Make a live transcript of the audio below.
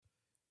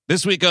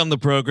This week on the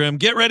program,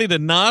 get ready to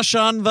nosh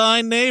on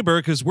thy neighbor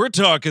because we're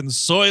talking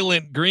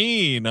Soylent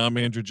Green. I'm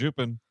Andrew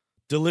Jupin.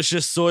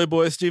 Delicious soy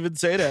boy Steven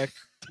Sadak.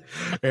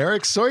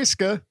 Eric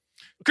Soyska.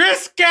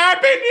 Chris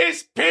Gabin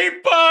is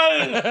people.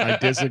 I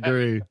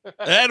disagree.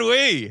 And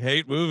we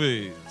hate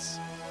movies.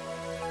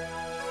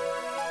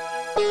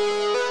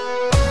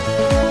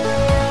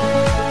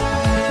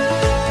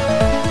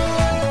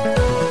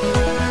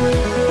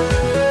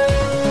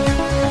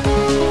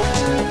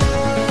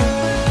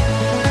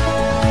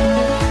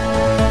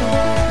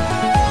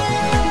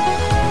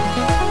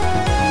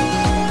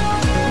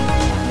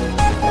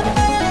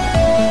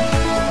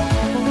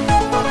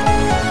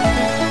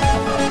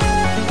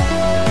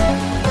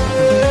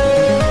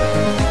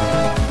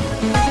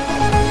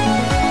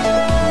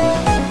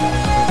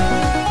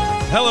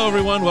 Hello,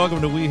 everyone.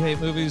 Welcome to We Hate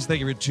Movies.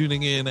 Thank you for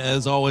tuning in.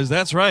 As always,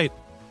 that's right.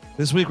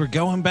 This week, we're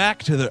going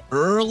back to the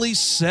early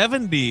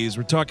 70s.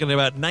 We're talking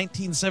about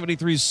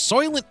 1973's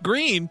Soylent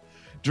Green,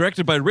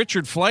 directed by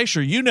Richard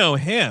Fleischer. You know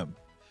him.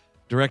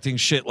 Directing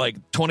shit like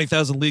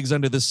 20,000 Leagues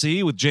Under the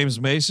Sea with James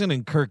Mason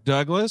and Kirk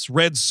Douglas.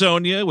 Red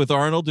Sonja with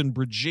Arnold and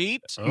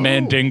Brigitte.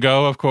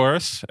 Mandingo, of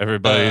course,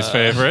 everybody's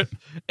favorite.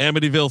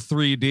 Amityville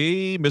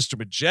 3D, Mr.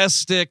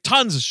 Majestic,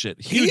 tons of shit.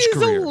 Huge He's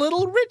career. a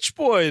little rich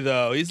boy,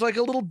 though. He's like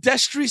a little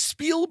Destry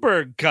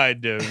Spielberg,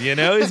 kind of, you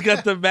know? He's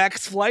got the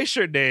Max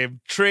Fleischer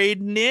name,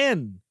 trading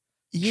in.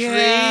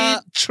 Yeah.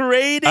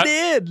 Traded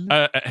in.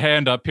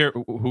 Hand up here.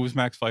 Who's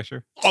Max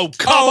Fleischer? Oh,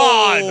 come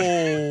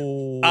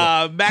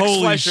on. Max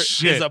Holy Fleischer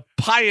shit. is a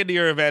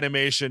pioneer of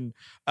animation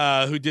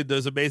who did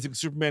those amazing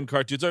Superman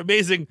cartoons. Or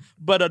amazing,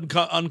 but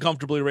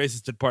uncomfortably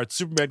racist at parts.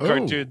 Superman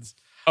cartoons.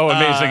 Oh,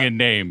 amazing in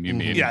name, you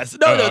mean? Yes.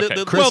 No,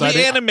 okay. Chris, Well,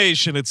 the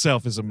animation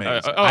itself is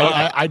amazing.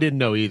 I didn't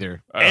know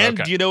either. And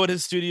okay. do you know what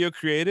his studio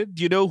created?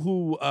 Do you know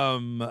who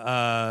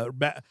our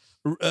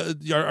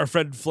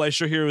friend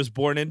Fleischer here was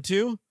born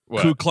into?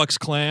 What? Ku Klux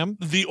Klan.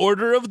 The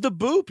Order of the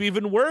Boop,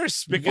 even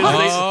worse, because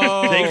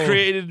What? they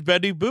created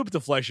Betty Boop,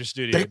 the Fleischer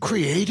studio. They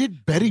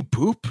created Betty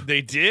Boop?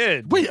 They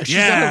did. Wait, she's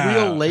Yeah. not a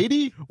real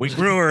lady? We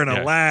grew her in a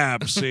Yeah.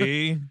 lab,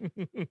 see?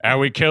 And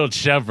we killed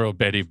several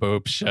Betty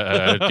Boops.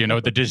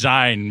 The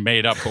design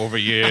made up over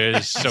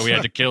years, so we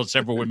had to kill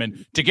several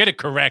women to get it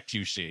correct,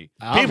 you see.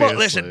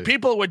 Obviously.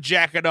 People were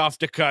jacking off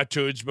to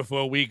cartoons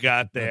before we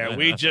got there.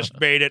 We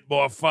just made it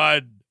more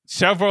fun.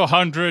 Several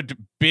hundred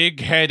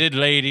big-headed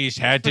ladies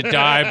had to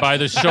die by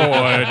the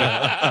sword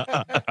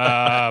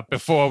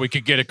before we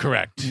could get it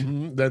correct.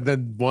 Mhm.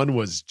 Then one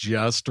was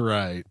just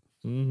right.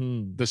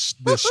 Mm-hmm. The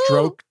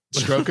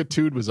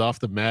strokitude was off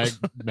the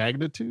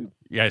magnitude.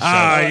 Yes.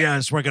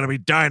 Yes, we're going to be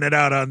dining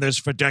out on this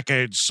for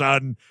decades,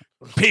 son.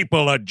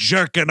 People are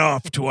jerking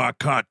off to our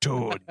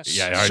cartoons.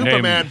 Yeah, our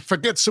Superman, name.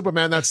 forget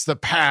Superman. That's the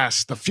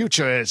past. The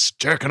future is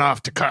jerking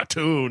off to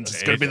cartoons.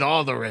 It's going to be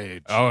all the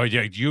rage. Oh,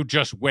 yeah, you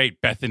just wait,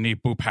 Bethany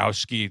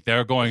Boopowski.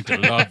 They're going to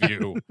love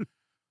you.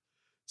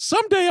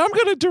 Someday I'm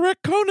going to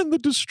direct Conan the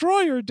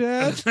Destroyer,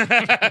 Dad.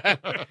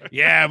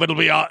 Yeah, but it'll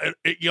be all.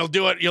 You'll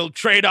do it. You'll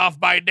trade off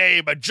my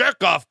name, a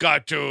jerk off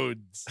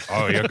cartoons.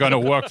 Oh, you're going to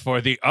work for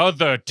the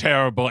other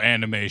terrible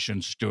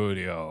animation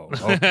studio.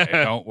 Okay,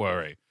 don't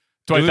worry.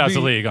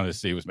 20,000 League on the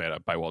Sea was made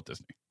up by Walt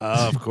Disney.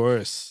 Of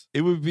course.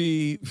 It would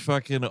be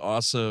fucking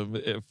awesome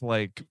if,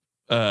 like,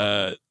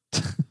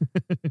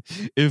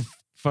 if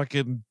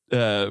fucking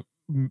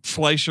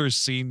Fleischer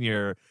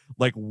Sr.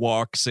 like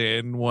walks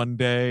in one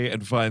day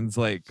and finds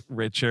like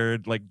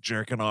Richard like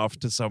jerking off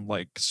to some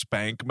like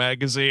Spank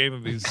magazine,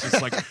 and he's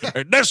just like,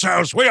 "In this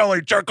house, we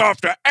only jerk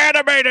off to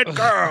animated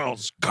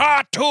girls,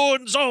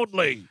 cartoons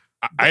only."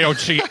 I don't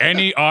see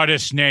any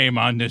artist name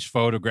on this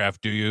photograph,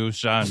 do you,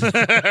 son? Do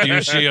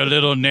you see a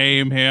little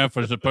name here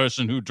for the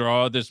person who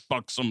draw this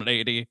buxom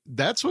lady?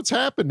 That's what's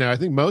happened now. I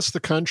think most of the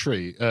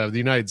country, the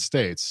United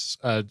States,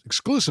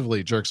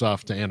 exclusively jerks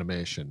off to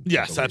animation. I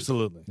Yes, believe.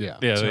 absolutely. Yeah.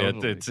 Yeah,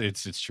 Totally.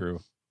 it's true.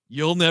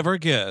 You'll never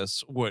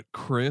guess what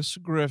Chris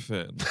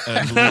Griffin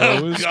and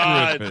Lois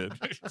God.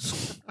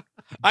 Griffin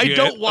I get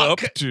don't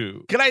want. up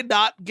to. Can I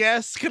not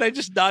guess? Can I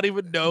just not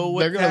even know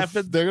what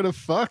happened? They're gonna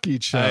fuck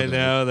each other. I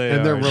know they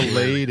and they're are.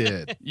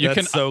 related.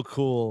 That's so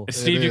cool.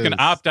 Steve, you can is.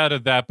 opt out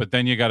of that, but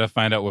then you got to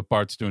find out what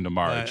Bart's doing to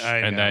Marge, I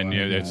and know, then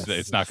I know.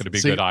 it's not going to be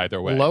See, good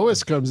either way.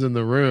 Lois comes in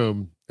the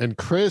room, and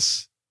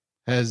Chris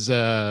has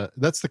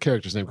that's the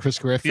character's name, Chris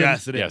Griffin.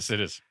 Yes, it is. Yes, it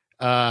is.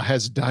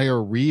 Has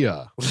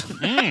diarrhea,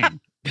 Mm.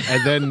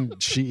 and then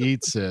she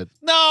eats it.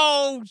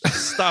 No,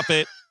 stop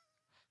it.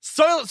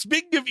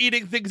 Speaking of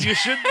eating things you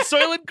shouldn't,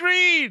 Soylent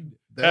Green.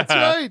 That's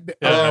right.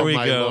 There we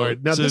my go.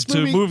 Lord. Now to, this to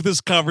movie, move this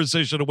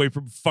conversation away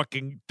from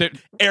fucking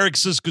Eric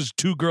Siska's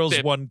Two Girls,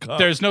 There- One Cup.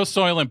 There's no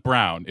Soylent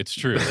Brown. It's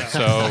true.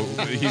 So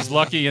he's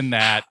lucky in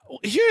that.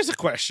 Here's a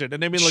question,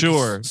 and I mean, like,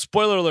 Sure.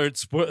 spoiler alert: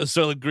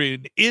 Soylent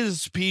Green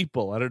is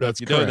people. I don't know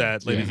That's if you know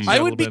correct, that, ladies. yeah. and I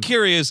would be gentlemen.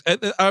 curious.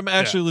 I'm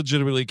actually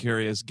legitimately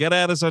curious. Get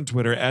at us on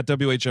Twitter at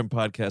WHM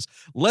Podcast.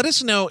 Let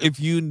us know if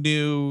you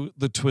knew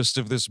the twist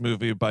of this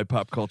movie by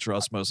pop culture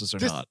osmosis or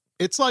This- not.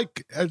 it's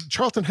like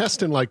Charlton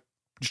Heston, like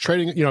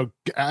trading,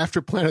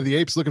 after Planet of the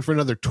Apes, looking for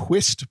another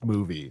twist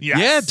movie. Yes.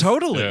 Yeah,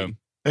 totally. Yeah.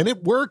 And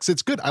it works.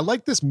 It's good. I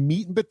like this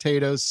meat and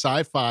potatoes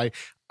sci-fi.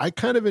 I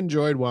kind of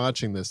enjoyed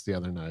watching this the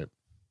other night.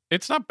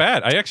 It's not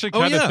bad. I actually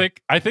kind of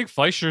yeah. think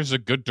Fleischer's a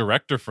good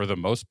director for the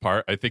most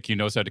part. I think he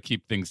knows how to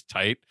keep things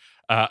tight.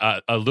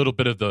 A little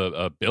bit of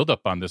the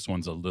buildup on this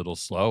one's a little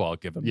slow. I'll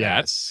give him that.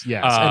 Yes.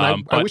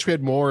 And I wish we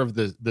had more of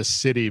the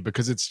city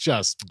because it's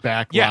just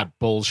backlot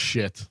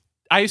bullshit.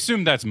 I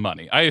assume that's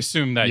money. I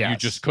assume that you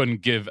Yes. just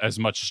couldn't give as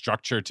much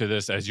structure to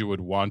this as you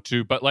would want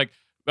to. But like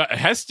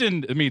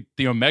Heston, I mean,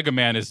 the Omega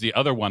Man is the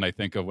other one I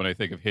think of when I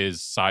think of his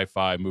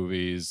sci-fi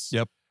movies.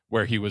 Yep.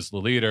 Where he was the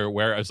leader.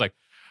 Where I was like,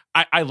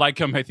 I like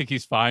him. I think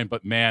he's fine.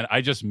 But man, I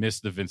just miss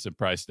the Vincent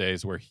Price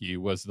days where he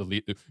was the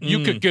lead.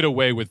 You could get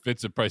away with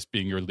Vincent Price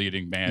being your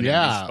leading man in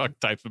these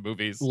types of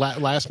movies.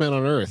 Last Man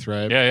on Earth,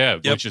 right? Yeah.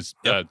 Yep. Which is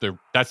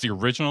that's the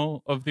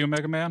original of the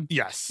Omega Man.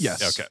 Yes.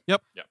 Okay.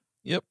 Yep.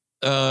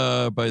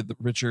 By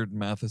Richard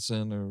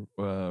Matheson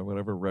or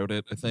whatever wrote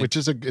it, I think. Which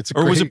is it's a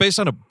or was great- it based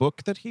on a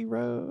book that he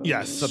wrote?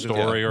 Yes,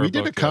 Story or we a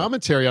did book, a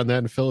commentary on that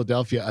in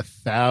Philadelphia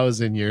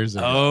 1,000 years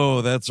ago.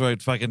 Oh, that's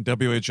right. Fucking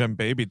WHM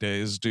baby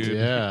days, dude.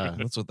 Yeah.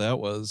 That's what that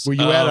was. Were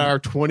you at our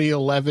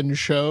 2011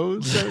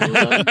 shows?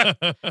 everyone?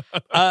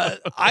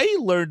 I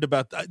learned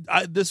about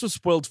that. This was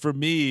spoiled for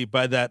me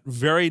by that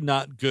very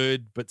not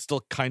good but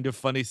still kind of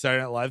funny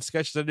Saturday Night Live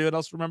sketch. Does anyone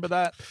else remember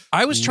that?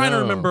 I was trying to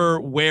No. remember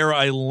where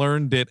I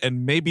learned it,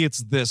 and maybe it's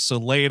this. So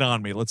lay it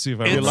on me. Let's see if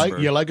I you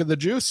remember. like the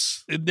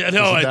juice? No, it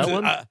that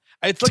one?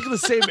 It's like in the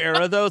same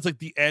era though. It's like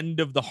the end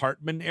of the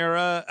Hartman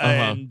era,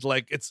 and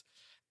like it's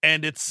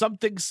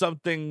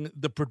something.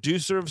 The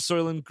producer of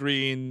Soylent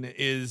Green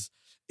is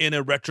in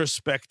a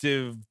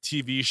retrospective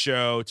TV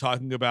show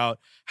talking about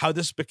how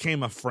this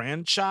became a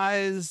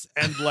franchise,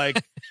 and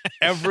like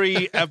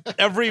every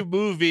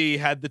movie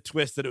had the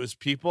twist that it was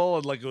people,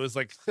 and like it was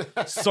like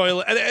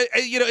Soylent,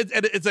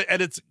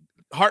 and it's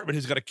Hartman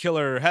who's got a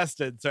killer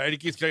Heston, so and he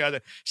keeps going out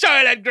there,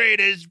 Soylent Green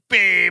is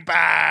people,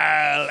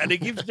 and he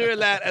keeps doing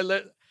that.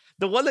 And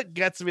the one that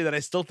gets me that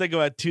I still think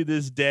about to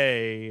this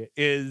day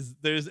is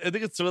I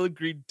think it's Soylent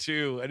Green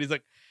 2, and he's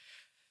like,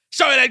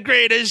 Soylent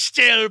Green is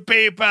still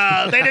people.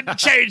 They didn't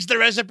change the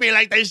recipe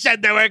like they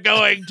said they were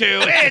going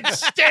to.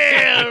 It's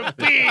still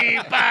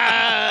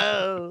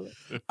people.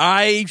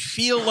 I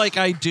feel like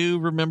I do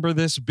remember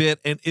this bit,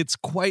 and it's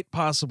quite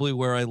possibly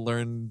where I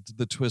learned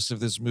the twist of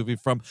this movie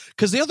from.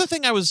 Because the other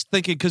thing I was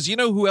thinking, because you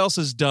know who else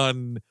has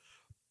done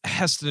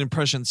Heston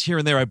impressions here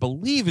and there, I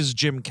believe, is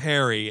Jim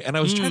Carrey. And I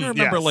was trying to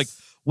remember, yes. like,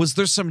 was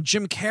there some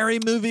Jim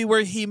Carrey movie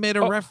where he made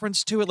a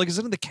reference to it? Like, is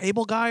it in The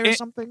Cable Guy or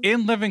something?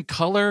 In Living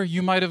Color,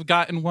 you might have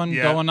gotten one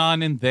Yeah. going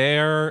on in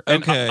there.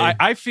 And Okay.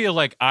 I feel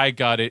like I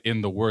got it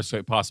in the worst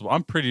way possible.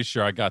 I'm pretty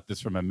sure I got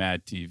this from a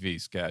Mad TV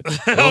sketch.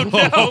 Oh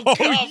no!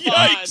 Come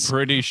yikes.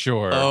 Pretty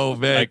sure. Oh,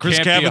 man. I Chris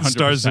can't be Cabin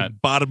stars 100%.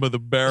 at bottom of the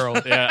barrel.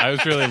 Yeah, I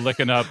was really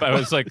looking up. I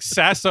was like,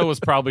 Sasso was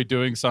probably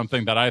doing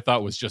something that I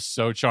thought was just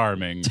so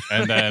charming.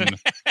 And then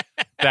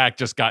that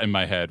just got in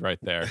my head right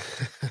there.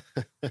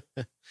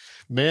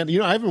 Man,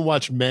 I haven't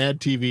watched Mad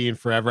TV in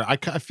forever. I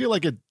feel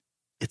like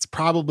it's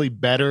probably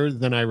better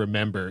than I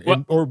remember,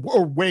 or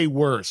way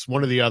worse,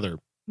 one or the other.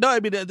 No, I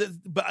mean, this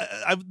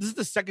is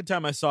the second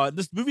time I saw it.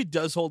 This movie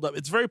does hold up.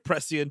 It's very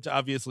prescient,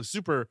 obviously,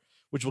 super,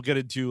 which we'll get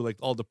into, like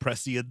all the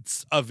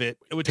prescience of it.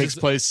 Which Takes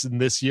place in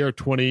this year,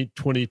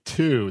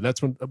 2022.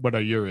 That's what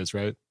our year is,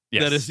 right?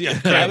 Yes. That is, yeah.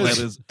 That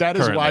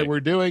is why currently. we're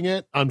doing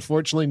it.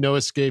 Unfortunately, No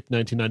Escape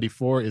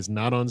 1994 is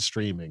not on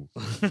streaming.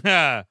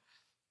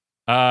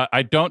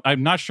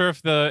 I'm not sure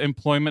if the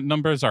employment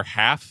numbers are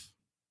half.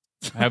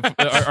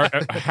 Are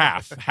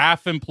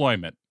half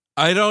employment.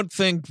 I don't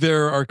think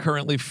there are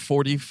currently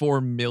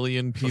 44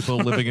 million people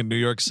living in New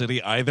York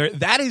City either.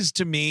 That is,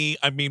 to me,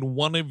 I mean,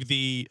 one of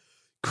the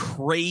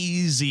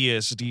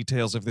craziest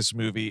details of this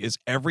movie is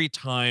every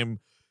time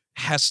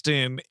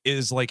Heston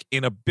is like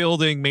in a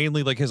building,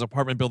 mainly like his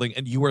apartment building,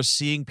 and you are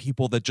seeing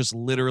people that just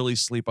literally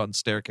sleep on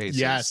staircases.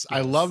 Yes,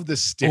 I love the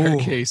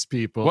staircase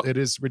people. What? It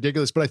is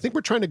ridiculous. But I think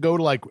we're trying to go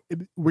to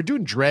we're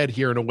doing Dread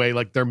here in a way,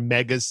 like they're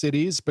mega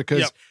cities, because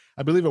Yep.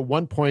 I believe at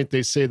one point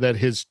they say that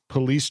his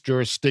police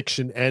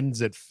jurisdiction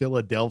ends at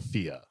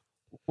Philadelphia.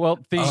 Well,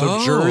 So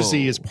Oh.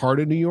 Jersey is part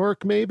of New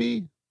York,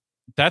 maybe?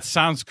 that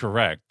sounds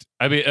correct.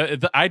 I mean,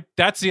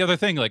 that's the other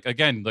thing. Like,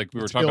 again, like we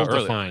were It's talking about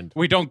earlier, ill-defined.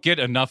 we don't get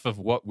enough of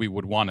what we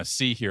would want to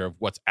see here of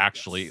what's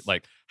actually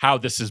like how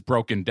this is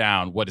broken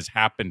down, what has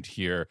happened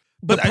here.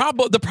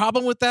 The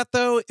problem with that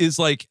though is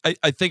like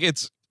I think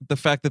it's the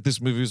fact that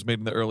this movie was made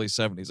in the early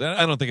 70s.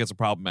 I don't think it's a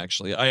problem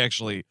actually. I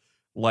actually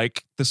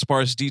like the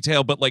sparse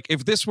detail, but like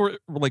if this were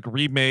like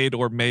remade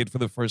or made for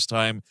the first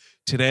time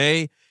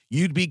today,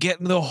 you'd be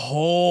getting the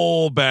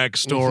whole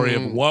backstory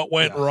of what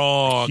went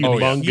wrong.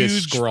 Humongous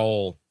Huge-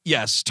 scroll.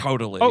 Yes,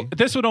 totally. Oh,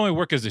 this would only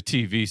work as a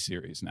TV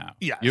series now.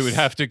 Yes. You would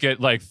have to get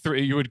like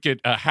you would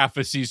get a half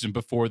a season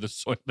before the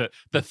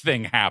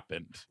thing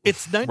happened.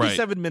 It's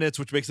 97 minutes,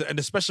 which makes it, and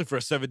especially for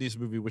a 70s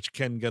movie, which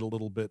can get a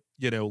little bit,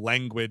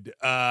 languid.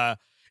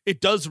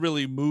 It does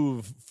really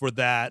move for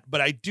that.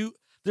 But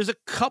there's a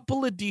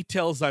couple of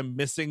details I'm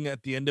missing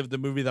at the end of the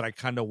movie that I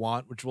kind of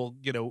want, which we'll,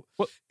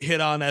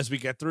 hit on as we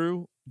get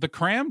through. the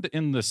crammed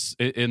in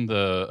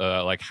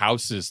the like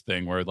houses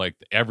thing where like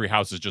every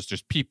house is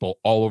just people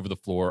all over the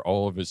floor,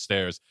 all over the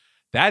stairs.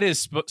 That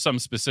is some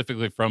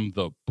specifically from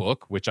the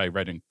book, which I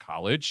read in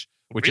college,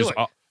 which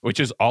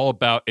is all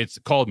about. It's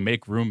called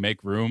Make Room,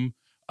 and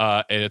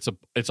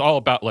it's all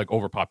about like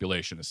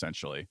overpopulation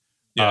essentially.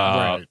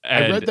 Yeah, right.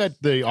 I read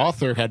that the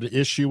author had an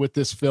issue with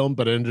this film,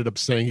 but ended up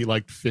saying he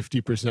liked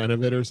 50%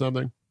 of it or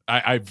something.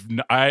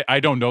 I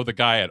don't know the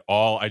guy at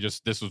all.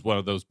 This was one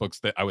of those books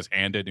that I was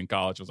handed in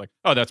college. I was like,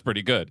 oh, that's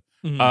pretty good.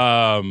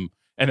 Mm-hmm.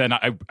 And then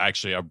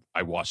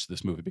I watched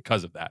this movie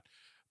because of that.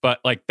 But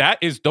like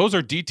those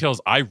are details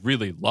I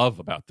really love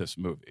about this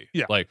movie.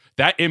 Yeah. Like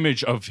that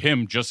image of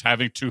him just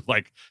having to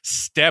like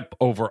step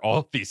over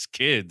all these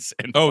kids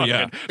and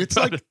it's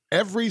like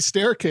every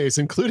staircase,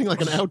 including like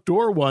an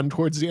outdoor one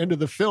towards the end of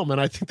the film. And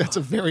I think that's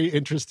a very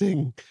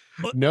interesting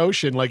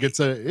notion. Like it's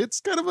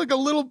kind of like a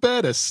little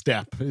bit a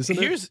step,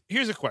 isn't it?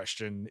 Here's a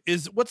question: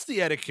 what's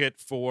the etiquette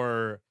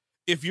for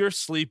if you're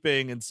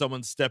sleeping and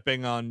someone's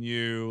stepping on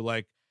you,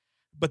 like?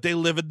 But they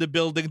live in the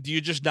building. Do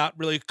you just not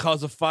really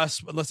cause a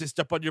fuss unless they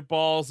step on your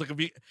balls? Like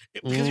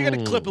because you're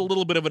gonna clip a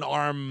little bit of an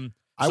arm,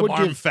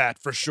 arm fat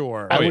for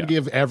sure. I would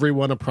give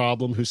everyone a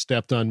problem who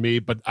stepped on me,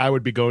 but I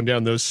would be going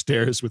down those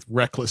stairs with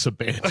reckless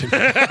abandon.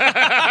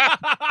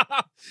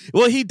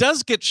 Well, he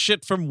does get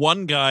shit from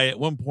one guy at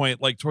one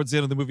point, like towards the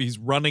end of the movie. He's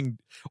running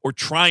or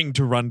trying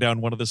to run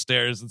down one of the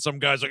stairs, and some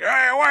guy's like,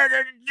 "Hey, why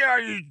did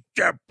you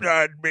step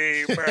on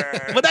me,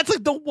 man?" But that's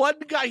like the one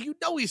guy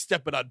he's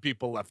stepping on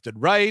people left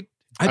and right.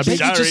 I think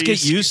you just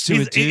get used to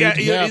it, dude.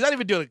 He's not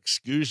even doing like,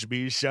 excuse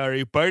me,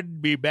 sorry,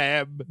 pardon me,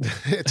 ma'am.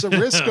 It's a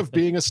risk of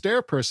being a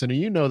stair person, and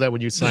you know that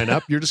when you sign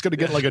up, you're just going to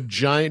get like a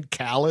giant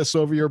callus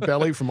over your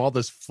belly from all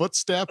those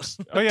footsteps.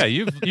 Oh yeah,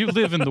 you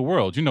live in the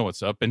world, you know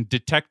what's up. And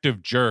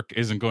Detective Jerk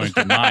isn't going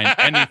to mind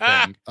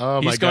anything.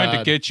 Oh my He's going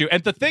to get you.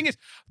 And the thing is,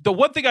 the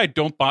one thing I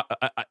don't buy,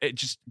 it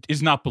just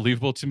is not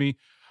believable to me.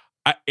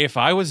 If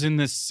I was in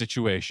this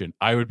situation,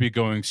 I would be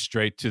going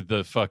straight to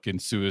the fucking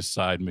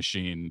suicide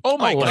machine. Oh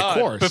my God! Of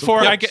course.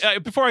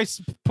 Before I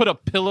put a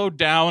pillow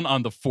down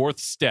on the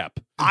fourth step.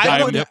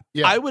 I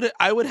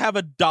would have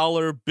a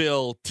dollar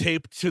bill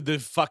taped to the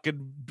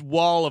fucking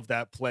wall of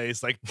that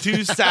place, like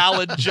to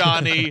Salad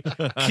Johnny,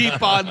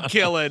 keep on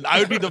killing. I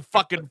would be the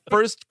fucking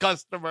first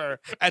customer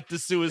at the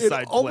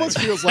suicide. It almost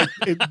feels like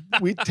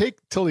we take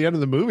till the end of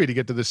the movie to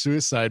get to the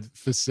suicide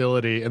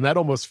facility, and that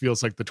almost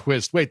feels like the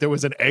twist. Wait, there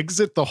was an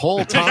exit the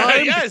whole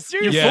time? Yes,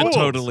 yeah,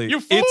 totally. You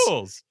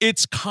fools.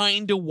 It's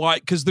kind of why,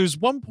 because there's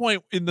one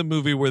point in the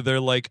movie where they're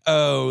like,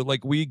 oh,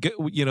 like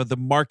the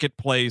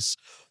marketplace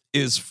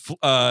is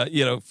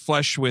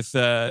flush with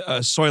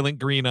Soylent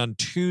Green on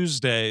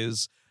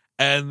Tuesdays,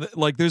 and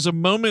like there's a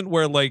moment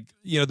where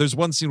there's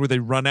one scene where they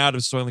run out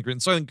of Soylent Green.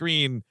 Soylent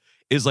Green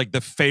is like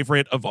the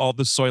favorite of all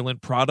the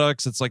Soylent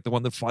products. It's like the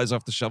one that flies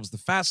off the shelves the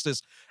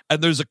fastest.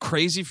 And there's a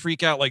crazy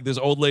freak out. Like this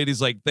old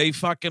lady's like, they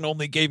fucking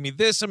only gave me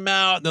this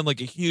amount. And then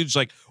like a huge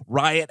like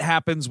riot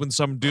happens when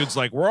some dude's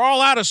like, we're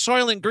all out of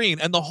Soylent Green.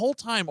 And the whole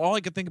time, all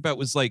I could think about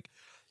was like,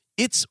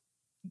 it's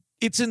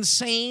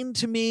insane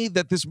to me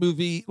that this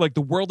movie, like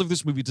the world of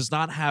this movie, does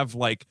not have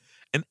like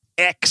an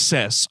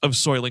excess of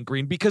Soylent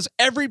Green, because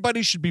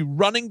everybody should be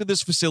running to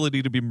this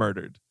facility to be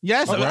murdered.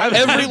 Yes,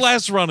 every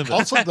last run of it.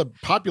 Also, the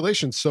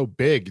population's so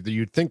big that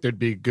you'd think there'd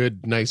be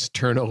good, nice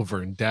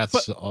turnover and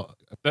deaths.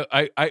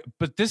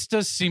 But this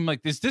does seem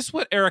like, is this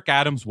what Eric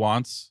Adams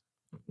wants?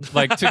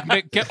 Like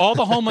to get all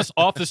the homeless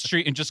off the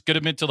street and just get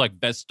them into like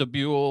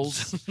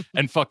vestibules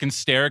and fucking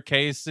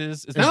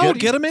staircases. No,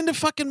 get them into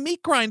fucking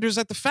meat grinders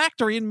at the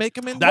factory and make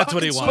them into that's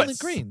what he wants.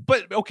 Green.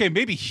 But okay,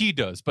 maybe he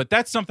does. But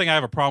that's something I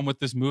have a problem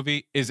with this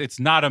movie. Is it's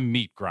not a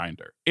meat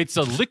grinder. It's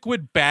a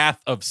liquid bath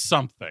of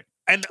something.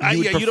 And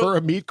you prefer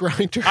a meat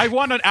grinder? I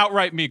want an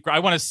outright meat grinder. I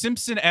want a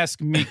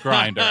Simpson-esque meat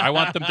grinder. I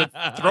want them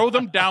to throw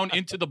them down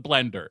into the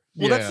blender.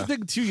 Well, that's the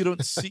thing too. You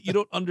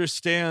don't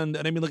understand.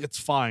 And I mean, like, it's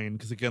fine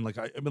because again, like,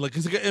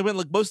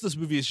 most of this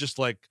movie is just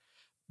like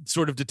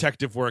sort of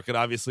detective work. And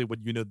obviously, when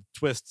you know the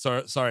twist,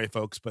 sorry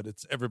folks, but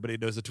everybody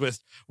knows the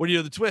twist. When you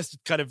know the twist,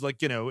 it's kind of like,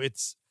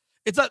 it's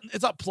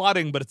not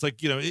plotting, but it's like,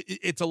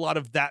 it's a lot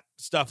of that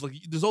stuff. Like,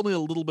 there's only a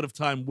little bit of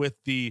time with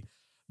the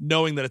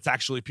knowing that it's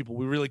actually people.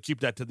 We really keep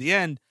that to the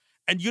end.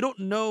 And you don't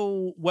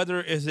know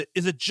whether is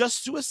it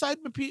just suicide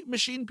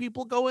machine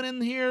people going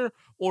in here,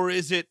 or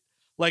is it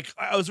like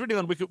I was reading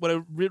on when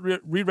I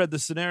reread the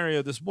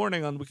scenario this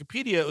morning on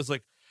Wikipedia. It was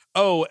like,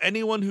 oh,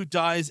 anyone who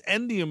dies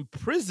and the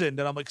imprisoned,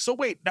 and I'm like, so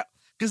wait,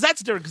 because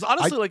that's different. Because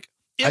honestly,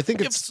 I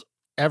think it's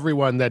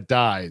everyone that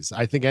dies.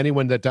 I think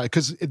anyone that dies,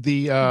 because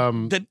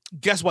then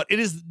guess what? It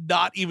is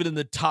not even in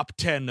the top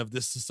 10 of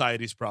this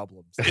society's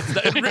problems.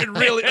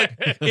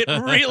 It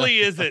really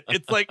isn't.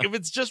 It's like if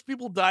it's just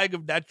people dying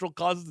of natural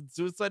causes and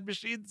suicide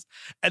machines,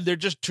 and they're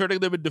just turning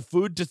them into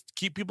food to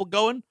keep people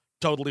going,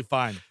 totally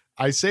fine.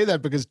 I say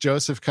that because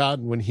Joseph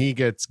Cotton, when he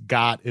gets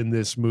got in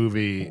this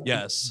movie,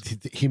 yes,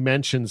 he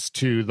mentions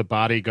to the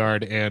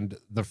bodyguard and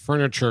the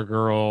furniture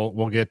girl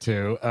we'll get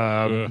to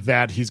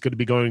that he's going to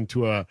be going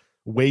to a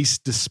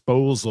waste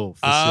disposal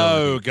Oh,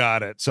 facility.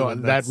 got it. So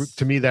that that's-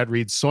 to me that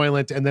reads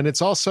Soylent, and then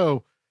it's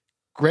also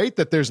great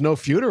that there's no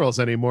funerals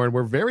anymore, and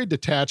we're very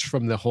detached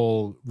from the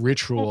whole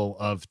ritual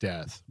of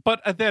death. But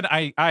then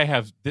I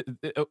have.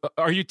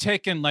 Are you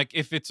taking, like,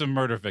 if it's a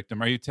murder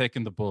victim, are you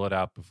taking the bullet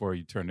out before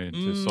you turn it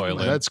into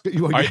Soylent? That's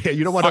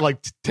you don't want to like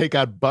take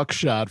out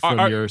buckshot from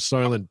your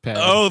Soylent pad.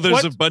 Oh, there's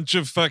What? a bunch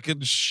of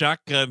fucking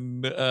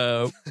shotgun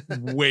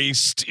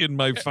waste in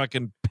my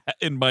fucking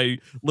in my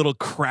little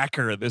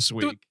cracker this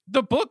week. Dude,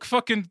 the book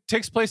fucking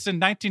takes place in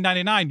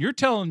 1999. You're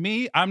telling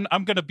me I'm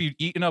gonna be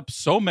eating up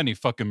so many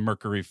fucking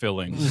mercury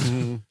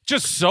fillings,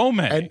 just so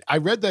many. And I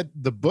read that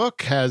the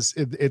book has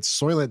it's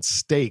Soylent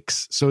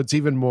steaks, so it's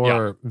even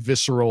more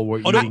visceral. We're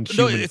eating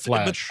human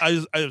flesh.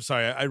 But I'm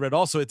sorry. I read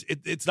also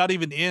it's not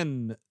even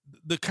in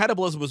the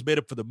cannibalism was made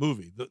up for the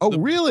movie.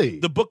 Really?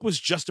 The book was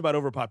just about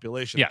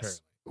overpopulation. Yes.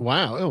 Apparently.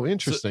 Wow. Oh,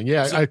 interesting.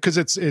 Because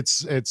it's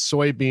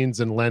soybeans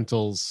and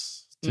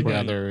lentils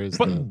together.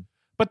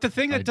 But the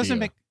thing that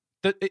doesn't idea.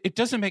 make it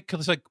doesn't make,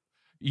 because like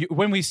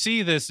when we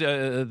see this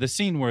the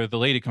scene where the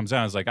lady comes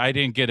out, it's like, I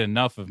didn't get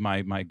enough of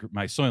my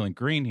Soylent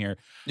Green here.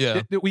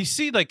 Yeah. We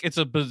see like it's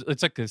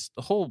like this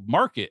whole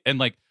market, and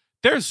like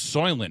there's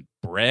Soylent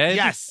bread,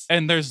 Yes.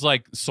 and there's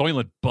like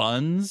Soylent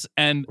buns,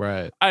 and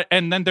Right.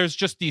 and then there's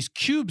just these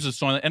cubes of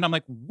Soylent, and I'm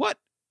like, what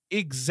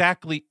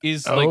exactly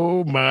is like?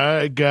 Oh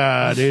my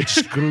God!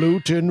 It's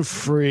gluten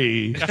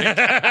free.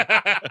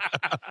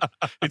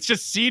 It's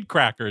just seed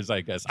crackers,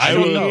 I guess. I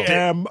don't know.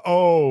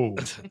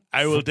 GMO.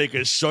 I will take a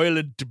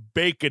Soylent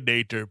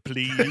Baconator,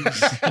 please.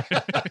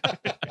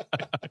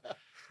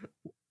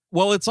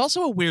 Well, it's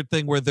also a weird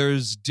thing where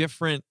there's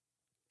different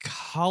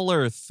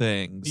color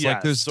things. Yeah,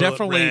 like there's Soylent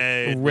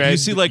definitely Red, you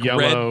see like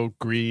yellow,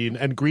 green,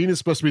 and green is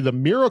supposed to be the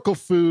miracle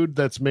food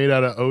that's made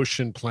out of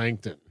ocean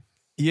plankton.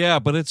 Yeah,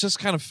 but it's just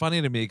kind of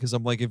funny to me because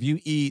I'm like, if you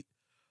eat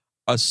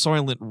a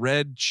Soylent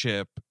Red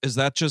chip, is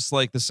that just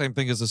like the same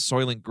thing as a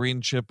Soylent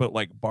Green chip, but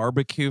like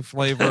barbecue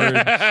flavored?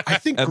 I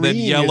think And then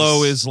green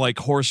yellow is like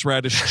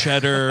horseradish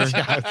cheddar.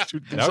 Yeah,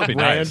 dude, That would be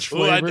ranch nice.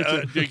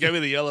 flavor. Dude, give me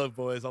the yellow,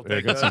 boys. I'll Yeah,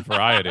 take got some that.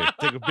 variety.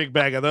 Take a big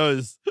bag of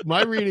those.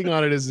 My reading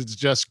on it is it's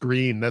just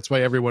green. That's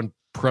why everyone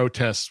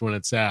protests when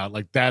it's out.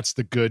 Like that's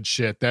the good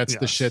shit. That's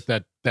the Yes. shit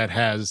that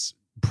has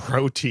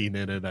protein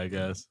in it, I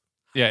guess.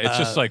 Yeah, it's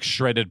just like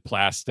shredded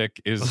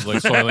plastic is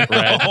like Soylent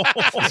Red.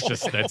 It's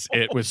just that's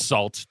it with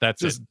salt. That's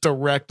Just it.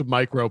 direct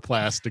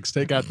microplastics.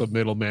 Take out the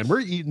middleman. We're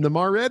eating them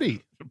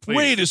already. Please.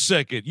 Wait a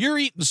second. You're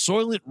eating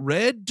Soylent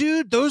Red,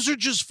 dude? Those are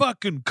just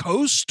fucking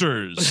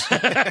coasters.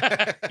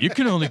 You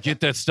can only get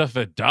that stuff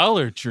at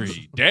Dollar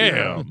Tree.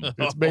 Damn.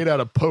 It's made out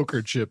of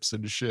poker chips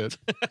and shit.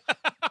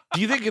 Do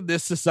you think in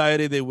this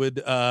society they would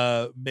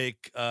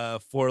make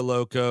Four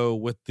Loko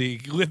with the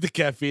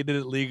caffeine in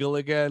it legal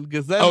again?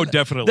 Because then, Oh,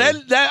 definitely. Then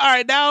all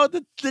right, now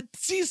the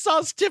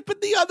seesaw's tipping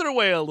the other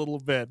way a little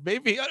bit.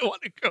 Maybe I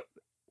want to go.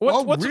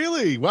 What's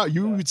Really? Wow.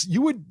 You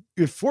would,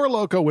 if Four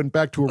Loko went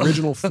back to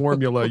original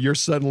formula, you're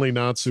suddenly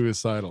not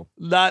suicidal.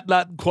 Not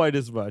quite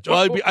as much.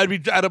 Well, I'd be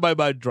out of my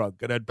mind drunk,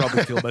 and I'd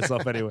probably kill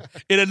myself anyway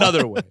in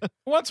another way.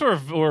 once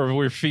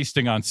we're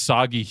feasting on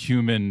soggy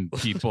human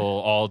people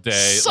all day.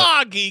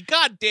 Soggy.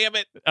 God damn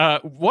it.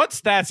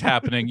 Once that's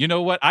happening, you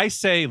know what? I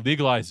say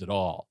legalize it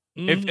all.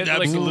 Like,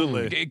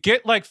 Absolutely.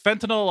 get like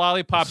fentanyl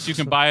lollipops you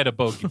can buy at a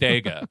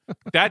bodega.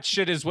 That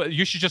shit is what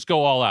you should just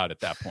go all out at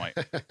that point.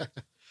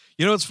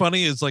 You know what's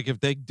funny is like if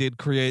they did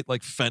create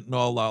like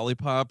fentanyl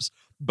lollipops,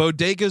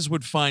 bodegas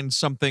would find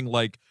something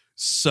like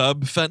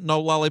sub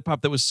fentanyl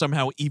lollipop that was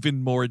somehow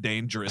even more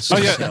dangerous. Oh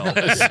to yeah,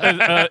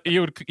 sell.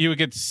 you would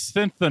get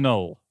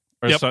synthanol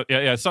or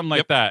Yep. something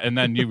like that, and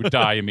then you would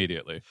die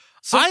immediately.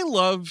 So I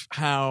love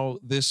how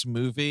this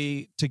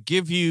movie, to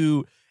give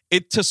you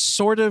it, to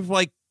sort of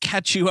like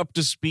catch you up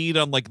to speed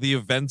on like the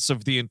events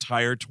of the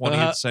entire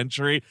 20th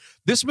century.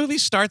 This movie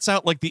starts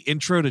out like the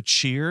intro to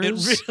Cheers.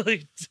 It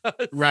really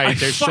does. Right. I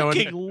They're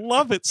fucking showing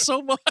love it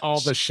so much. all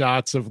the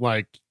shots of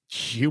like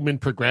human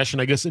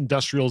progression, I guess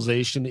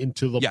industrialization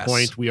into the Yes.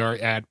 point we are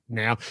at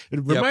now. It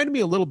reminded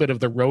me a little bit of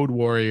the Road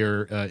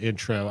Warrior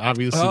intro.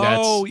 Obviously, Oh,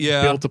 that's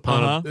yeah. built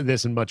upon Uh-huh.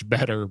 this and much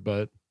better,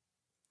 but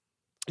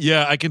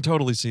Yeah, I can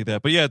totally see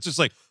that. But yeah, it's just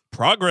like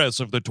progress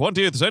of the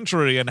 20th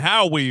century and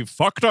how we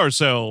fucked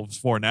ourselves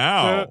for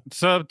now.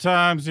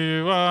 Sometimes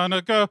you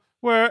wanna go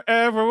where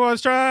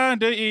everyone's trying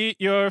to eat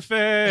your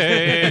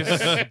face,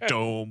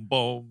 Boom,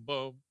 boom,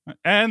 boom.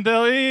 and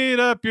they'll eat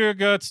up your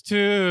guts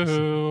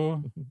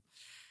too.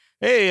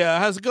 Hey,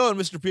 how's it going,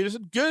 Mr.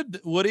 Peterson? Good,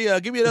 Woody.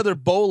 Give me another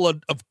bowl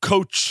of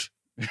Coach.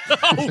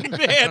 Oh,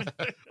 man.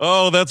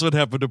 Oh, that's what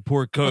happened to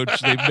poor Coach.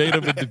 They made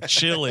him into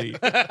chili.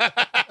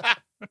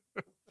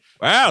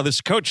 Wow, this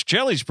Coach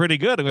chili's pretty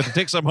good. I'm going to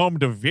take some home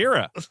to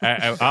Vera.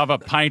 I'll have a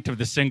pint of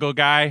the single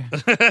guy.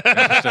 Just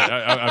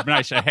a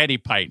nice, heady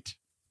pint.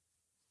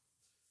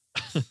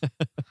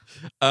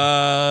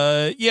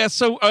 Yeah,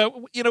 so,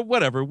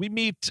 whatever. We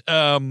meet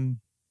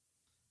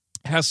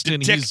Heston,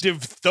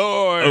 Detective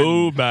Thorne.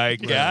 Oh my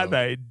God,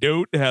 I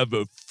don't have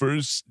a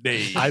first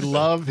name. I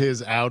love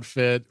his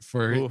outfit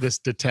for Oof. this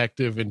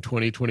detective in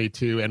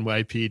 2022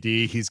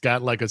 NYPD. He's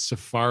got like a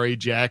safari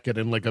jacket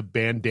and like a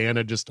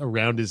bandana just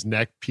around his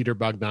neck, Peter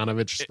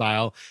Bogdanovich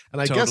style.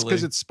 And I guess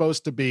because it's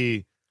supposed to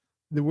be,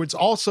 it's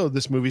also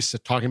this movie's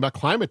talking about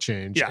climate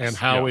change and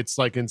how it's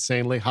like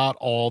insanely hot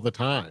all the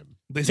time.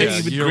 They say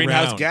even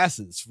greenhouse round.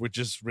 gases, which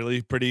is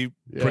really pretty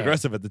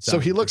progressive at the time. So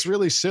he looks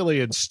really silly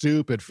and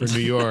stupid for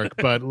New York,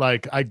 but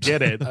like I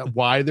get it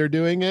why they're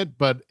doing it,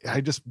 but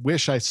I just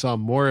wish I saw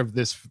more of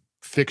this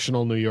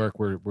fictional New York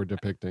we're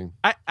depicting.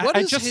 I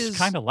just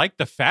kind of like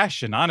the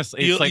fashion,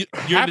 honestly. It's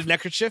you're into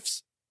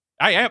neckerchiefs.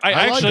 I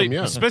actually like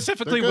them,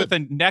 specifically with a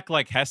neck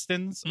like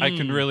Heston's. You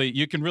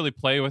can really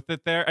play with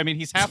it there. I mean,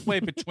 he's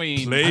halfway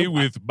between. Play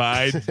with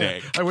my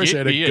neck. I wish I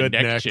had a good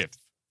neck. shift.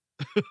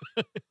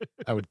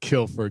 I would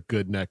kill for a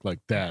good neck like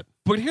that.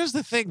 But here's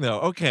the thing, though.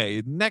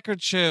 Okay,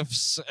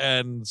 neckerchiefs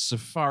and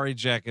safari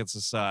jackets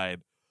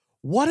aside,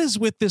 what is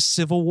with this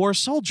Civil War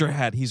soldier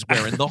hat he's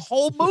wearing the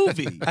whole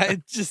movie?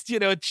 I just,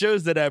 it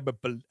shows that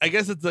I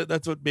guess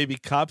that's what maybe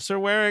cops are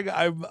wearing.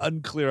 I'm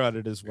unclear on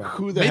it as well.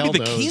 Who the Maybe hell the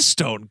knows?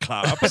 Keystone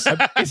Cops.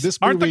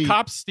 Aren't the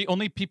cops the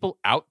only people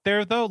out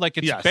there though? Like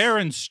it's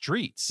barren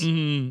streets.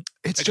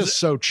 It's just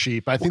so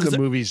cheap. I think the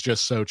movie's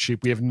just so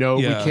cheap. We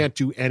can't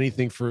do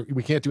anything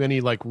we can't do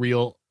any like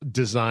real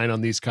design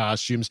on these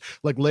costumes.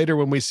 Like later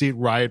when we see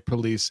Riot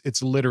Police,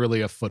 it's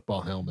literally a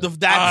football helmet.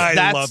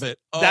 I love it.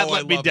 That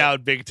let me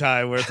down big time.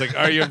 Where it's like,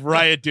 are you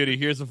riot duty?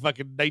 Here's a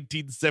fucking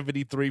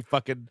 1973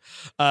 fucking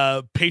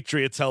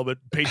Patriots helmet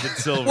painted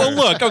silver. Well,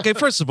 look. Okay,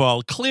 first of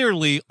all,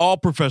 clearly all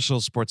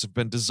professional sports have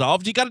been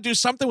dissolved. You got to do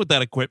something with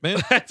that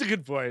equipment. That's a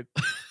good point.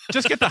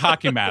 Just get the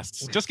hockey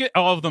masks. Just get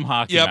all of them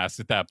hockey masks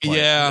at that point.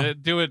 Yeah.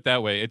 Do it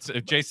that way. It's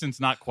Jason's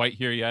not quite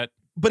here yet.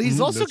 But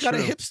he's also that's got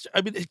true. a hipster.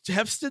 I mean,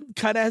 Heston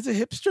kind of has a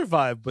hipster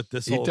vibe with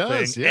this whole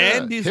thing. Yeah.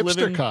 And he's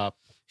hipster cop.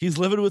 He's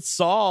living with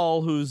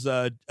Saul, who's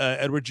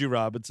Edward G.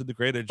 Robinson, the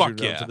great Edward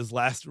G. Robinson, his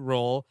last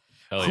role.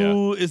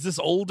 Who is this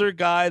older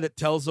guy that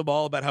tells him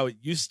all about how it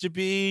used to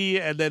be,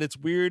 and then it's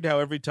weird how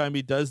every time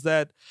he does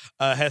that,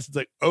 Heston's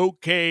like,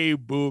 "Okay,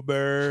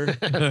 boomer."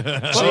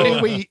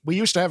 See, we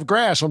used to have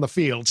grass on the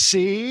field.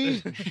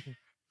 See,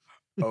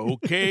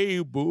 okay,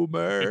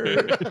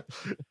 boomer.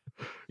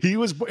 He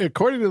was,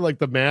 according to like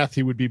the math,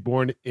 he would be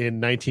born in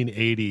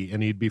 1980,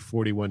 and he'd be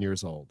 41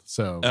 years old.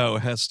 So,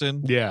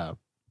 Heston. Yeah.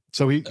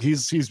 So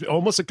he's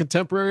almost a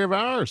contemporary of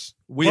ours.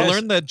 We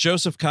learned that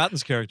Joseph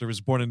Cotton's character was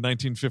born in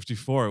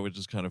 1954, which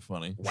is kind of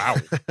funny. Wow.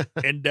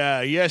 And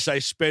yes, I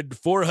spend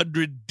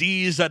 400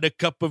 Ds on a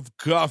cup of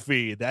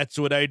coffee. That's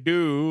what I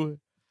do.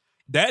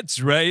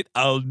 That's right.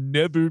 I'll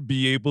never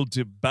be able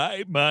to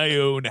buy my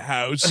own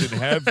house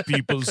and have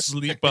people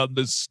sleep on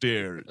the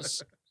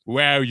stairs.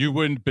 Wow, you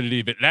wouldn't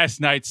believe it. Last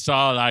night,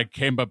 Saul and I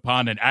came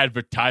upon an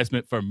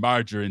advertisement for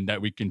margarine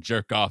that we can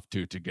jerk off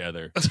to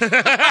together.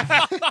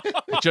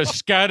 Just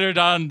scattered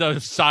on the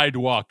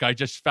sidewalk. I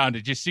just found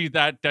it. You see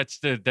that? That's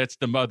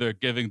the mother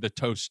giving the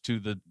toast to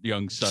the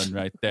young son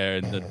right there,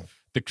 and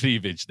the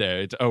cleavage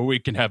there. We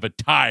can have a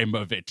time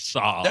of it,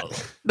 Saul.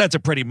 That's a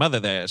pretty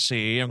mother there,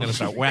 see? I'm going to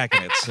start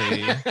whacking it,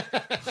 see?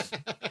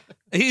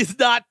 He's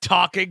not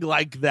talking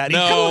like that.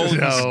 No,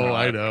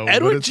 I know.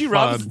 Edward G.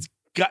 Robinson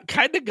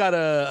got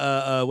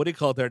a what do you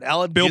call it there? An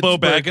Allen Bilbo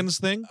Ginsberg. Baggins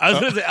thing? I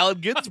was going to say Allen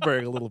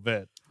Ginsberg a little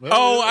bit.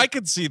 Oh, I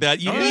could see that.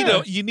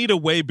 You need a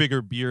way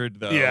bigger beard,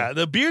 though. Yeah,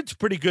 the beard's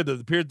pretty good, though.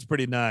 The beard's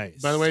pretty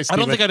nice. By the way, Steve, I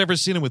don't think I'd ever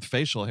seen him with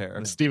facial hair.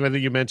 Steve, I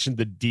think you mentioned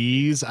the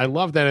D's. I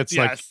love that. It's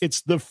like,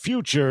 it's the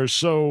future.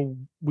 So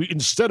we,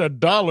 instead of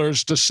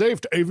dollars to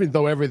save, even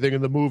though everything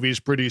in the movie is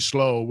pretty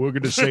slow, we're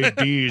going to say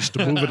D's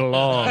to move it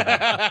along.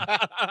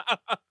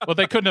 Well,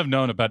 they couldn't have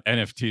known about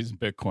NFTs and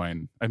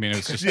Bitcoin. I mean, it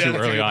was just too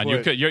early on.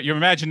 Your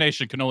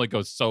imagination can only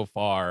go so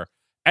far.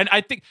 And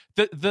I think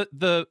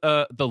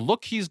the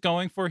look he's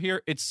going for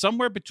here, it's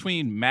somewhere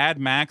between Mad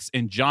Max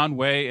and John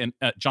Wayne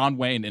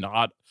and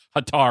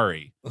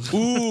Hatari.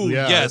 Ooh,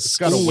 yes. It's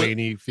got a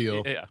Wayne-y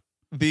feel. Yeah.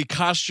 The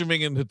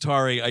costuming in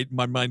Hatari,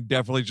 my mind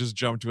definitely just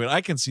jumped to it.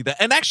 I can see that.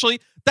 And actually,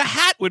 the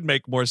hat would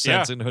make more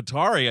sense in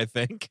Hatari, I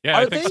think. Yeah,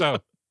 I think so.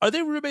 Are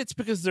they roommates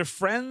because they're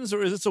friends,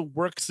 or is this a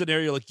work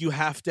scenario? Like, you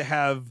have to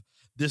have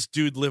this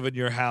dude live in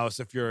your house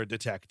if you're a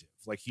detective.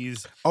 Like,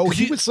 he's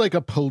he was like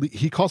a police.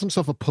 He calls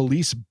himself a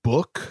police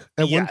book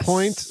at one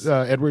point.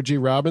 Edward G.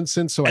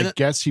 Robinson. So I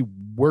guess he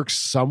works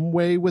some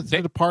way with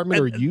the department,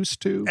 or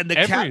used to. And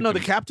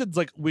the captain's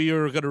like, we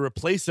are going to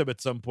replace him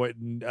at some point,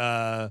 and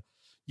and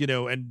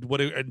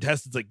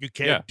Heston's like, you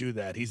can't do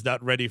that. He's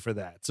not ready for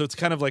that. So it's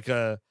kind of like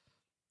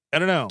I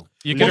don't know.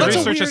 You get a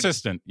research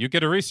assistant. You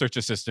get a research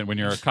assistant when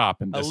you're a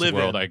cop in this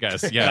world, I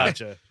guess. Yeah.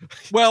 Gotcha.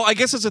 Well, I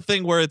guess it's a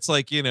thing where it's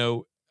like,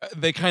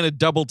 they kind of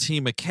double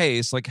team a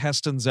case. Like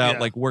Heston's out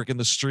like working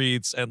the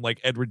streets, and like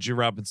Edward G.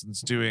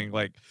 Robinson's doing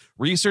like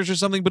research or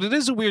something. But it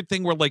is a weird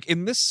thing where like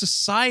in this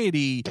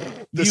society,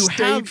 the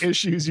state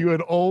issues you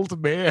an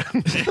old man.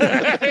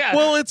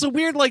 Well, it's a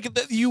weird like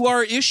you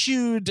are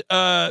issued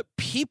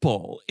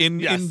people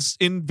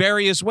in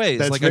various ways.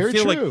 That's like very I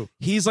feel true. like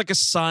he's like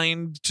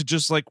assigned to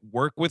just like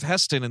work with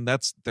Heston, and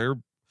that's their.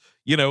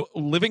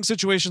 Living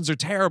situations are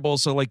terrible.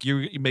 So like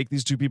you make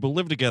these two people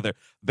live together.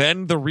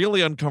 Then the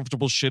really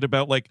uncomfortable shit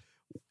about like,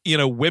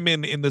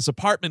 women in this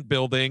apartment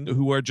building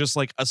who are just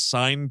like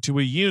assigned to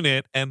a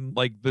unit, and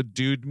like the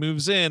dude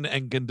moves in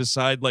and can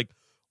decide like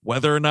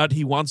whether or not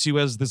he wants you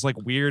as this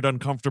like weird,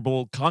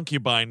 uncomfortable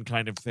concubine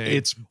kind of thing.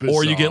 It's bizarre.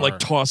 Or you get like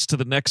tossed to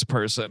the next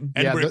person.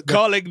 And we're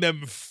calling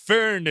them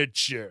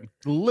furniture.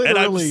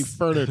 Literally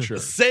furniture.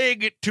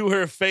 Saying it to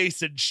her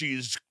face, and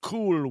she's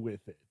cool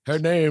with it. Her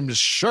name's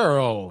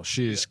Cheryl.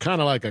 She's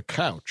kind of like a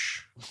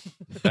couch.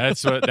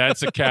 That's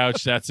a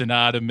couch. That's an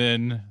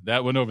ottoman.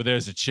 That one over there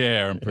is a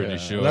chair, I'm pretty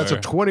sure. That's a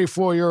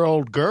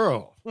 24-year-old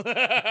girl.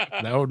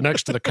 Now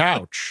next to the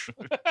couch.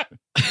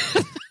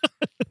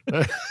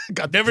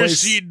 Never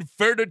seen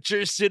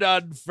furniture sit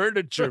on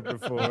furniture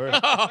before.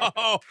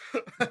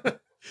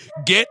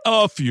 Get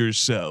off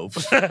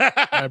yourself.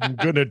 I'm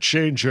gonna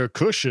change her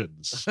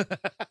cushions.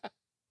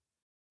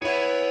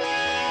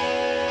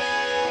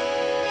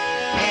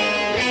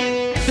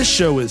 This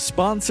show is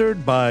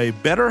sponsored by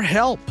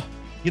BetterHelp.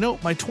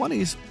 My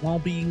 20s, while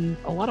being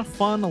a lot of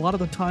fun, a lot of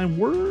the time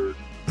were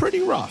pretty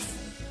rough.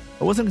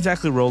 I wasn't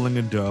exactly rolling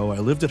in dough. I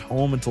lived at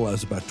home until I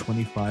was about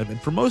 25,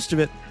 and for most of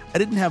it, I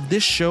didn't have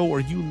this show or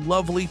you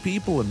lovely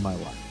people in my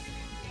life.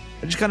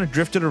 I just kind of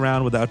drifted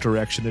around without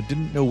direction and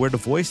didn't know where to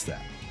voice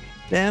that.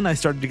 Then I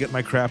started to get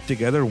my crap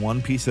together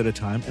one piece at a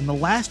time, and the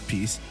last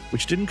piece,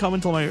 which didn't come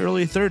until my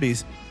early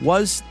 30s,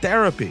 was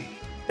therapy.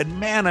 And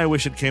man, I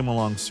wish it came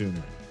along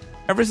sooner.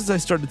 Ever since I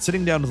started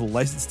sitting down with a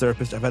licensed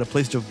therapist, I've had a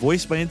place to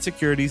voice my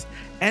insecurities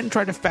and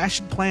try to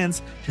fashion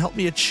plans to help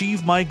me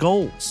achieve my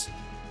goals.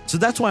 So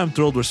that's why I'm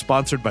thrilled we're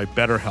sponsored by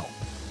BetterHelp.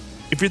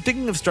 If you're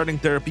thinking of starting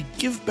therapy,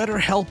 give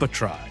BetterHelp a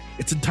try.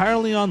 It's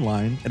entirely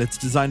online, and it's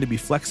designed to be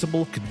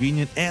flexible,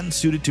 convenient, and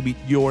suited to meet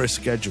your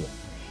schedule.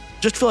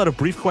 Just fill out a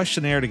brief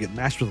questionnaire to get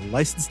matched with a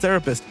licensed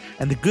therapist,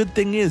 and the good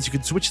thing is you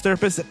can switch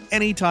therapists at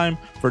any time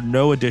for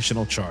no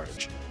additional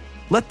charge.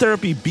 Let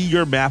therapy be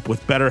your map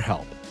with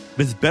BetterHelp.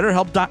 Visit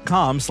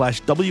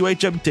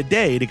BetterHelp.com/WHM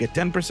today to get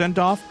 10%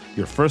 off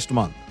your first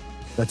month.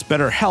 That's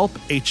BetterHelp,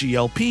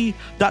 HELP.com/WHM.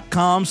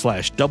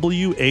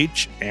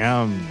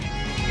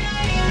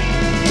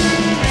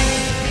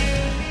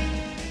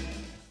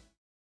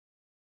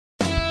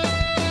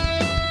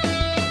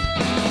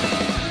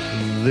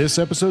 This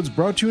episode's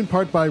brought to you in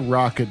part by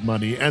Rocket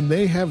Money, and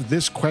they have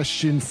this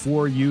question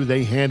for you.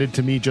 They handed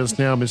to me just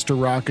now. Mr.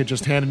 Rocket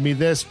just handed me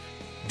this.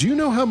 Do you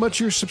know how much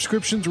your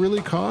subscriptions really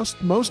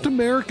cost? Most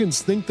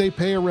Americans think they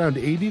pay around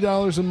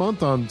 $80 a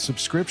month on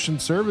subscription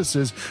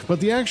services, but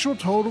the actual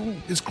total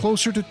is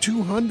closer to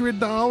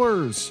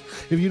 $200.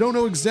 If you don't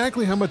know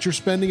exactly how much you're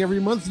spending every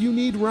month, you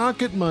need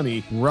Rocket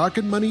Money.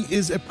 Rocket Money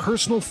is a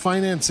personal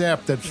finance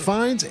app that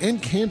finds and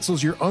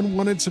cancels your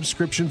unwanted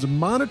subscriptions,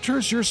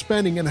 monitors your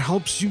spending, and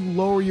helps you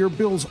lower your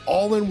bills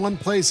all in one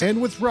place. And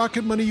with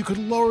Rocket Money, you could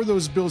lower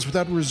those bills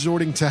without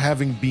resorting to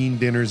having bean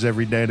dinners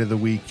every day of the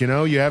week. You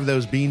have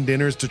those bean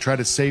dinners to try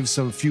to save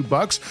some few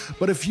bucks,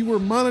 but if you were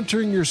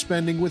monitoring your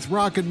spending with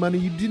Rocket Money,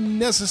 you didn't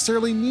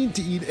necessarily need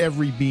to eat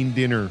every bean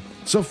dinner.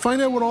 So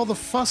find out what all the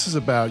fuss is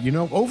about.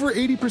 Over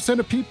 80%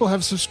 of people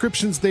have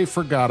subscriptions they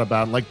forgot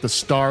about, like the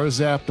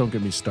Stars app. Don't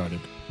get me started.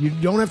 You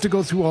don't have to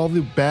go through all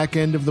the back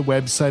end of the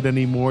website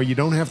anymore. You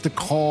don't have to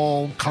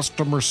call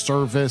customer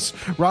service.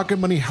 Rocket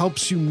Money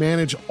helps you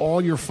manage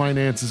all your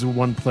finances in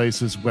one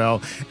place as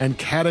well and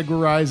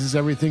categorizes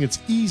everything. It's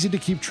easy to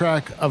keep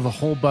track of a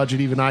whole budget.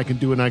 Even I can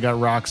do it, and I got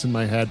rocks in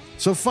my head.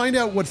 So find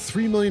out what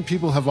 3 million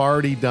people have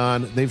already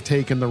done. They've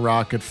taken the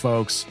Rocket,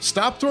 folks.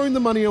 Stop throwing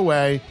the money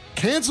away.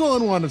 Cancel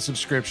unwanted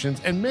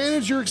subscriptions and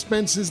manage your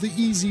expenses the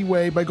easy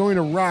way by going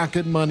to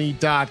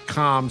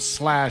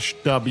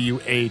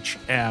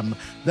rocketmoney.com/WHM.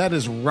 That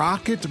is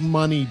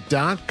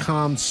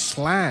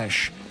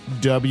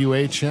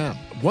rocketmoney.com/WHM.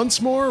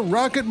 Once more,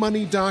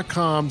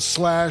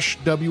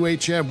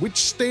 rocketmoney.com/WHM, which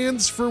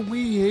stands for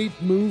We Hate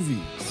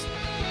Movies.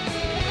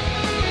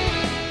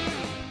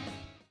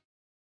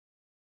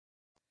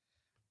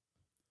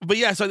 But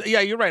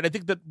you're right. I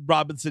think that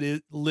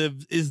Robinson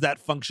is that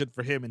function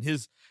for him, and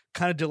his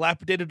kind of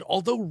dilapidated,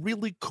 although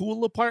really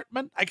cool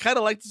apartment. I kind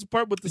of like this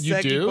apartment with the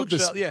saggy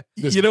bookshelf.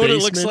 This you know what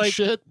it looks like?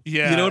 Shit?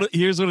 Yeah.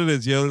 Here's what it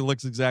is. It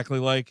looks exactly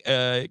like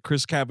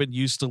Chris Cabin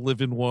used to live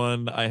in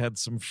one. I had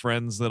some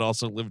friends that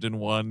also lived in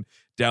one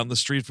down the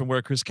street from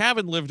where Chris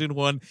Cabin lived in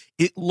one.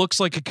 It looks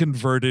like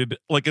an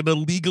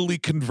illegally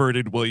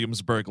converted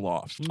Williamsburg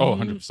loft. Oh,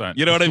 100%.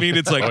 You know what I mean?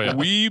 It's like, yeah.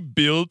 We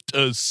built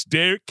a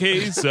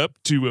staircase up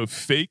to a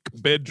fake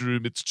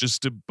bedroom. It's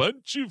just a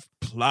bunch of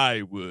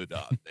plywood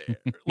on there.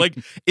 Like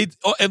it,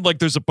 and like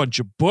there's a bunch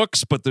of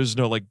books, but there's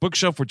no like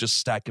bookshelf. We're just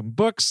stacking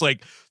books.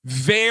 Like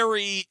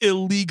very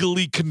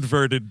illegally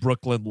converted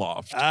Brooklyn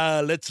loft.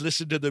 Let's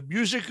listen to the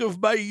music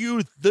of my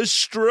youth, The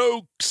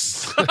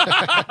Strokes.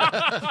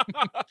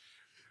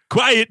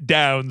 Quiet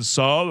down,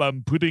 Saul.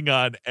 I'm putting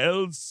on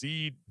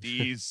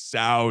LCD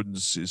sound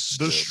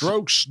system. The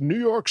Strokes, New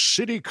York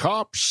City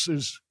Cops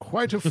is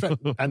quite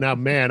effective. And now,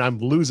 man, I'm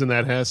losing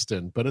that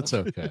Heston, but it's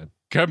okay.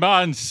 Come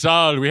on,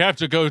 Saul. We have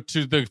to go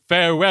to the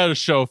farewell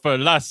show for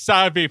La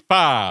Savi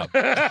Farm.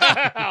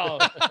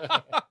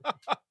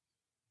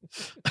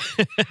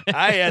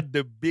 I had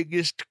the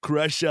biggest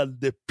crush on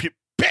the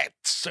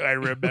Pipettes, I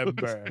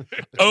remember.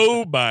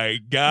 Oh my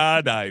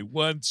God, I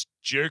once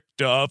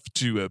jerked off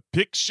to a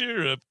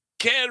picture of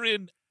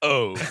Karen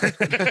O.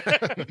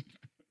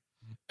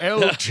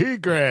 El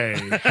Tigre.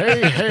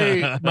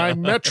 Hey, my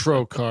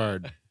Metro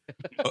card.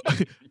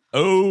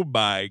 Oh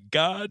my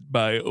God,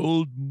 my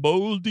old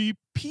Moldy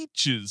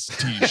Peaches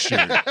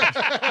t-shirt.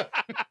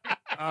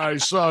 I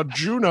saw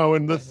Juno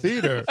in the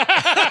theater.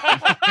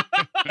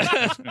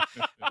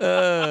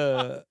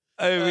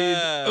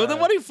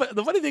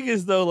 The funny thing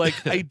is though,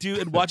 like I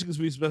do, and watching this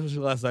movie, especially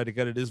last night,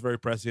 again, it is very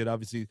prescient.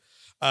 Obviously,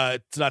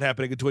 it's not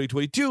happening in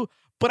 2022,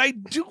 but I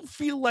do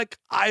feel like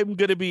I'm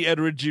gonna be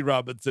Edward G.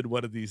 Robinson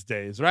one of these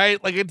days,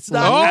 right? Like it's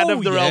not out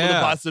of the realm of the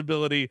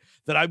possibility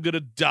that I'm gonna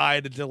die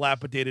in a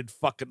dilapidated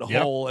fucking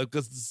hole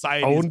because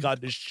society's gone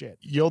to shit.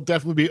 You'll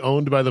definitely be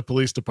owned by the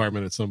police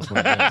department at some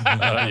point.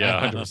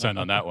 Yeah, 100%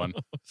 on that one.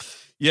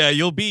 Yeah,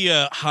 you'll be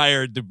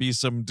hired to be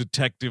some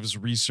detective's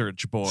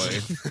research boy.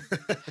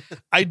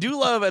 I do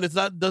love, and it's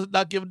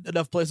not given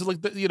enough places. Like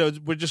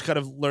we're just kind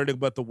of learning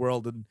about the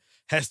world, and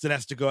Heston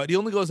has to go out. He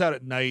only goes out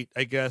at night,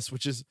 I guess,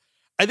 which is.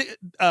 I think,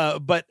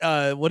 but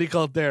what do you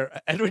call it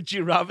there? Edward G.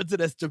 Robinson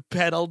has to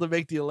pedal to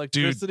make the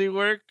electricity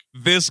work.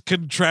 This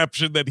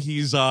contraption that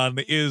he's on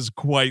is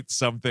quite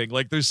something.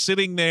 Like they're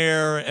sitting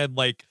there and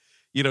like,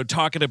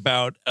 talking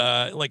about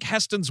like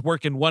Heston's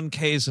working one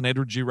case and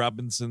Edward G.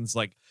 Robinson's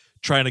like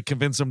trying to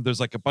convince him there's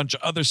like a bunch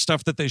of other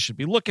stuff that they should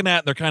be looking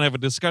at. And they're kind of having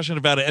a discussion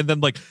about it. And then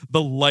like the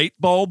light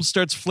bulb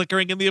starts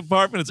flickering in the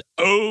apartment. It's,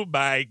 oh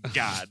my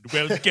God.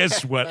 Well,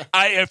 guess what?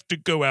 I have to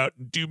go out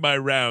and do my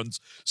rounds.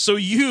 So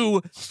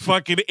you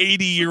fucking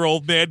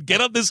 80-year-old man,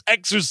 get on this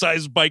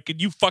exercise bike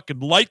and you fucking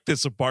light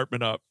this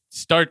apartment up.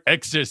 Start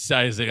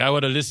exercising. I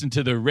want to listen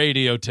to the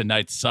radio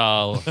tonight,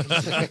 Saul.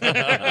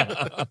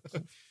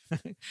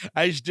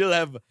 I still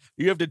have,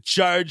 you have to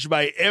charge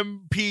my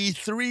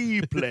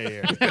MP3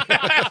 player.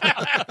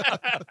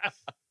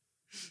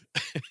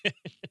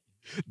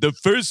 The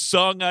first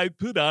song I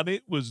put on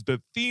it was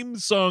the theme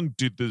song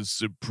to The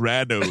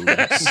Sopranos.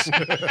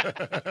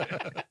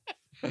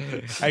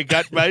 I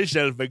got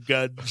myself a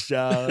gun,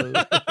 Saul.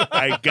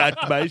 I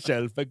got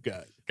myself a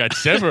gun. Got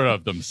several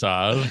of them,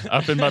 Saul,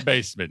 up in my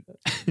basement.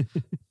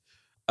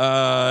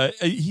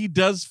 He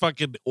does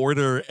fucking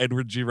order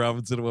Edward G.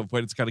 Robinson at one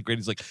point. It's kind of great.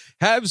 He's like,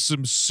 have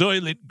some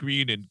Soylent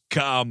Green and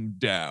calm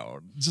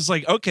down. It's just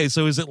like, okay,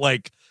 so is it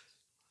like,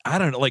 I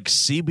don't know, like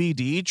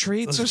CBD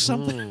treats or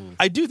something?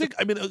 I do think,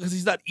 because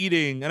he's not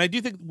eating, and I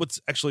do think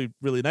what's actually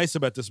really nice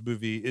about this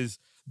movie is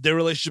their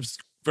relationship's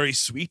very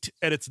sweet,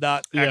 and it's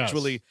not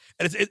actually,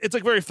 and it's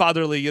like very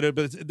fatherly,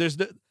 but there's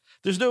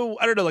no,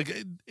 I don't know, like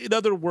in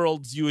other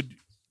worlds you would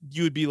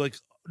be like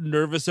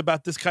nervous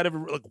about this kind of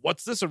like,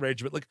 what's this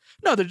arrangement? Like,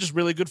 no, they're just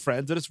really good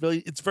friends, and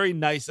it's very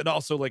nice. And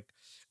also, like,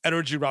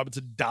 Edward G.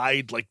 Robinson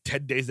died like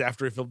 10 days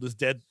after he filmed his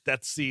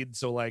death scene,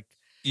 so like,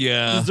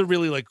 this is a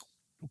really like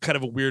kind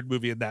of a weird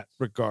movie in that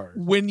regard.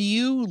 When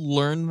you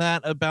learn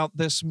that about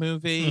this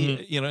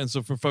movie, and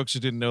so for folks who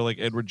didn't know, like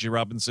Edward G.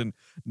 Robinson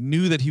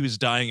knew that he was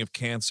dying of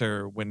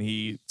cancer when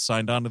he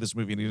signed on to this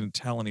movie, and he didn't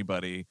tell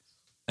anybody.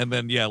 And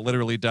then,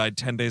 literally died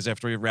 10 days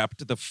after he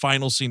wrapped the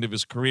final scene of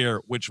his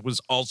career, which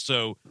was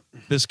also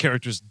this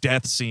character's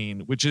death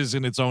scene, which is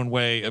in its own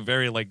way a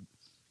very like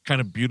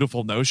kind of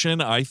beautiful notion,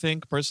 I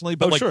think personally.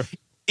 But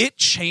it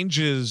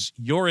changes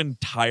your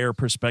entire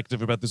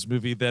perspective about this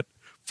movie that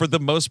for the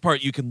most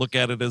part, you can look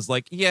at it as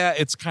like,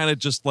 it's kind of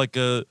just like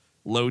a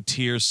low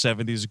tier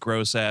 70s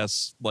gross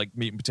ass like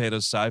meat and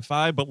potatoes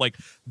sci-fi, but like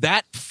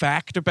that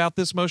fact about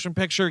this motion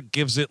picture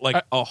gives it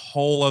like a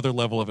whole other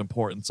level of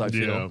importance. I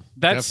feel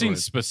that scene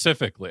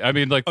specifically. I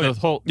mean, like the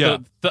whole,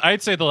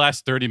 I'd say the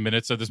last 30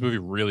 minutes of this movie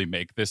really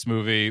make this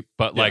movie,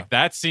 but like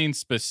that scene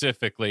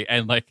specifically,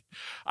 and like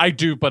I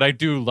do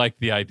like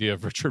the idea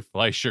of Richard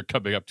Fleischer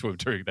coming up to him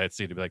during that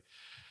scene to be like,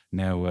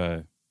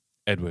 now,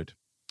 Edward,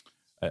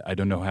 I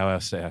don't know how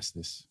else to ask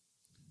this.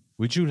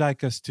 Would you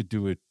like us to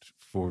do it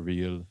for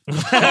real?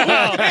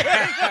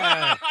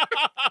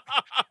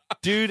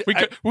 Dude,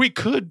 we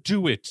could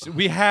do it.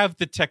 We have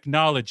the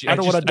technology. I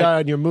don't want to die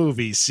on your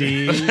movie,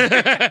 see? I'm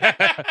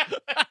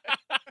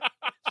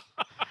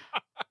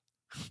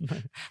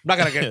not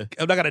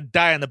gonna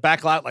die in the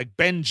back lot like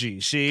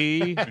Benji,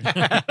 see? The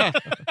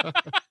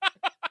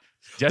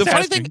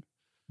funny thing,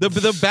 the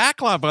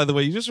backlot, by the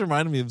way, you just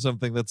reminded me of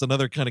something that's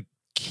another kind of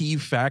key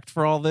fact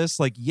for all this.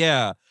 Like,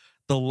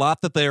 the the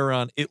lot that they were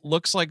on, it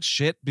looks like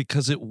shit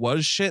because it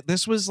was shit.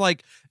 This was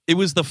like, it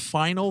was the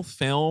final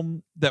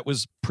film that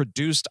was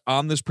produced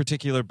on this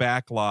particular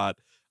back lot.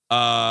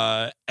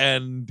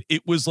 And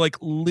it was like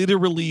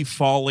literally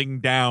falling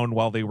down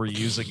while they were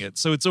using it.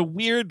 So it's a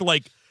weird,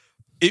 like,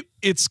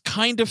 it's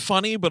kind of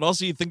funny, but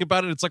also you think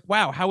about it, it's like,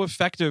 wow, how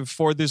effective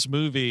for this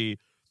movie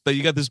that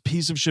you got this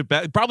piece of shit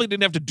back. Probably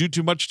didn't have to do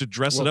too much to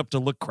dress it up to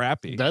look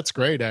crappy. That's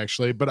great,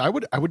 actually. But I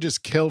would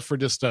just kill for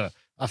just a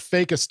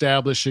fake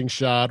establishing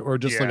shot or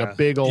just like a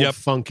big old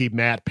funky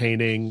matte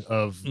painting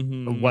of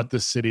what the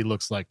city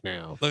looks like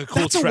now. Like a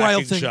cool That's a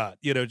wild thing. shot,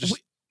 you know, just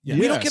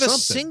we don't get a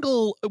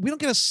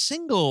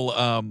single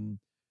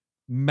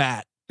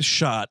matte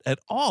shot at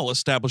all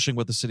establishing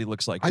what the city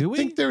looks like, do we?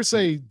 I think there's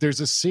a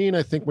scene,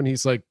 I think, when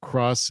he's like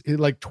towards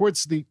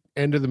the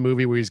end of the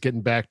movie where he's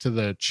getting back to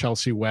the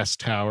Chelsea West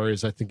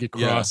Towers. I think he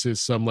crosses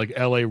some like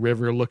LA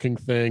River looking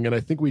thing, and I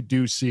think we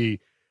do see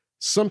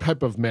some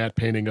type of matte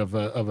painting of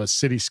a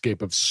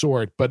cityscape of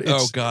sort, but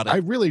it's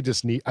I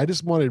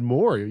just wanted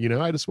more,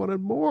 I just wanted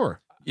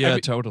more. Yeah,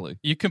 totally.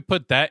 You can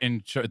put that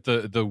in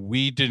the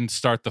 "We Didn't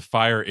Start the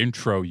Fire"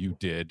 intro you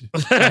did.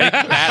 Take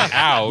that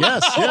out.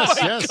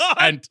 Yes. God.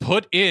 And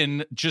put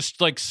in just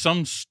like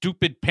some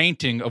stupid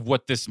painting of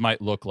what this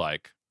might look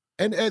like.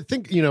 And I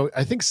think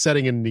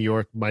setting in New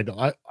York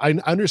I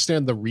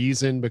understand the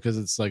reason because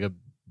it's like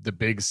the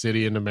big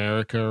city in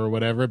America or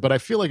whatever. But I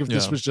feel like if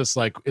this was just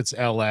like it's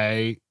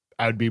LA,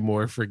 I'd be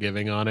more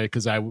forgiving on it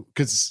because I don't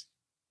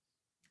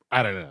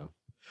know.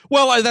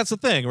 Well, that's the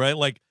thing, right?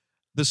 Like,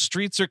 the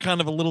streets are kind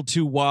of a little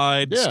too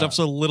wide. Yeah. Stuff's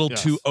a little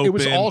too open. It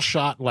was all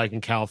shot like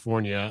in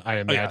California, I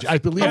imagine. I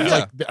believe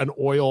like an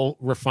oil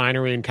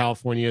refinery in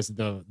California is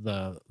the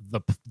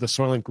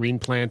Soylent Green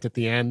plant at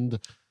the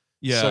end.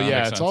 Yeah. So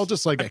it's all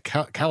just like a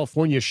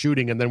California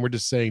shooting, and then we're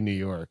just saying New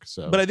York.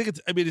 So, but I think it's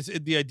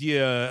the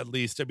idea, at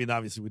least. I mean,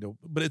 obviously we don't,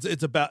 but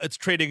it's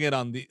trading it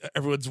on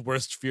everyone's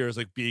worst fears,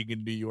 like being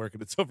in New York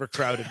and it's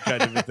overcrowded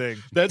kind of a thing.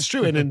 That's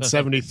true. And in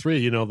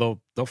 '73, they'll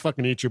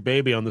fucking eat your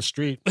baby on the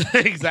street.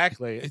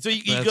 Exactly. So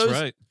he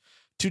goes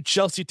to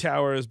Chelsea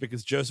Towers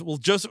because Joseph.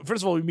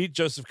 First of all, we meet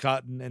Joseph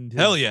Cotton and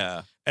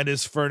and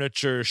his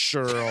furniture,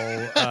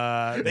 Shirl.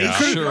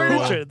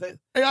 Furniture.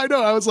 Hey, I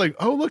know. I was like,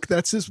 oh look,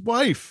 that's his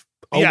wife.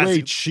 Oh,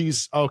 wait,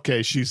 she's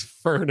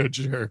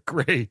furniture.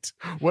 Great.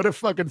 What a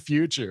fucking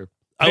future.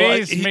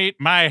 Please meet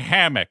my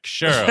hammock,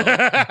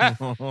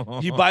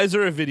 Cheryl. He buys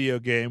her a video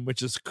game,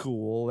 which is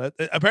cool.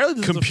 Apparently,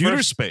 this Computer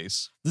is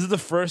Space. This is the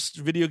first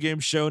video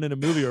game shown in a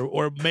movie,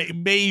 or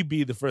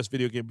maybe the first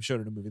video game shown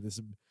in a movie. This,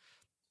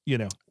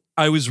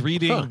 I was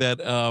reading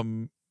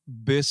that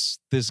this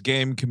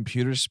game,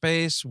 Computer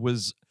Space,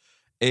 was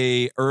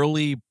a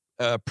early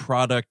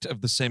product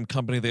of the same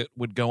company that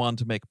would go on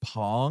to make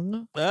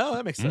Pong. Oh,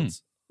 that makes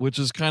sense. Which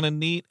is kind of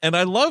neat. And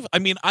I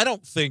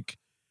don't think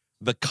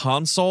the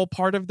console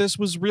part of this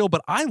was real,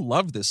 but I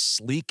love this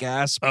sleek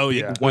ass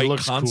white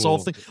console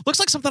thing.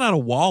 Looks like something out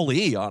of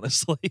Wall-E,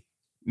 honestly.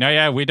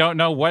 No, we don't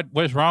know what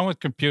was wrong with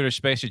Computer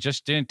Space. It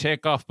just didn't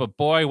take off. But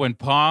boy, when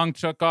Pong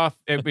took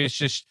off, it was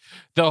just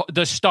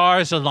the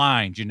stars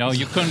aligned.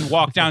 You couldn't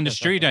walk down the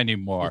street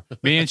anymore.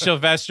 Me and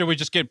Sylvester would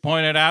just get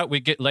pointed out.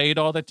 We get laid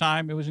all the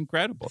time. It was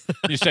incredible.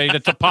 You say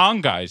that the Pong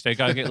guys, they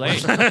gotta get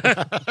laid.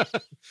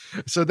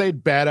 So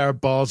they'd bat our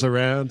balls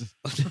around.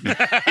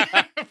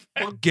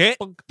 Get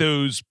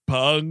those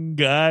Pong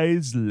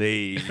guys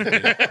laid.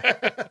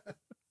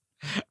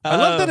 I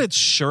love that it's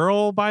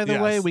Shirl, by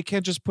the way. We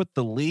can't just put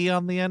the Lee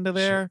on the end of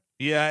there.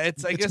 Yeah,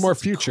 I guess more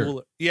future.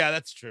 Cooler. Yeah,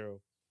 that's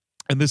true.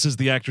 And this is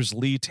the actress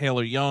Lee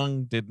Taylor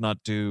Young. Did not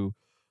do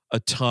a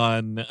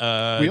ton.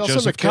 We also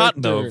Joseph have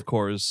Cotton, though, of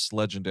course,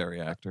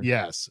 legendary actor.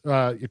 Yes.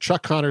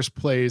 Chuck Connors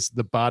plays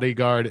the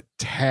bodyguard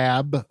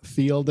Tab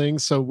Fielding.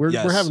 So we're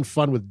having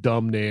fun with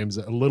dumb names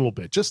a little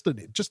bit, just a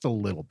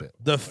little bit.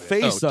 The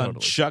face on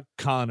Chuck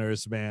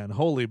Connors, man,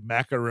 holy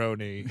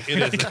macaroni!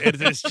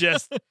 It is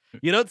just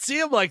you don't see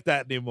him like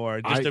that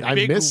anymore. Just a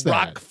big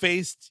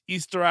rock-faced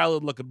Easter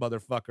Island looking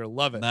motherfucker.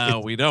 Love it.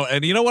 No, we don't.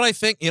 And you know what I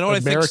think?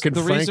 American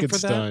the reason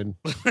Frankenstein.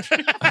 For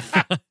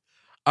that?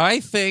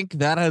 I think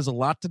that has a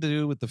lot to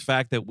do with the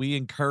fact that we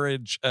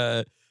encourage,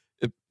 mothers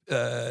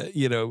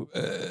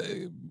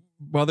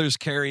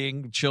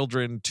carrying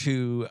children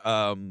to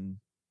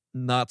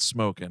not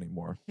smoke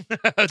anymore.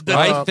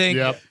 I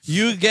think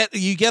you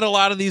get a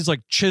lot of these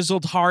like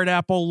chiseled hard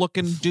apple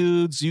looking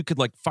dudes. You could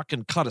like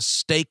fucking cut a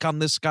steak on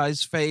this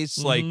guy's face.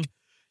 Mm-hmm. Like,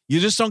 you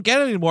just don't get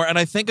it anymore. And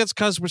I think it's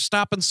because we're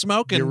stopping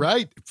smoking. You're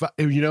right.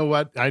 You know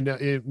what? I know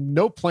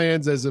no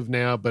plans as of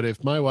now, but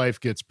if my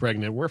wife gets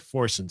pregnant, we're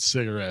forcing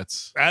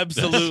cigarettes.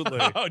 Absolutely.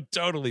 Oh,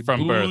 totally.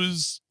 From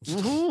booze.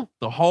 Mm-hmm.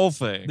 The whole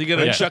thing. You get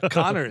a Chuck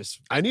Connors.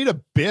 I need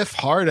a Biff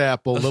hard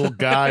apple little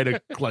guy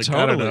to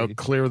I don't know,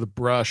 clear the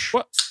brush.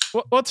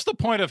 What's the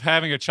point of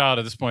having a child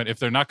at this point if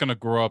they're not going to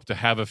grow up to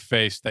have a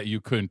face that you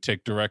couldn't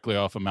take directly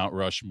off of Mount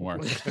Rushmore?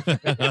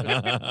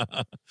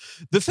 The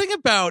thing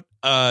about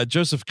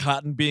Joseph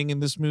Cotton being in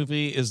this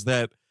movie is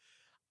that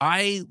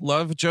I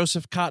love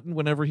Joseph Cotton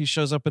whenever he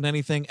shows up in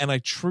anything, and I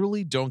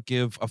truly don't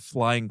give a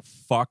flying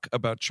fuck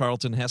about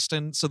Charlton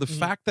Heston. So the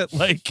fact that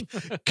like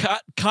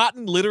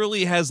Cotton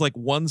literally has like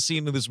one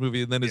scene in this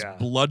movie and then is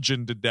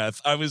bludgeoned to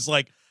death, I was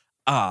like,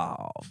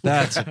 oh,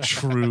 that's a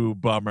true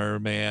bummer,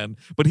 man.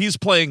 But he's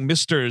playing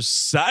Mr.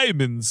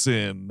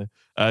 Simonson,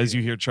 as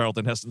you hear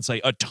Charlton Heston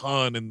say a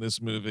ton in this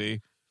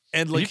movie.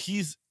 And like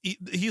he's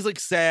like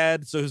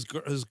sad, so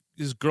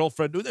his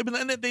girlfriend. I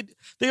mean, and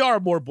they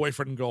are more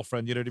boyfriend and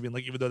girlfriend. You know what I mean?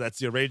 Like even though that's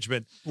the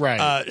arrangement,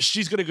 right?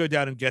 She's gonna go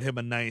down and get him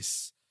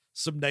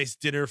some nice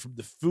dinner from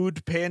the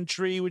food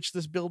pantry, which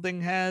this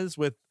building has.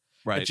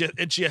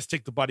 And she has to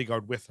take the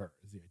bodyguard with her.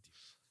 Is the idea?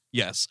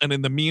 Yes, and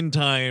in the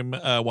meantime,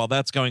 while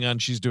that's going on,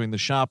 she's doing the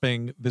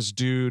shopping. This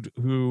dude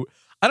who.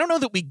 I don't know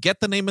that we get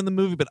the name in the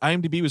movie, but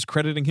IMDb was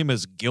crediting him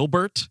as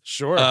Gilbert.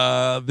 Sure.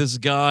 This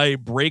guy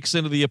breaks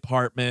into the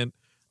apartment.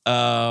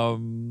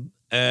 And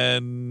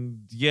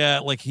yeah,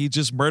 like he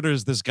just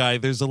murders this guy.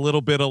 There's a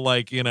little bit of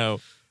like,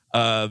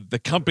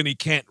 the company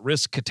can't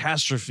risk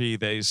catastrophe,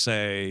 they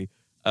say.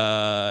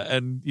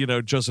 And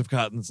Joseph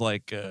Cotton's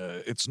like,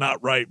 it's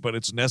not right, but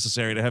it's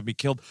necessary to have me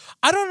killed.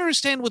 I don't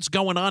understand what's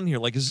going on here.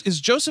 Like,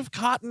 is Joseph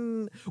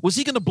Cotton, was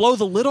he going to blow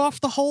the lid off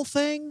the whole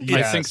thing?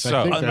 Yes, I think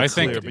so. I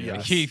think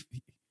yes.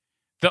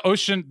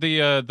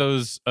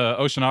 those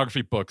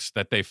oceanography books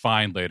that they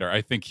find later,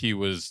 I think he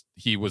was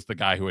the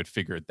guy who had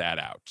figured that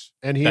out.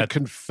 And he had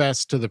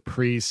confessed to the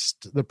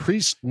priest. The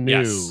priest knew.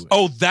 Yes.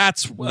 Oh,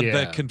 that's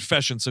the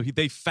confession. So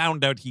they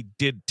found out he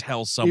did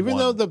tell someone. Even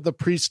though the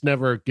priest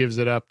never gives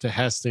it up to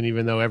Heston,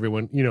 even though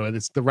everyone,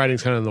 it's the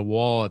writing's kind of on the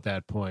wall at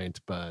that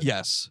point. But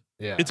yes,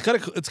 yeah, it's kind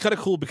of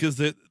cool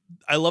because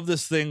I love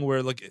this thing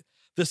where like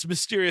this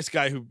mysterious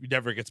guy who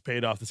never gets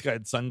paid off, this guy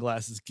in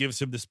sunglasses, gives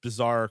him this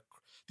bizarre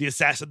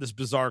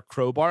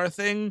crowbar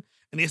thing,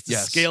 and he has to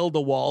scale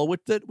the wall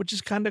with it, which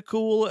is kind of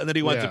cool. And then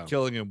he winds up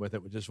killing him with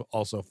it, which is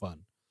also fun.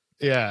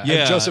 Yeah.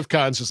 And Joseph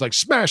Cotton's just like,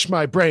 smash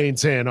my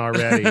brains in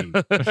already.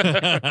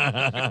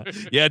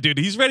 Yeah, dude,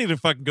 he's ready to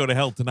fucking go to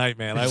hell tonight,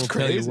 man. I will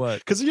tell you what.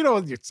 Because,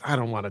 I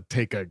don't want to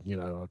take a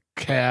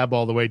cab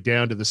all the way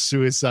down to the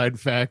suicide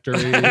factory.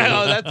 Oh,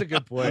 that's a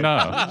good point. No.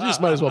 You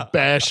just might as well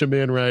bash him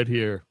in right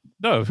here.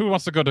 No, who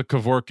wants to go to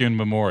Kevorkian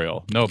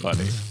Memorial?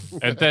 Nobody.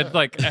 And then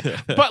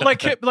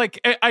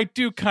I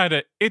do kind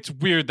of, it's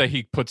weird that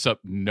he puts up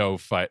no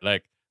fight.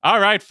 Like, all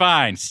right,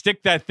 fine,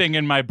 stick that thing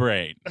in my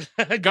brain.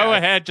 Go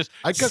ahead, just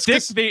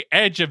stick the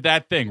edge of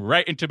that thing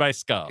right into my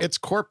skull. It's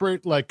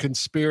corporate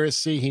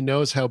conspiracy. He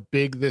knows how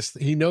big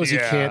he knows he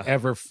can't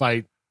ever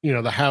fight.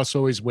 The house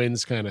always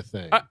wins kind of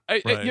thing.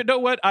 Right. You know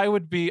what? I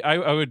would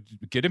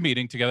get a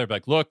meeting together, be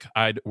like, look,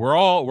 we're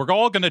all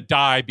going to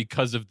die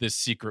because of this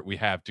secret we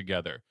have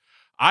together.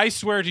 I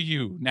swear to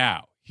you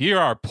now, here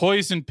are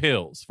poison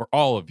pills for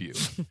all of you.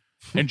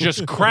 And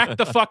just crack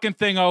the fucking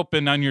thing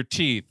open on your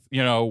teeth,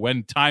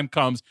 when time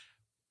comes,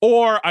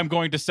 or I'm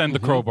going to send the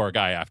crowbar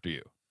guy after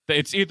you.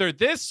 It's either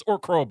this or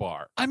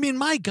crowbar. I mean,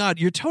 my God,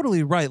 you're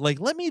totally right. Like,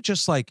 let me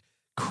just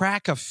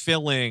crack a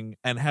filling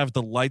and have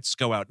the lights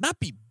go out, not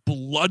be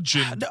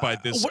bludgeoned by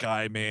this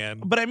guy,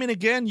 man. But I mean,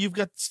 again, you've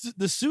got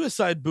the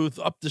suicide booth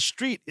up the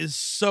street is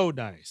so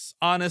nice,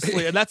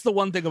 honestly. And that's the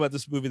one thing about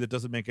this movie that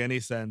doesn't make any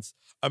sense.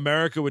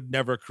 America would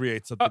never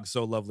create something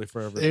so lovely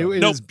for everybody.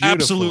 No,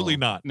 absolutely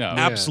not. No,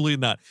 absolutely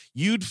not.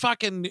 You'd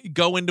fucking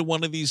go into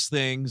one of these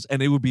things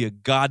and it would be a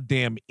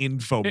goddamn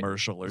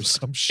infomercial or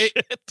some shit.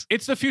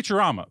 It's the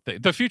Futurama.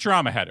 The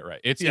Futurama had it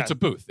right. It's a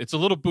booth. It's a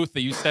little booth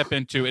that you step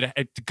into.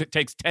 It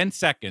takes 10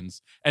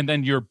 seconds and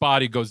then your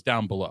body goes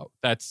down below.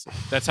 That's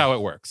how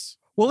it works.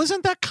 Well,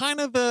 isn't that kind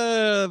of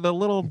the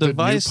little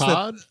device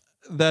pod?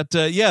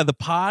 The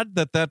pod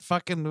that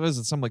fucking was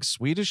it some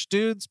Swedish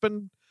dude's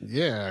been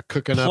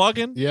cooking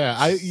plugging up. Yeah,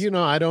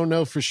 I don't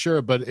know for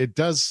sure, but it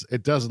does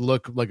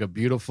look like a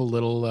beautiful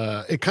little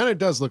it kind of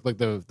does look like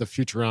the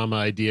Futurama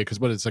idea because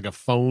it's like a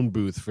phone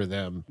booth for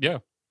them.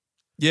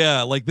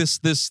 Yeah, like this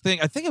thing.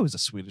 I think it was a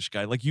Swedish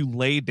guy. Like you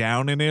lay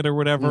down in it or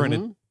whatever,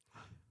 and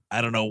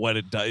I don't know what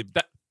it does.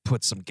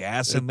 Put some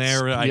gas in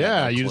there.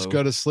 You just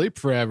go to sleep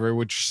forever,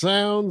 which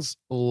sounds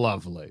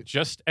lovely.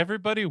 Just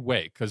everybody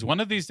wait, because one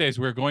of these days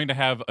we're going to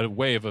have a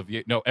wave of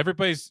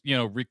everybody's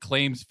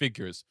reclaims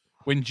figures.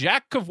 When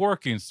Jack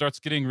Kevorkian starts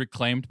getting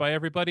reclaimed by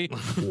everybody,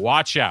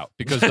 watch out,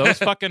 because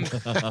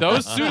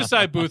those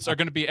suicide booths are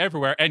going to be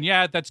everywhere. And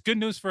that's good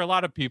news for a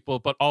lot of people,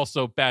 but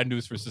also bad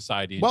news for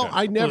society. Well,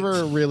 I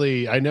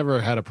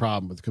never had a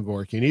problem with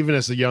Kevorkian, even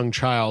as a young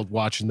child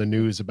watching the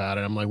news about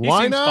it. I'm like,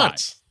 why not?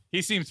 Fine.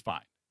 He seems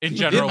fine. In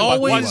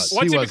general, once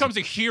he becomes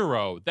a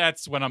hero,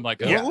 that's when I'm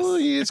like, well,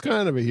 he is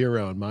kind of a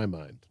hero in my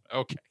mind.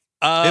 Okay.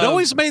 It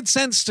always made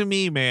sense to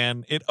me,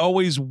 man. It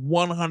always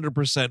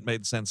 100%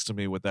 made sense to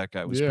me what that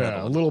guy was peddling.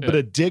 A little bit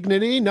of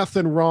dignity,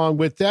 nothing wrong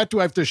with that. Do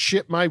I have to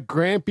shit my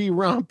grampy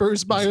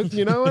rompers by,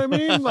 you know what I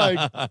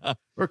mean?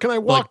 Or can I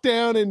walk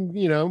down and,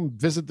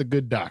 visit the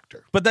good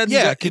doctor? But then,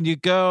 can you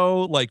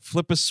go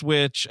flip a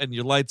switch and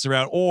your lights are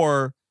out,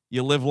 or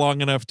you live long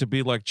enough to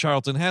be like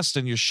Charlton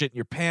Heston, you're shitting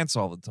your pants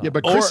all the time. Yeah,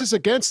 but Chris is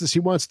against this. He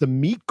wants the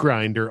meat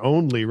grinder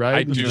only,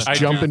 right? I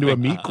jump into a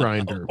meat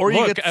grinder. Or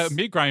look, a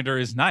meat grinder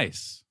is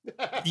nice.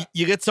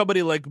 You get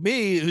somebody like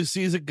me who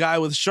sees a guy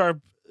with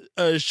sharp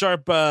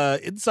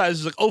insides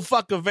is like, oh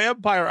fuck, a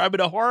vampire, I'm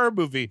in a horror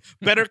movie,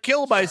 better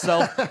kill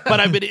myself, but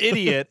I'm an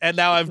idiot and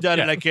now I've done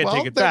it, I can't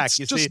take it back.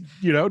 You see,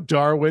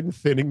 Darwin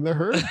thinning the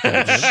herd.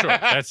 Sure,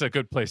 that's a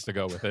good place to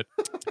go with it.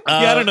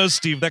 I don't know,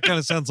 Steve, that kind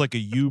of sounds like a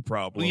you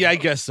problem. Yeah, I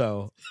guess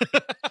so.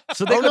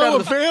 So they go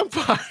down a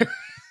vampire.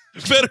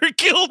 Better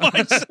kill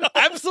myself.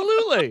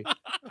 Absolutely.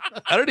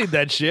 I don't need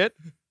that shit.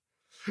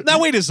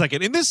 Now wait a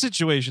second. In this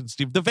situation,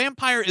 Steve, the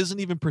vampire isn't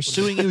even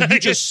pursuing you.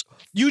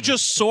 You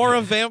just saw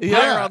a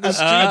vampire on the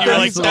street. You're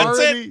like, that's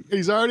it.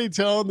 He's already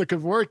telling the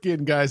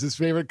Kevorkian guys his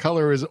favorite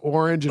color is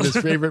orange and his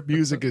favorite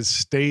music is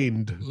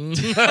Stained.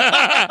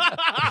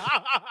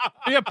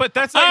 Yeah, but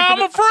that's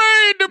I'm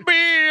afraid to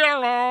be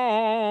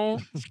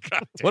alone.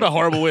 What a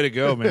horrible way to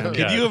go, man.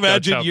 Can you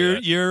imagine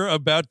you're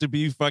about to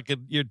be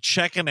you're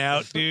checking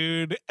out,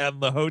 dude, and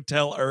the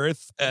Hotel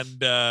Earth,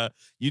 and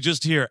you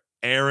just hear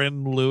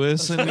Aaron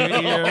Lewis in your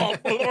ear.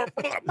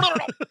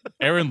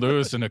 Aaron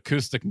Lewis and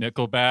acoustic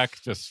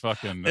Nickelback, just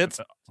fucking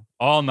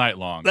all night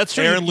long. That's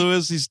true. Aaron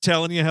Lewis, he's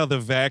telling you how the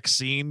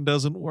vaccine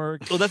doesn't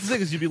work. Well, that's the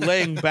thing is you'd be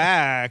laying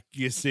back,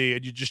 you see,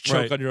 and you just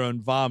choke on your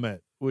own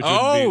vomit. Which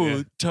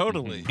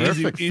totally.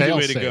 Easy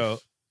way to go.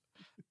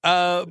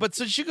 But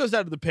so she goes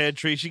down to the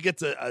pantry. She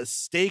gets a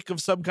steak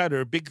of some kind or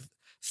a big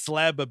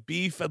slab of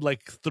beef and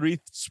like 3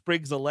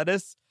 sprigs of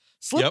lettuce.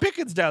 Slim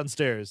pickings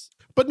downstairs.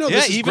 But no,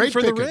 this is even great for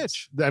pickings. the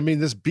rich. I mean,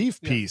 this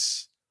beef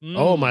piece.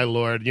 Oh my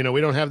Lord!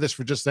 We don't have this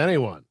for just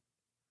anyone.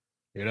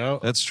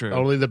 That's true.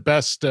 Only the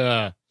best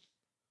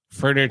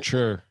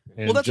furniture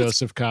and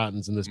Joseph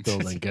Cottons in this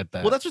building get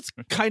that. Well, that's what's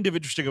kind of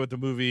interesting about the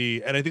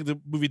movie, and I think the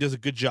movie does a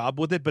good job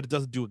with it, but it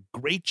doesn't do a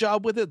great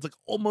job with it. It's like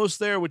almost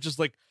there, which is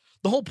like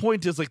the whole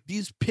point is like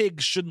these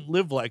pigs shouldn't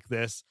live like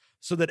this,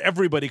 so that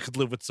everybody could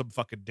live with some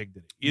fucking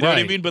dignity. You know what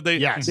I mean? But they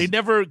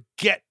never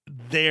get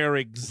there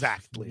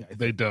exactly.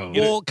 They don't.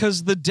 Well,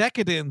 because the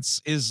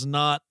decadence is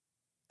not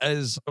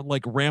as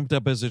like ramped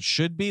up as it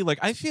should be. Like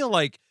I feel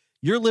like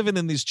you're living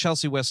in these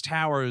Chelsea West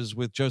Towers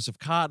with Joseph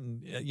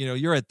Cotton.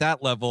 You're at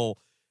that level.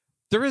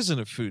 There isn't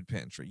a food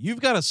pantry. You've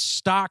got a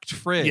stocked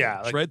fridge,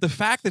 right? The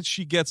fact that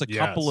she gets a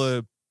couple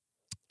of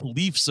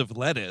leaves of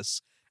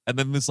lettuce and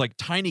then this like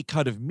tiny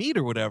cut of meat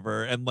or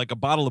whatever, and like a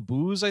bottle of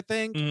booze, I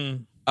think.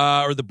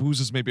 Or the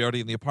booze is maybe already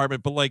in the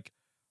apartment, but like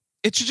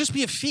it should just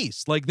be a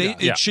feast. Like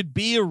it should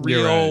be a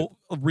real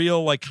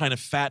like kind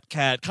of fat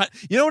cat.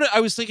 You know what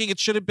I was thinking? It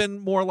should have been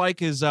more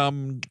like is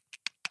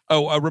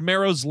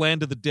Romero's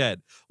Land of the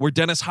Dead, where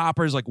Dennis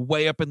Hopper's like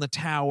way up in the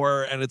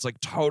tower, and it's like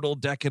total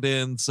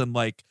decadence, and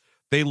like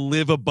they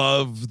live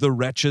above the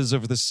wretches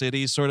of the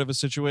city, sort of a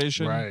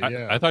situation. Right?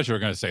 Yeah. I thought you were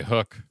going to say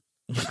Hook.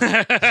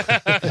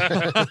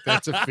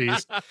 That's a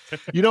feast.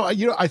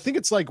 I think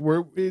it's like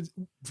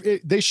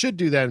they should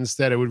do that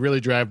instead. It would really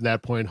drive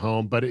that point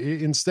home. But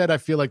instead, I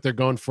feel like they're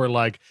going for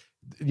like,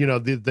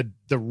 the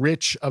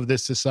rich of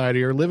this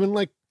society are living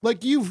like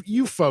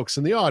you folks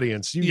in the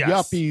audience,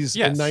 yuppies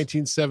in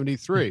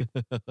 1973.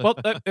 Well,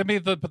 I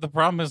mean, the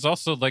problem is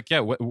also like,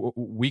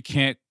 we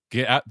can't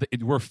get out.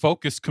 We're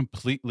focused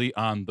completely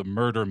on the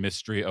murder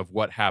mystery of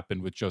what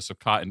happened with Joseph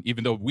Cotton,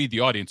 even though we, the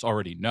audience,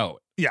 already know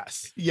it.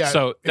 Yes. Yeah.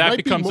 So that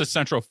becomes the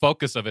central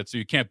focus of it. So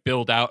you can't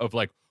build out of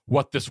like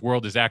what this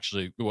world is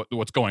actually,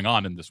 what's going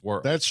on in this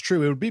world. That's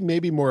true. It would be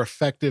maybe more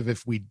effective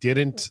if we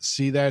didn't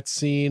see that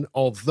scene,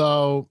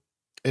 although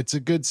it's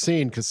a good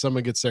scene because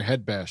someone gets their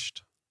head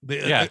bashed.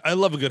 I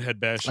love a good head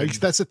bashing.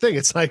 That's the thing.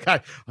 It's like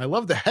I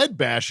love the head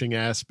bashing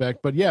aspect,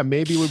 but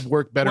maybe it would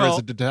work better as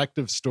a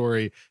detective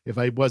story if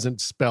I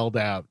wasn't spelled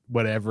out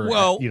whatever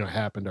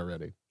happened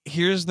already.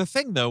 Here's the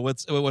thing, though.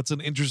 What's an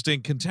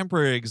interesting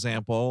contemporary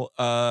example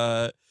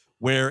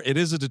where it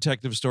is a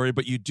detective story,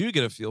 but you do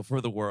get a feel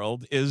for the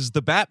world is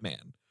the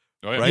Batman.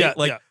 Oh, yeah.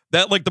 Right?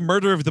 That, like the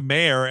murder of the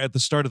mayor at the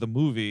start of the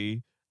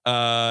movie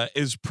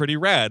is pretty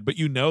rad, but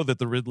you know that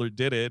the Riddler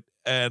did it,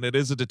 and it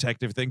is a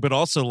detective thing, but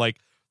also like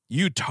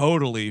you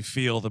totally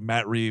feel the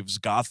Matt Reeves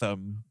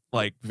Gotham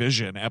like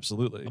vision,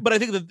 absolutely. But I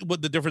think that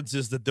what the difference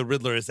is that the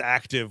Riddler is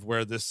active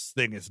where this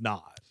thing is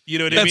not. You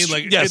know what I mean?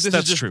 Like, yes, this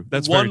that's is just true.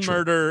 That's one very true.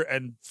 murder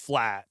and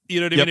flat. You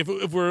know what I mean?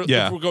 If we're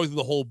going through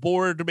the whole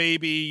board,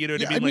 maybe you know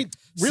what I mean? Like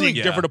really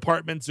seeing different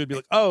apartments, would be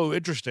like, oh,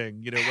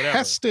 interesting. Whatever.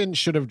 Heston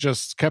should have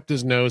just kept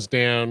his nose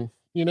down.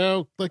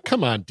 Like,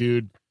 come on,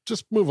 dude,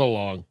 just move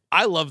along.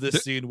 I love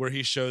this scene where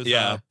he shows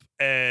up,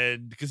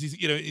 and because he's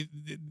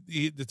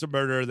it's a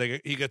murder.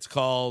 He gets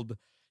called.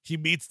 He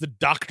meets the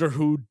Doctor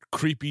Who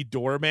creepy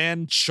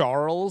doorman,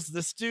 Charles.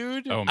 This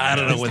dude. Oh, I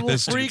don't know what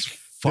this freak.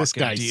 This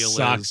guy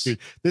sucks, dude.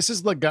 This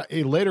is the guy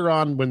later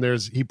on when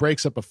he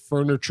breaks up a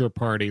furniture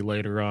party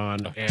later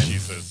on. Oh,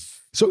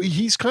 Jesus. So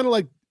he's kind of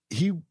like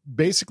he's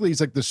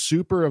like the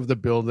super of the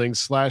building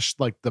 /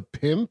 like the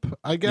pimp,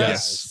 I guess.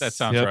 Yes, that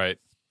sounds right.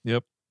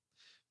 Yep.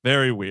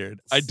 Very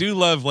weird. I do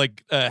love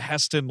like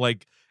Heston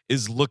like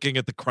is looking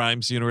at the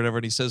crime scene or whatever,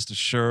 and he says to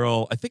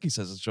Cheryl, I think he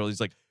says to Cheryl,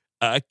 he's like,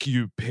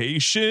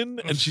 occupation?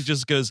 And she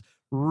just goes,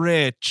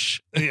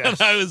 rich. Yes.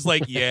 And I was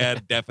like, yeah,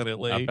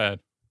 definitely. Not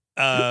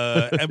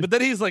bad. But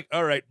then he's like,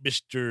 all right,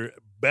 Mr.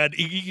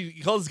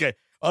 He calls this guy,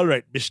 all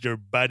right, Mr.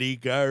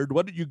 Bodyguard,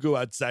 why don't you go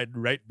outside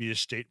and write me a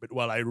statement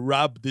while I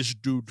rob this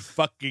dude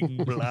fucking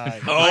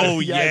blind? Oh,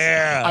 Yes.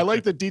 yeah. I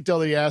like the detail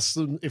that he asks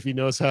him if he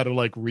knows how to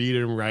like read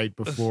and write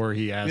before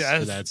he asks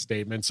for that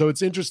statement. So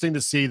it's interesting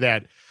to see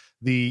that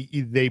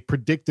they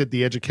predicted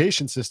the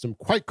education system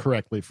quite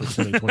correctly for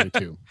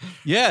 2022.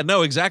 Yeah,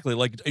 no, exactly.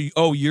 Like,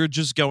 oh, you're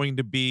just going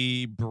to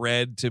be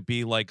bred to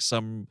be like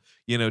some,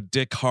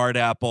 Dick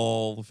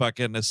Hardapple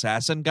fucking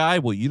assassin guy.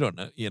 Well, you don't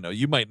know,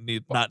 you might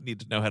not need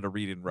to know how to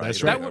read and write.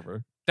 That's or right.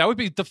 whatever. That would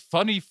be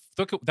that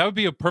would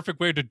be a perfect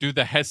way to do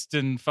the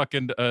Heston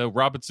fucking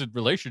Robinson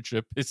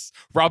relationship.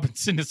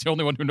 Robinson is the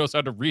only one who knows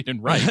how to read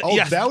and write. Oh,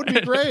 Yes. that would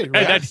be great. And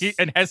Right?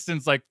 and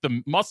Heston's like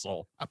the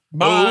muscle.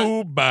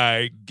 Oh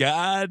my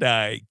God,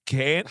 I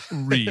can't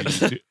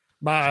read.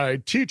 My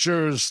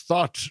teachers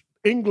thought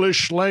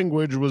English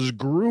language was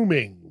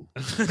grooming.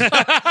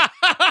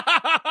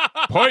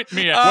 Point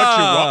me at what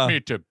you want me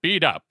to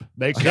beat up.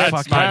 They can't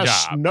That's my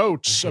pass job.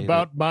 notes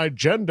about my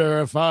gender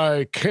if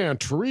I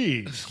can't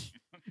read.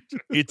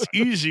 It's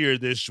easier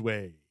this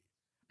way.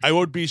 I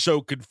won't be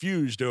so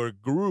confused or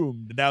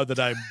groomed now that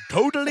I'm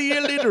totally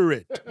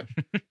illiterate.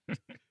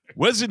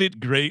 Wasn't it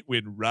great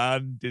when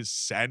Ron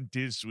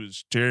DeSantis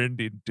was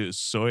turned into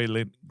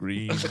Soylent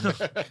Green?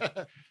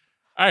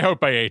 I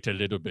hope I ate a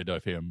little bit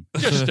of him.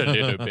 Just a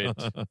little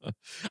bit.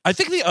 I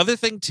think the other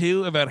thing,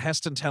 too, about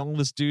Heston telling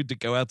this dude to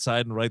go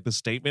outside and write the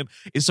statement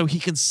is so he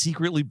can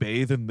secretly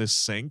bathe in this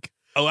sink.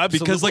 Oh,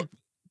 absolutely. Because, like,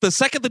 the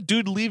second the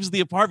dude leaves the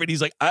apartment,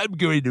 he's like, I'm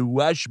going to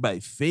wash my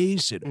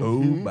face, and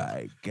oh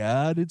my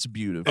God, it's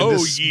beautiful.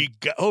 Oh,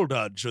 hold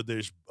on. So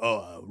there's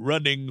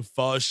running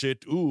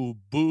faucet. Ooh,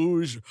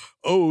 booze.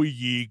 Oh,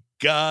 ye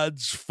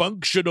gods,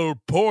 functional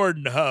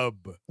porn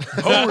hub.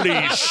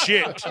 Holy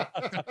shit.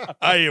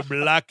 I am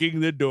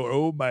locking the door.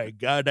 Oh, my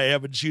God, I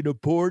haven't seen a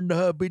porn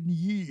hub in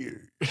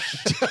years.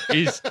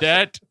 Is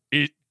that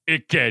it?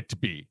 It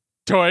can't be.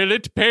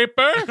 Toilet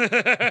paper?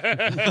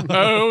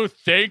 Oh,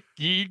 thank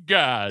ye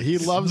God. He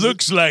loves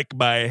Looks like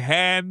my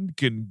hand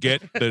can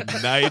get the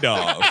night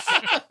off.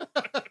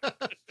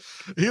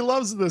 He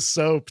loves the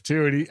soap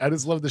too, and I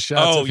just love the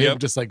shots of him yep.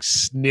 just like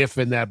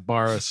sniffing that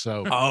bar of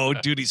soap. Oh,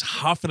 dude, he's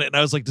huffing it. And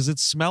I was like, does it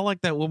smell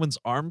like that woman's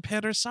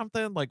armpit or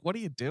something? Like, what are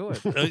you doing?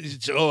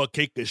 A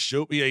cake of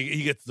soap. Yeah,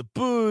 he gets the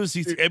booze.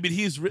 He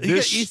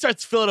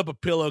starts filling up a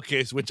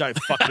pillowcase, which I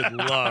fucking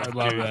love. I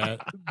love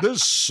that.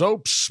 This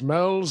soap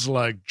smells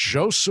like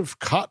Joseph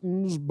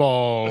Cotton's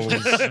balls.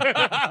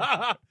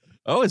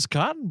 Oh, it's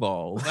cotton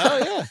balls. Oh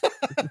yeah.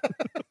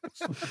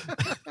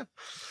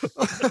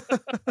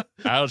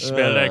 I'll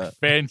smell like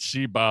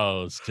fancy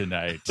balls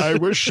tonight. I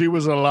wish he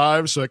was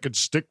alive so I could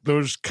stick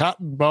those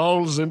cotton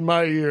balls in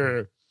my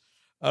ear.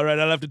 All right,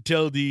 I'll have to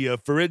tell the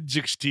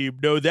forensics team,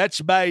 no,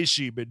 that's my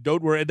semen.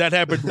 Don't worry. And that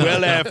happened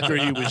well after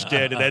he was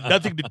dead. It had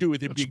nothing to do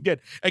with him being dead.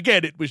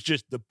 Again, it was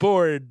just the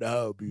porn.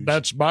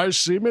 That's my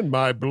semen,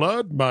 my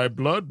blood, my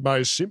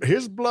semen.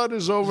 His blood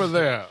is over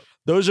there.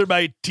 Those are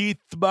my teeth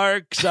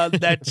marks on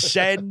that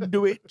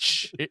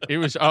sandwich. It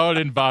was all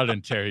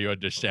involuntary, you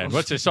understand.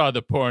 Once I saw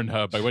the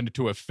Pornhub, I went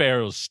into a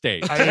feral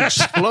state. I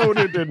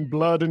exploded in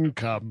blood and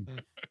cum.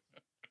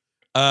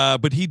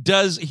 But he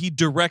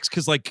directs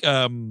because like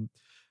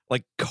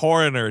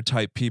coroner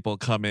type people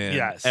come in.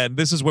 Yes. And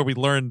this is where we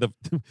learn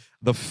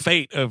the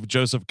fate of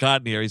Joseph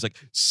Cotton here. He's like,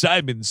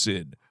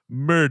 Simonson,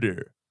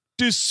 murder,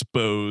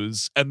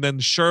 dispose. And then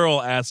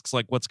Cheryl asks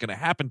like what's gonna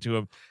happen to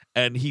him.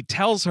 And he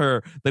tells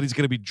her that he's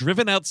going to be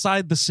driven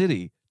outside the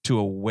city to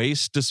a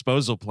waste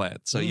disposal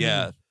plant. So,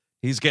 yeah,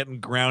 he's getting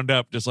ground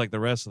up just like the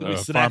rest of them.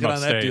 Snacking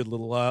on that dude a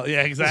little while.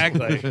 Yeah,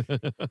 exactly.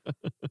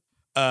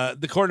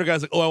 The coroner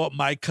guy's like, oh, I want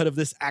my cut of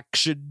this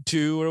action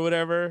too, or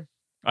whatever.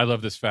 I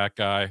love this fat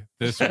guy.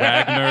 This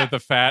Wagner, the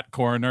fat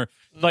coroner.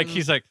 Like,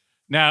 he's like,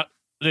 now,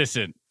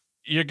 listen,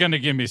 you're going to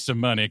give me some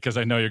money because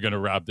I know you're going to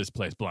rob this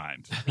place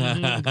blind.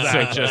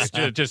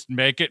 So just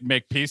make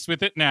peace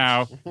with it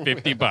now.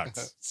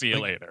 $50. See you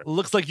later.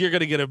 Looks like you're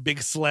going to get a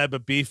big slab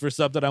of beef or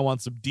something. I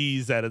want some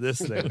D's out of this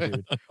thing,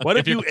 dude. What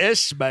if you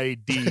S my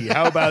D?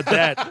 How about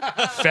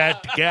that,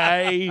 fat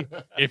guy?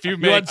 If you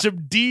want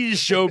some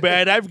D's so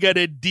bad, I've got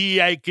a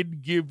D I can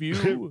give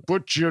you.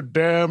 Put your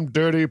damn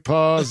dirty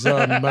paws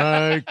on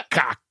my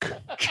cock.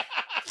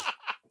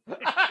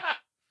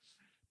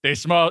 They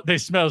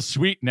smell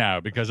sweet now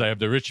because I have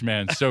the rich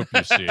man soap,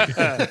 you see.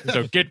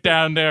 So get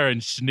down there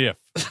and sniff.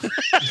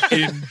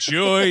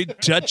 Enjoy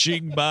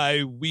touching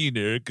my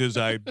wiener because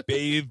I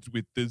bathed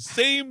with the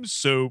same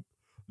soap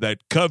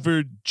that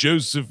covered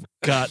Joseph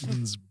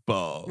Cotton's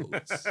balls.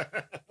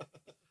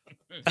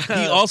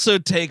 He also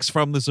takes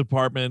from this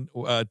apartment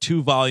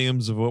 2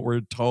 volumes of what we're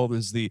told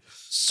is the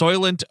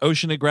Soylent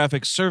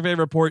Oceanographic Survey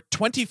Report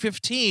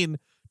 2015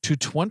 to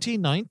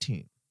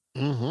 2019.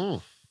 Mm-hmm.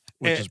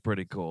 which is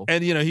pretty cool.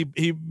 And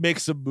he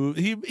makes a move.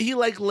 He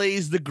like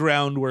lays the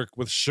groundwork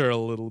with Cheryl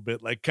a little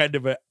bit, like kind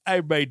of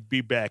I might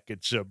be back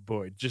at some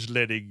point, just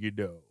letting you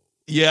know.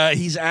 Yeah,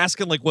 he's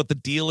asking like what the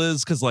deal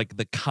is because like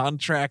the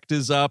contract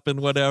is up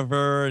and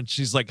whatever, and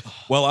she's like,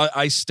 "Well,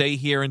 I stay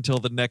here until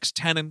the next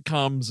tenant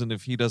comes, and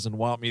if he doesn't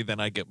want me, then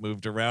I get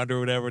moved around or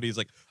whatever." And he's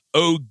like,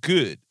 "Oh,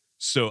 good.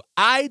 So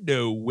I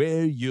know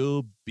where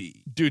you'll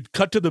be." Dude,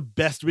 cut to the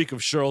best week of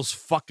Cheryl's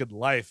fucking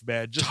life,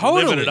 man. Just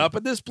Totally. living it up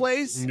in this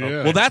place.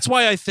 Yeah. Well, that's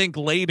why I think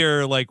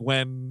later, like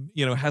when,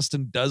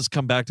 Heston does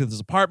come back to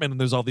this apartment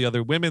and there's all the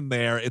other women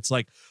there, it's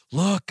like,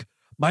 look,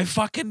 my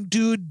fucking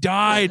dude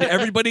died.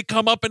 Everybody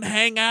come up and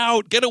hang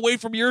out. Get away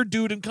from your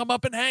dude and come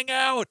up and hang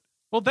out.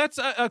 Well, that's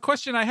a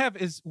question I have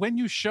is when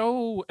you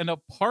show an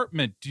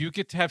apartment, do you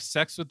get to have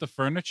sex with the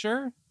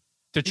furniture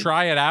to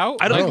try it out?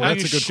 I don't think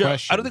that's a good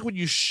question. I don't think when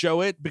you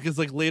show it, because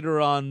like later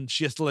on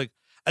she has to like,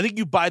 I think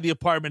you buy the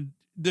apartment.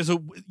 You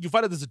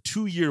find out there's a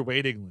 2-year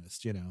waiting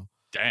list.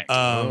 Dang.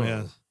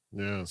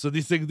 Yeah. So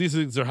these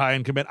things are high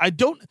in command. I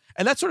don't,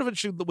 and that's sort of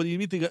interesting. When you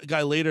meet the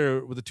guy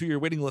later with a 2-year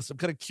waiting list, I'm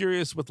kind of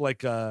curious with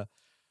like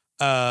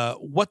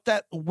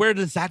where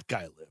does that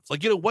guy live?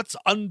 Like what's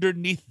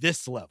underneath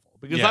this level?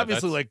 Because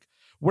obviously like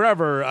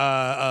wherever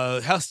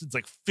Heston's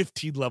like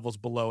 15 levels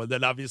below, and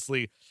then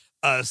obviously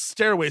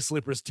Stairway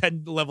Sleeper's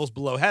 10 levels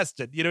below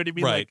Heston. You know what I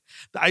mean? Right.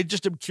 Like I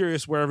just am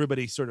curious where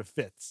everybody sort of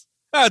fits.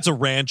 It's a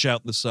ranch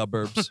out in the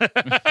suburbs.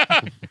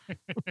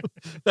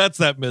 That's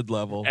that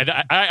mid-level. And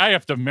I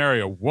have to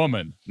marry a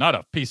woman, not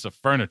a piece of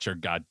furniture,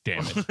 god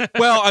damn it.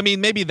 Well, I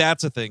mean, maybe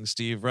that's a thing,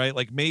 Steve, right?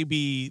 Like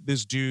maybe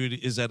this dude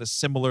is at a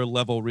similar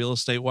level real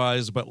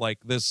estate-wise, but like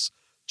this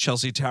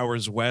Chelsea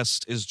Towers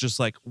West is just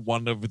like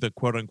one of the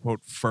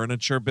quote-unquote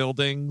furniture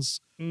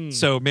buildings.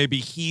 So maybe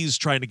he's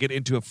trying to get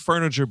into a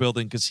furniture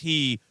building because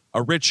he,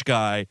 a rich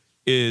guy,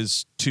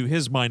 is, to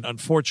his mind,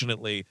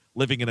 unfortunately,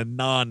 living in a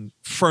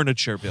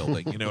non-furniture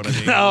building. You know what I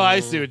mean? Oh,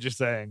 I see what you're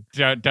saying.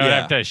 Don't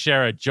have to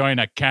share a joint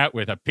account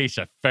with a piece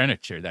of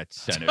furniture. That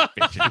son of a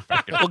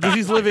bitch. Well, because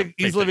he's living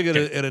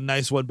in a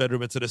nice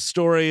 1-bedroom. It's in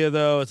Astoria,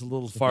 though. It's a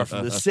little far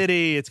from the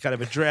city. It's kind of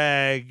a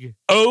drag.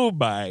 Oh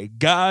my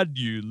God,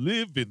 you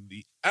live in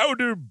the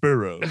outer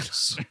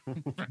boroughs.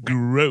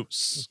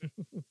 Gross.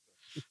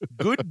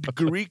 Good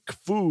Greek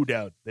food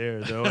out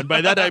there, though. And by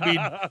that, I mean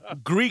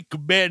Greek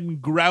men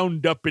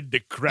ground up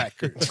into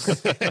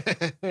crackers.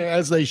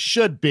 As they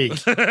should be.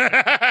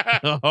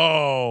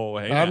 Oh,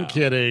 hey I'm now.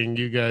 kidding.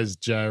 You guys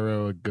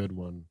gyro a good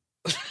one.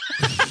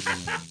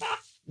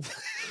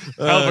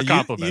 Hell of a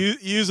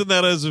compliment. Using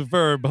that as a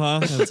verb, huh?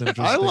 That's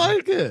interesting. I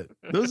like it.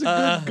 Those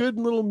are good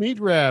little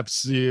meat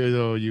wraps,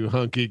 you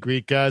hunky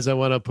Greek guys. I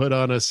want to put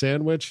on a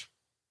sandwich.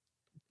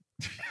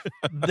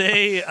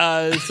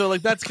 So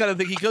like that's kind of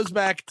thing. He goes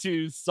back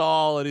to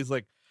Saul and he's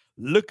like,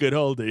 look at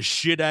all the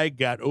shit I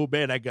got. Oh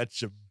man, I got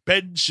some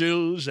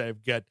pencils.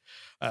 I've got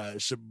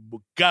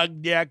some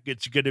cognac.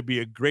 It's gonna be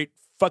a great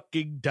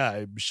fucking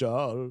time,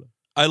 Saul.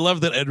 I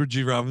love that Edward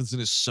G. Robinson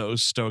is so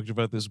stoked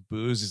about this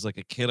booze. He's like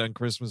a kid on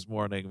Christmas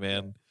morning,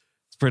 man.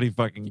 It's pretty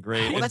fucking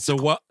great. Well, and so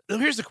what?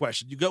 Here's the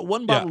question: you got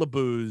one bottle of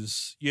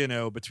booze,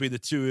 between the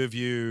two of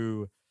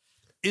you.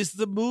 Is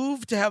the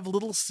move to have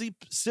little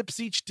sips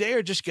each day,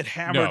 or just get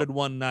hammered in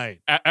one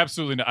night?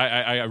 Absolutely not.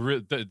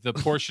 The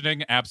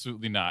portioning,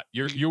 absolutely not.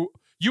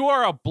 You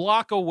are a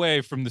block away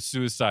from the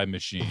suicide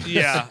machine.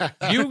 Yeah.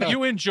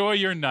 You enjoy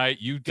your night.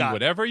 You do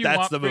whatever you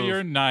want for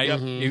your night. Yep.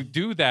 You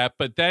do that.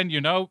 But then,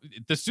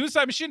 the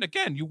suicide machine,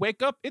 again, you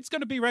wake up, it's going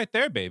to be right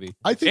there, baby.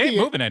 I think it ain't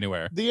moving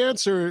anywhere. The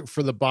answer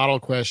for the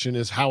bottle question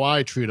is how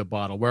I treat a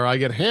bottle, where I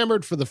get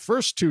hammered for the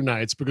first 2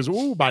 nights because,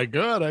 oh my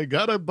God, I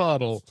got a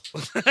bottle.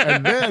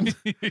 And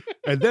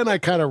then I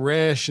kind of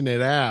ration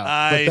it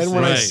out. But then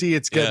when I see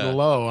it's getting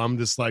low, I'm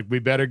just like, we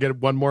better get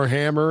one more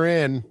hammer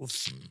in.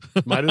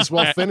 Might as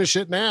well finish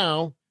it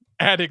now.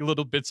 Adding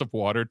little bits of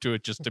water to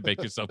it just to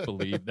make yourself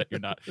believe that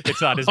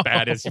it's not as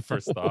bad as you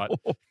first thought.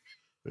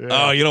 Yeah.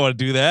 Oh, you don't want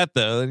to do that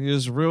though. Then you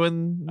just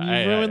ruin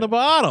the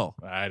bottle.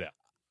 I know.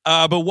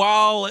 But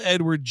while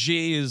Edward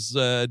G is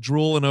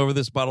drooling over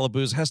this bottle of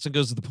booze, Heston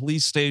goes to the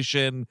police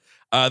station.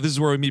 This is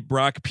where we meet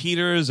Brock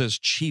Peters as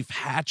Chief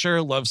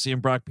Hatcher. Love seeing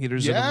Brock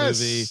Peters in the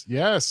movie.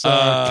 Yes,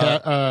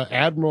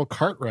 Admiral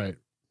Cartwright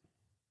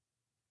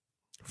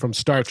from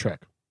Star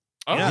Trek.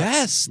 Oh.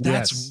 Yes,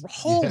 that's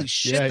holy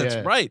shit.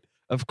 That's right.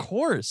 Of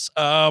course.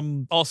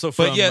 Also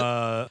from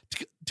To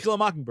Kill a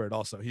Mockingbird.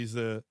 Also, he's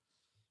the.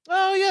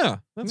 Oh yeah,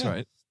 that's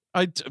right.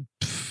 I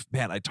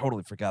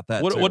totally forgot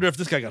that. Wonder if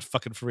this guy got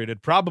fucking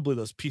rated. Probably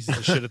those pieces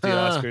of shit at the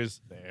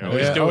Oscars. They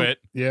always do it.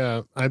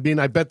 Yeah, I mean,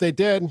 I bet they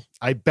did.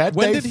 I bet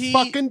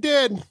fucking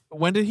did.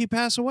 When did he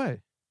pass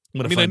away?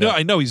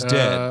 I know he's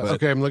dead. But...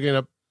 Okay, I'm looking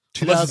up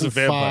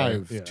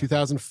 2005.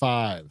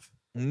 2005.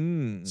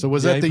 So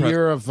was that the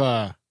year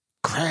of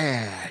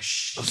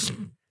Crash?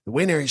 The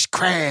winner is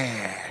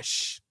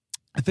Crash.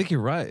 I think you're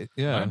right.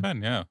 Yeah.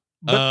 Yeah.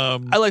 But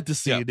I like to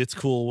see it. It's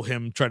cool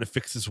him trying to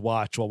fix his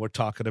watch while we're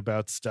talking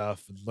about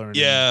stuff and learning.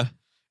 Yeah,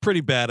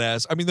 pretty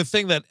badass. I mean, the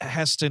thing that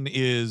Heston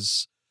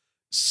is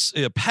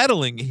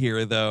peddling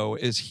here, though,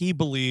 is he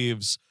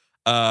believes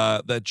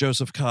that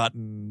Joseph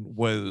Cotton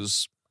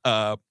was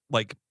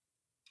like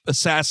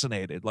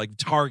assassinated, like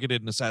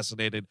targeted and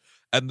assassinated,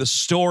 and the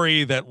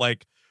story that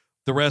like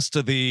the rest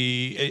of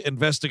the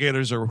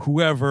investigators or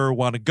whoever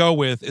want to go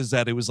with is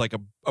that it was like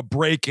a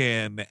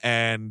break-in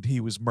and he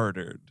was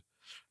murdered.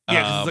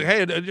 Yeah, 'cause it's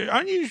like, hey,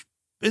 aren't you?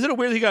 Isn't it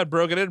weird he got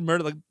broken in and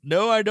murdered? Like,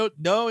 no, I don't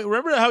know.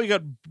 Remember how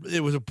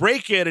it was a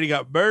break-in and he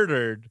got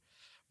murdered.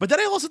 But then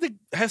I also think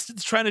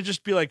Heston's trying to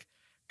just be like,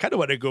 kind of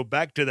want to go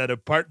back to that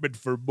apartment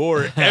for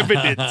more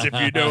evidence, if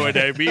you know what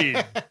I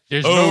mean.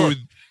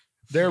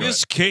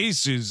 This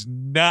case is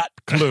not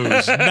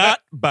closed, not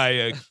by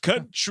a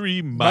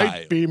country mile.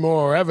 Might be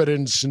more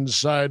evidence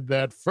inside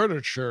that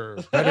furniture.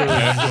 Better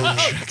go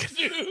check it.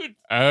 Dude.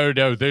 Oh,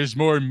 no, there's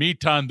more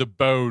meat on the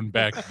bone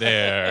back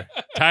there.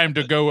 Time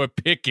to go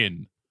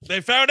a-picking. They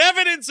found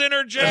evidence in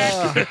her,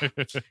 Jack.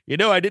 You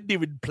know, I didn't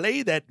even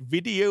play that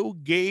video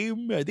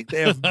game. I think they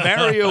have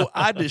Mario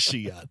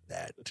Odyssey on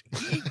that.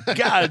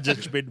 God,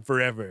 it's been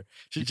forever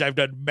since I've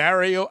done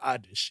Mario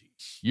Odyssey.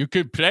 You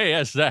could play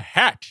as the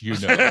hat, you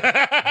know.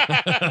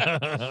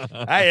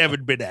 I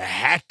haven't been a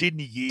hat in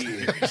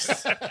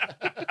years.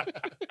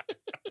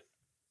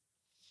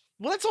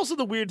 Well, that's also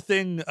the weird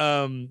thing.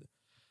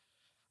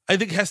 I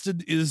think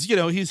Heston is,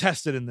 he's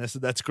Heston in this,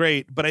 and that's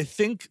great. But I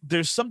think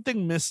there's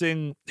something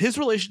missing. His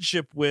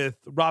relationship with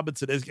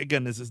Robinson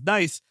is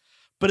nice,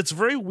 but it's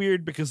very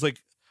weird because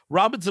like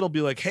Robinson will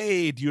be like,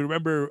 "Hey, do you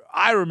remember?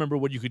 I remember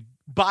when you could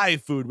buy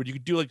food, when you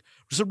could do like."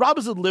 So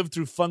Robinson lived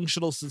through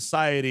functional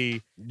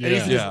society, and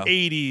he's in his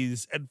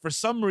 80s, and for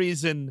some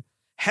reason,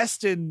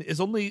 Heston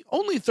is only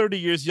 30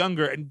 years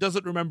younger and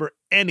doesn't remember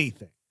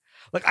anything.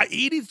 Like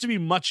he needs to be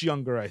much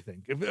younger, I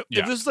think. If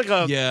this is like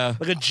a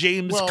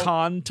James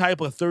Caan type,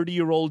 a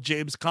 30-year-old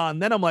James Caan,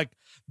 then I'm like,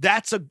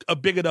 that's a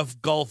big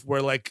enough gulf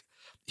where like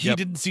he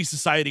didn't see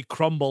society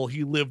crumble.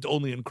 He lived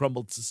only in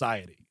crumbled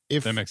society.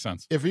 That makes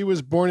sense. If he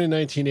was born in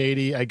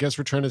 1980, I guess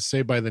we're trying to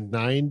say by the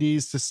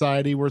 90s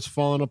society was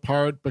falling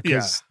apart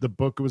because the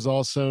book was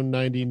also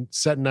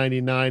set in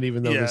 99,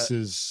 even though this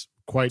is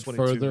quite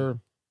 22. Further.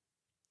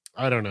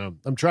 I don't know.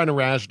 I'm trying to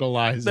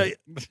rationalize it.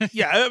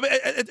 Yeah,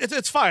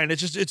 it's fine.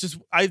 It's just.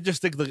 I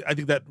just think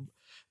that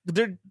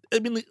they're. I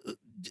mean,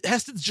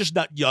 Heston's just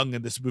not young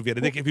in this movie. And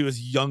I think if he was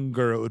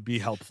younger, it would be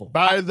helpful.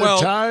 By the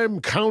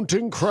time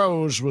Counting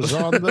Crows was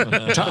on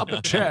the top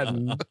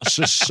 10,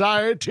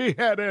 society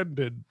had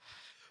ended.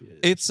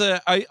 It's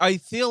I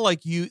feel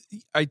like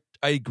I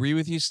agree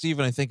with you, Steve,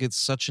 and I think it's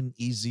such an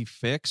easy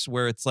fix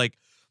where it's like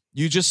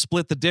you just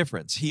split the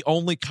difference. He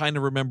only kind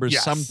of remembers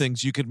some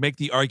things. You could make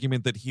the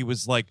argument that he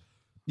was like,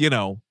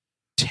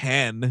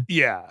 10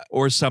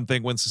 or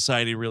something when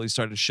society really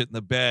started shitting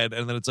the bed.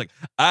 And then it's like,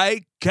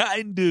 I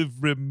kind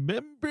of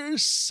remember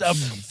some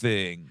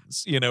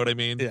things. You know what I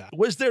mean? Yeah.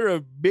 Was there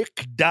a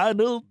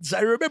McDonald's?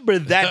 I remember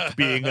that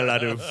being a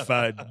lot of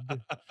fun.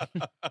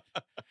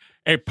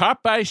 A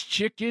Popeye's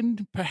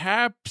chicken,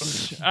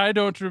 perhaps? I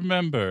don't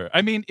remember.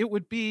 I mean, it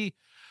would be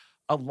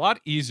a lot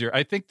easier.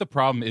 I think the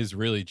problem is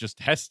really just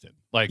Heston.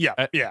 Like,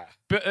 the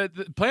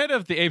Planet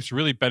of the Apes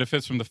really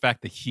benefits from the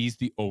fact that he's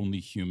the only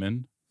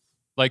human.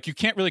 Like, you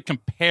can't really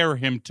compare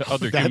him to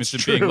other humans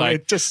and being like,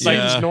 it just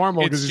seems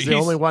normal because he's the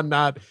only one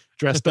not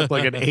dressed up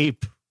like an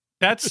ape.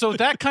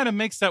 That kind of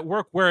makes that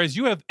work. Whereas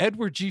you have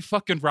Edward G.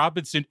 fucking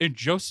Robinson and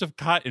Joseph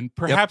Cotton,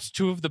 perhaps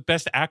two of the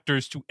best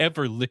actors to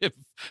ever live,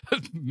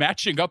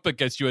 matching up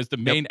against you as the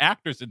main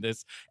actors in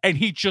this, and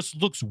he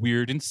just looks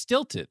weird and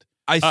stilted.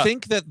 I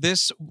think that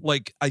this,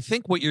 I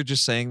think what you're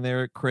just saying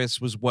there, Chris,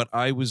 was what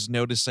I was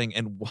noticing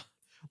and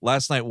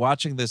last night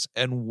watching this,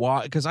 and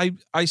why, because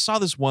I saw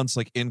this once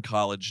like in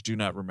college, do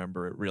not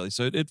remember it really,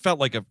 so it felt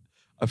like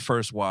a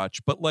first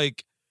watch, but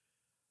like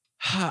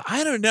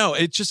I don't know,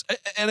 it just,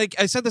 and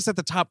I said this at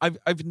the top,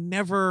 I've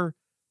never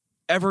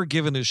ever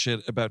given a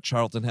shit about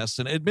Charlton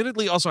Heston.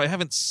 Admittedly, also I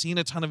haven't seen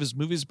a ton of his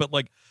movies, but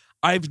like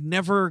I've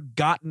never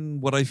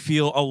gotten what I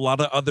feel a lot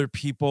of other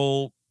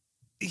people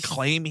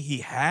claim he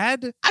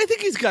had. I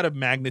think he's got a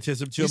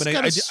magnetism to him. He's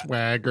got a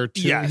swagger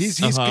too. Yes.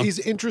 He's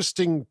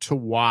interesting to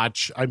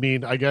watch. I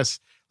mean, I guess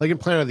like in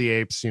Planet of the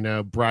Apes,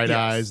 bright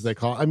eyes they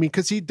call. I mean,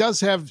 because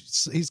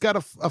he's got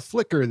a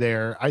flicker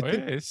there. I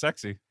think it's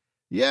sexy.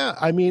 Yeah,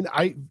 I mean,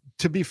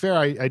 to be fair,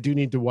 I do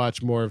need to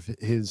watch more of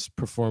his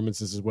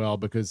performances as well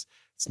because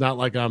it's not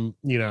like I'm,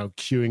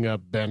 queuing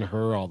up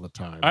Ben-Hur all the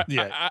time.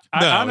 I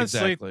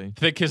honestly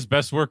think his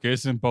best work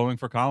is in Bowling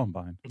for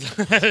Columbine.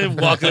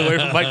 Walking away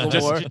from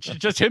Michael Moore.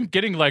 Just him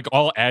getting like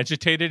all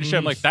agitated and shit.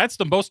 I'm like, that's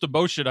the most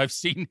emotion I've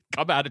seen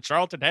come out of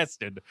Charlton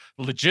Heston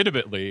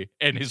legitimately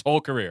in his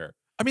whole career.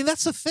 I mean,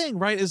 that's the thing,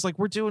 right? Is like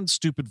we're doing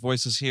stupid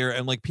voices here,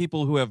 and like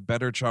people who have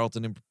better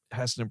Charlton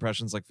Heston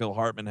impressions, like Phil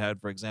Hartman had,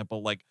 for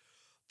example, like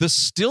the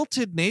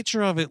stilted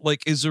nature of it,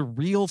 like, is a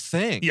real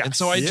thing. Yes. And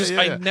so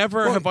I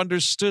never have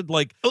understood,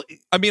 like,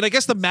 I mean, I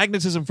guess the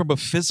magnetism from a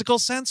physical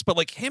sense, but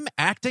like him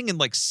acting and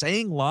like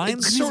saying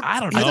lines,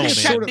 I don't know. I think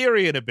it's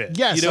Shatnerian a bit.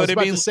 Yes, you know what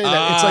I mean? To say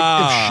that. It's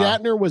like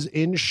if Shatner was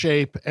in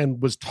shape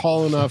and was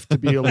tall enough to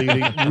be a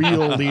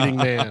real leading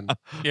man.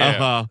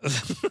 Yeah.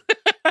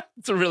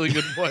 It's a really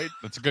good point.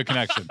 That's a good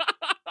connection.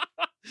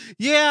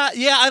 Yeah,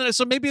 I don't know.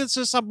 So maybe it's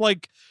just I'm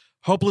like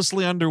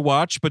hopelessly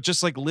underwatched, but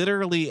just like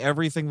literally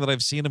everything that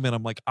I've seen him in,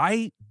 I'm like,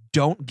 I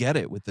don't get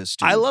it with this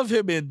dude. I love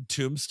him in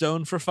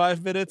Tombstone for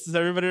 5 minutes. Does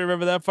everybody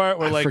remember that part?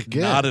 Where I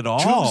forget. Not at all.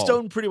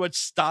 Tombstone pretty much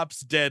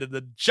stops dead, and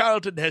then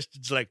Charlton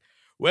Heston's like,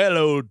 well,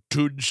 old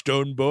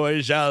Tombstone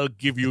boys, I'll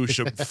give you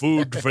some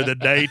food for the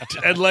night.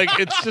 And like,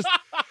 it's just,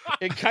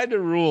 it kind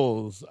of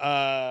rules.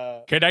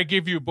 Can I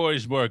give you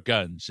boys more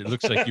guns? It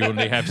looks like you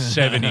only have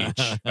 7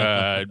 each.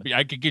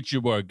 I could get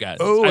you more guns.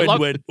 Oh,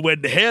 and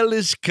when hell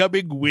is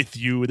coming with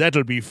you,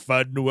 that'll be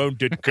fun,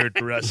 won't it, Kurt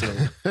Russell?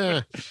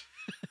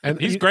 And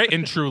he's great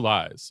in True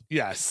Lies.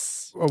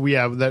 Yes. Oh,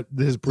 yeah, that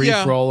his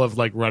brief role of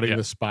like running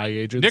the spy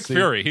agency. Nick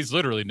Fury. He's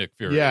literally Nick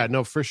Fury. Yeah,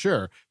 no, for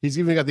sure. He's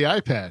even got the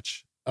eye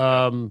patch.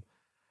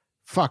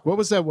 Fuck, what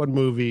was that one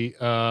movie?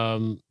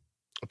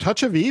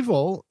 Touch of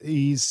Evil.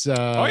 He's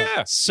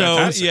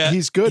so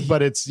he's good,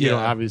 but it's you know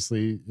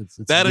obviously it's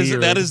that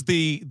weird. is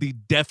the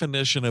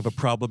definition of a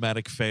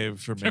problematic fave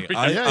for me.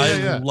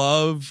 I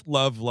love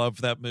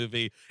that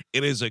movie.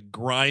 It is a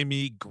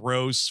grimy,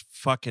 gross,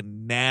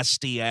 fucking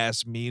nasty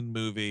ass mean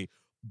movie.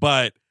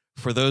 But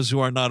for those who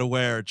are not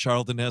aware,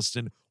 Charlton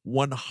Heston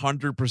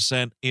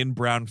 100% in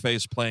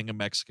brownface playing a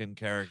Mexican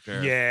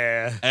character.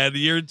 Yeah. And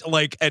you're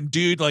like, and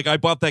dude, like I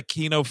bought that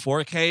Kino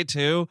 4K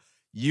too.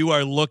 You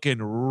are looking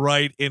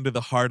right into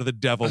the heart of the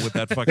devil with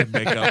that fucking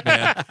makeup,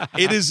 man.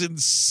 It is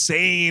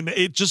insane.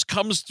 It just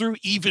comes through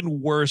even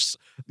worse,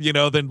 you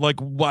know, than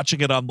like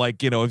watching it on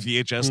like, you know, a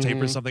VHS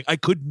tape or something. I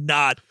could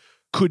not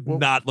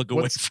look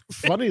away from it.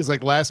 Funny is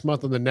like last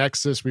month on the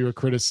Nexus, we were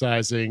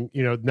criticizing,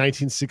 you know,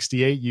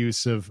 1968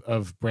 use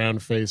of brown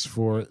face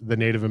for the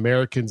Native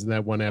Americans in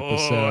that one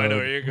episode. Oh, I know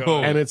where you're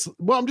going. And it's,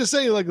 well, I'm just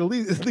saying, like, at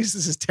least this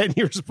is 10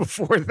 years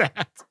before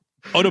that.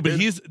 Oh no, but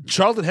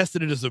Charlton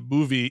Heston is in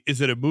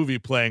a movie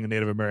playing a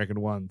Native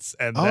American once,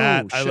 and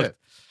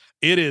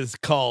it is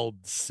called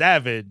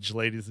Savage,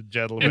 ladies and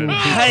gentlemen.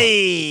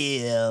 Hey,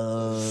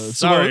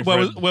 sorry,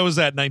 what was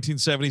that?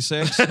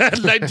 1976,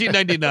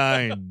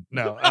 1999?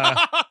 No,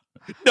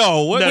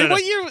 no. What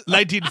year?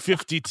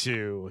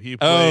 1952. He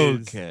plays.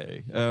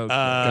 Okay.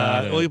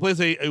 Well, he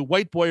plays a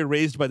white boy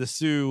raised by the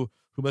Sioux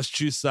who must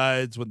choose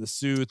sides when the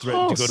Sioux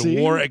threaten to go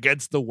to war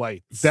against the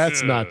whites.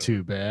 That's not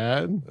too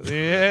bad.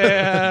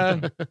 Yeah.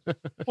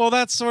 Well,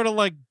 that's sort of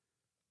like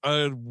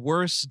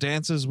worse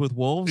Dances with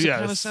Wolves. Yes. It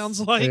kind of sounds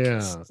like.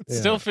 Yeah.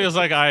 Still feels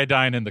like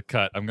iodine in the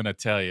cut. I'm gonna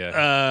tell you.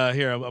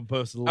 Here I'm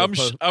posting.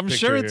 I'm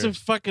sure it's a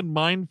fucking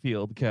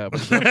minefield, Kevin.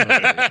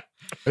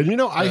 And you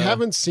know, I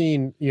haven't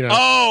seen, you know.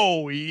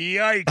 Oh,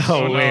 yikes!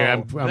 Oh, wait,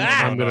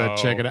 I'm gonna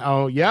check it out.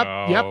 Oh,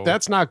 yep,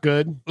 that's not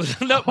good.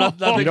 No,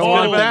 nothing You don't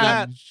want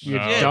that. You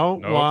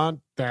don't want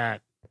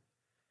that.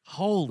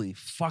 Holy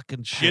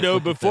fucking shit! You know,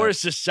 before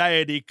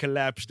society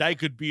collapsed, I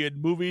could be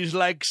in movies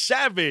like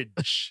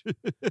Savage.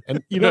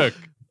 And you know,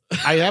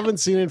 I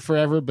haven't seen it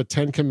forever, but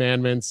 10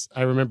 Commandments,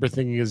 I remember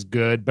thinking is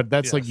good, but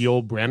that's like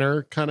Yul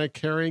Brynner kind of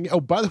carrying. Oh,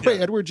 by the way,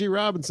 Edward G.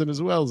 Robinson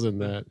as well is in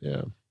that.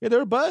 Yeah. Yeah, they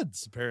were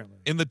buds, apparently.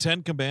 In the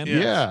 10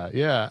 Commandments.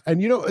 Yeah.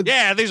 And you know,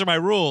 these are my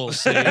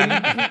rules.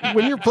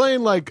 when you're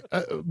playing like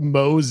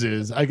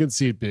Moses, I can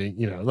see it being,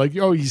 you know, like,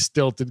 oh, he's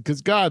stilted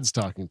because God's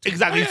talking to him.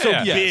 Exactly. He's so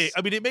Yes. big.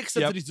 I mean, it makes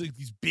sense that he's like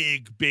these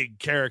big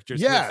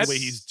characters. Yes. That's the way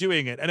he's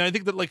doing it. And I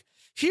think that like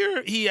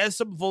here he has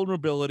some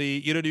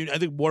vulnerability, you know what I mean? I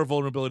think more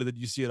vulnerability than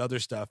you see in other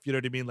stuff. You know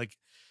what I mean? Like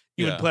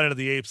even Planet of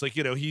the Apes, like,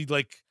 you know, he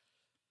like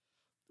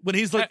when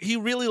he's like, he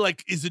really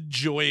like is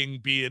enjoying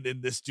being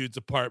in this dude's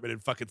apartment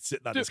and fucking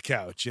sitting on his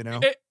couch, you know?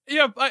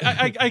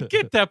 I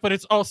get that, but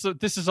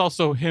this is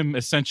also him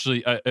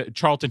essentially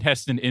Charlton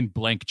Heston in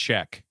Blank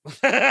Check.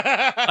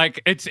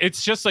 Like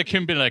it's just like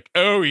him being like,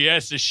 oh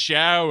yes, a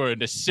shower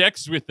and a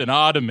sex with an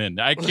ottoman.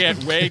 I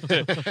can't wait.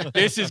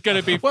 This is going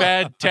to be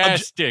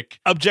fantastic.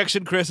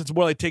 Objection, Chris. It's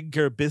more like taking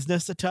care of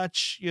business a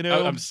touch, you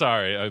know? I'm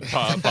sorry. I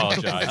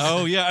apologize.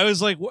 Oh yeah, I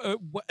was like,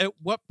 at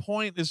what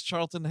point is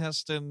Charlton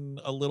Heston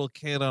a little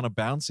kid on a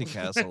bouncy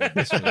castle in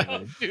this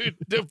movie? Dude,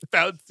 the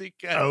bouncy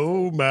castle.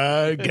 Oh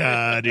my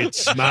God,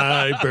 it's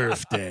my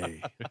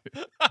birthday.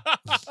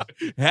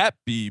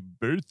 Happy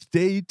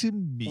birthday to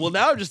me. Well,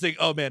 now I'm just thinking,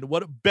 oh man,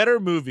 what a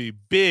better movie.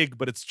 Big,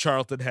 but it's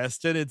Charlton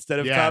Heston instead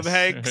of Tom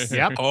Hanks.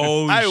 Yep.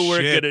 Oh, I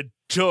work at a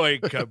toy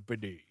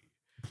company.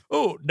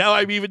 Oh, now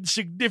I'm even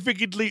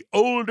significantly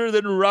older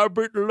than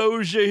Robert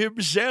Loggia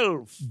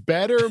himself.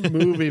 Better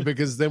movie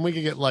because then we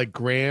can get like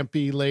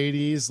grampy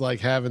ladies like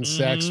having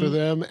sex with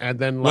him, and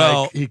then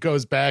like he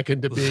goes back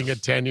into being a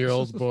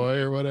 10-year-old boy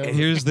or whatever.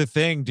 Here's the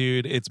thing,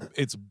 dude.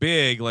 It's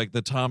big, like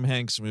the Tom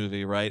Hanks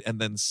movie, right? And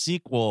then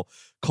sequel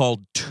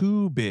called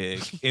Too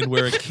Big, in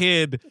where a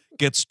kid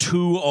gets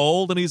too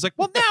old and he's like,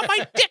 well, now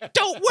my dick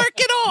don't work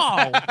at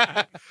all.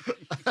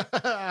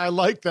 I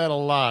like that a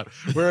lot,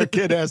 where a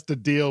kid has to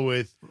deal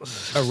with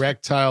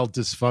erectile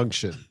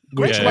dysfunction,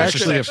 which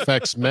actually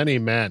affects many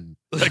men.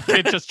 A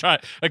kid just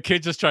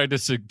tried to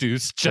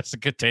seduce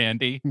Jessica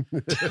Tandy.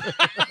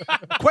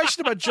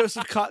 Question about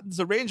Joseph Cotton's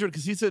arrangement,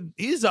 because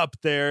he's up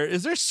there.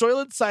 Is there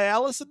Soylent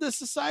Cialis in this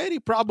society?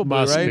 Probably,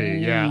 Must right? be,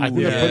 yeah. I think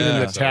they put it in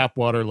the tap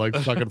water like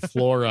fucking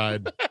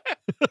fluoride.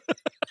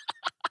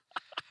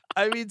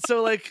 I mean,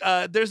 so like,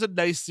 there's a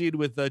nice scene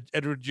with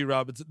Edward G.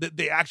 Robinson.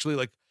 They actually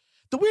like.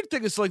 The weird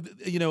thing is, like,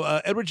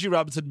 Edward G.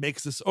 Robinson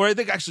makes this, or I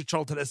think actually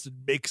Charlton Heston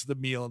makes the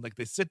meal, and like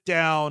they sit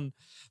down,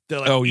 they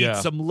like eat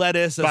some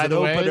lettuce as an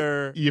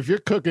opener. If you're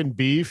cooking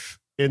beef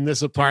in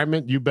this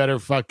apartment, you better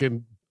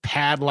fucking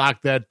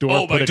padlock that door.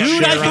 Oh my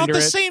dude, I thought the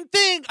it. same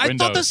thing. I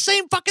thought the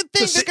same fucking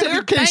thing. The They're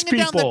gonna be banging people.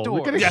 down that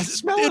door. They're gonna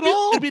smell it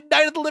all. It'd be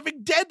Night of the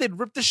Living Dead. They'd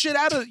rip the shit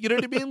out of it. You know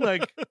what I mean?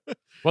 Like,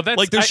 well, that's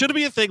like there should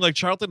be a thing like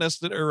Charlton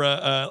Heston or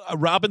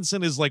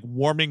Robinson is like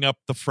warming up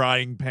the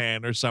frying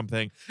pan or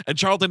something, and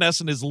Charlton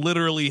Heston is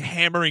literally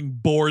hammering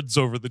boards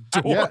over the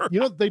door.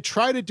 Yeah, they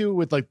try to do it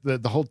with like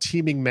the whole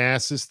teeming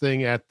masses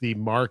thing at the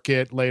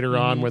market later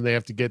on when they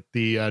have to get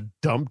the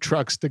dump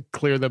trucks to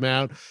clear them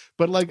out.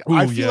 But like,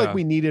 I feel like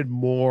we needed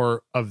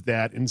more of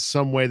that in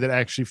some way that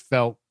actually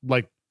felt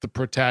like the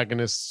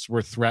protagonists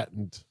were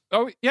threatened.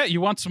 Oh yeah, you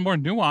want some more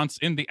nuance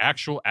in the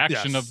actual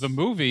action of the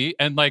movie,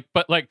 and like,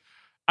 but like,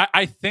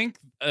 I think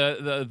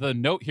the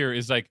note here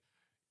is like,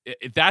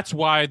 that's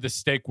why the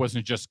steak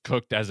wasn't just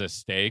cooked as a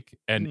steak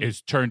and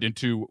is turned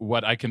into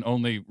what I can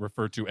only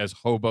refer to as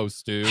hobo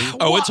stew.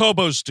 Oh, it's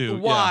hobo stew.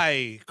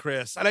 Why,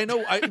 Chris? And I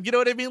know, you know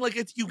what I mean? Like,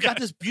 you got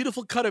this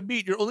beautiful cut of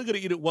meat. You're only going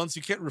to eat it once.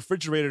 You can't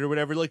refrigerate it or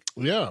whatever. Like,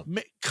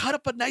 cut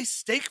up a nice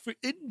steak.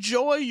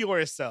 Enjoy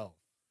yourself.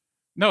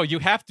 No, you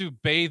have to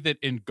bathe it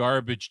in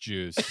garbage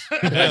juice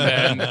and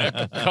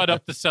then cut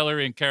up the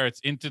celery and carrots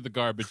into the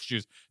garbage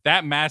juice.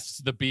 That masks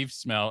the beef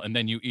smell, and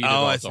then you eat it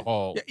as a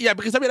whole. Yeah,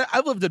 because I mean,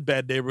 I've lived in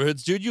bad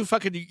neighborhoods, dude. You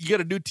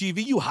get a new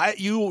TV,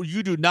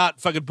 you do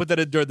not fucking put that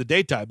in during the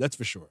daytime. That's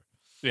for sure.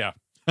 Yeah,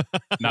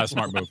 not a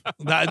smart move.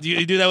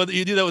 You do that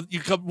with you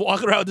come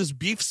walking around with this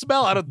beef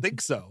smell? I don't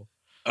think so.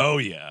 Oh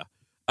yeah.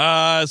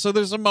 So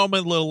there's a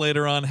moment a little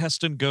later on.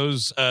 Heston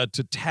goes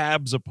to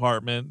Tab's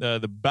apartment,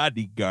 the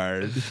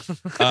bodyguard,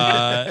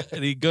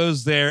 and he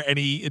goes there, and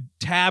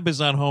Tab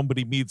is on home, but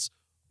he meets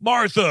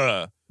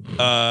Martha,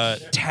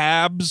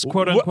 Tab's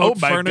quote unquote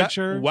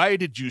furniture. God. Why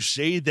did you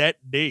say that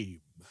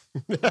name?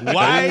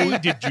 Why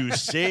did you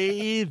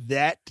say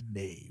that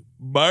name?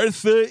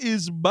 Martha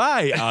is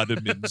my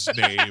ottoman's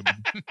name.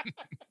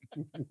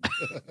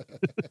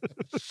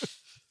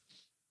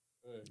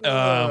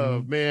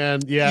 Oh man,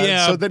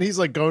 yeah. So then he's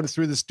like going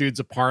through this dude's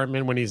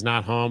apartment when he's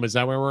not home. Is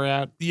that where we're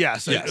at?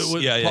 Yes.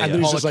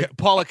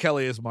 Paula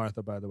Kelly is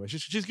Martha, by the way.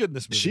 She's good in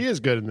this movie. She is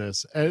good in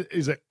this. And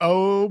he's like,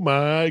 oh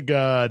my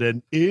god,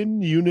 an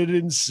in-unit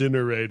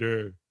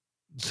incinerator.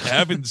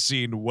 Haven't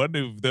seen one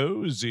of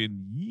those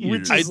in years.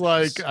 Which is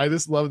I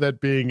just love that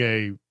being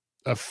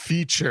a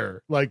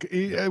feature. Like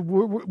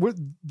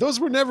those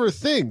were never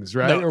things,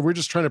 right? No. Or we're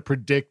just trying to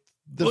predict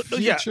the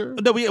future.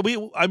 Yeah.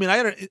 No, I mean, I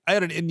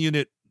had an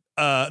in-unit.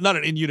 Not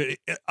an in-unit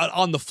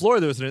on the floor.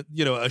 There was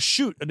a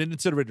chute, an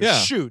incinerator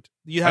chute.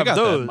 You have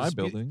those in my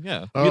building.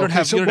 Yeah, you don't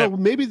have.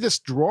 Maybe this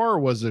drawer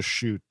was a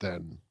chute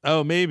then.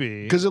 Oh,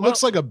 maybe because it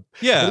looks like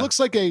It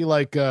looks like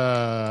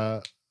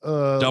a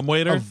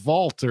dumbwaiter, a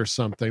vault or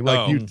something.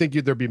 Like you'd think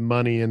there'd be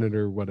money in it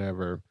or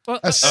whatever. Well,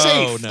 a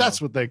safe. No.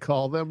 That's what they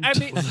call them. I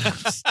mean,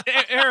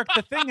 Eric,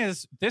 the thing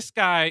is, this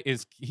guy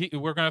is.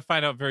 We're going to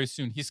find out very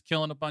soon. He's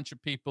killing a bunch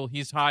of people.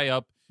 He's high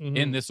up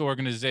in this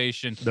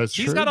organization.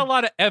 He's got a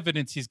lot of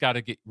evidence he's got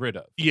to get rid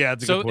of. Yeah,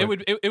 that's a good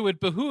point. it would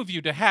behoove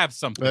you to have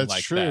something that's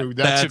like true.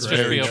 that. That's just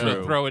be able true.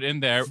 to throw it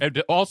in there,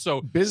 and also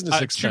business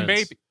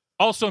expense.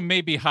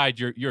 Maybe hide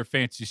your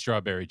fancy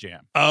strawberry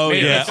jam. Oh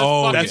yeah.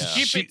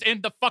 Keep it in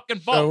the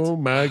fucking vault. Oh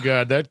my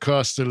god, that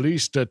costs at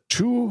least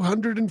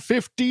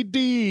 250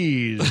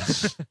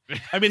 Ds.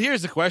 I mean,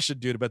 here's the question,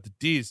 dude, about the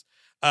Ds.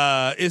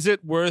 Is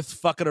it worth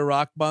fucking a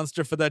rock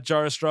monster for that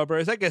jar of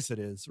strawberries? I guess it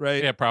is,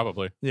 right? Yeah,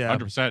 probably. Yeah,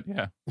 100%.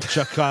 Yeah.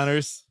 Chuck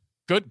Connors.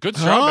 Good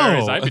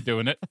strawberries. I'd be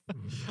doing it.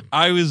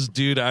 I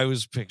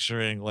was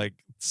picturing like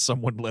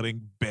someone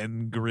letting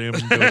Ben Grimm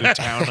go to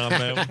town on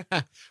them.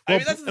 I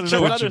mean, that's the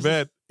Chuck Connors.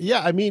 Meant. Yeah,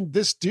 I mean,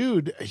 this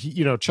dude,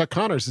 Chuck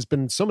Connors has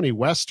been in so many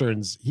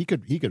westerns. He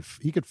could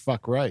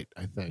fuck right,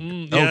 I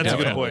think. That's a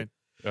good point.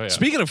 Oh, yeah.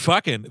 Speaking of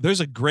fucking, there's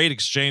a great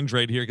exchange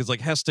right here because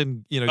like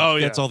Heston,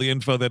 gets all the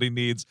info that he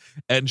needs,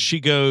 and she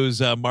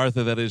goes,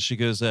 Martha, that is, she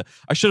goes,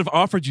 I should have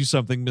offered you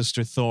something,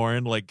 Mr.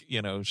 Thorne. Like,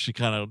 she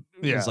kind of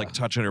is like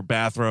touching her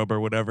bathrobe or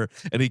whatever,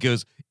 and he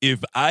goes,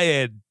 if I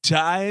had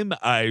time,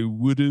 I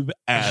would have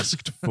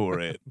asked for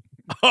it.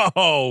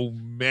 Oh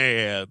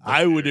man,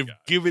 I would have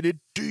given it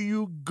to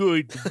you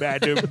good,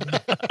 madam.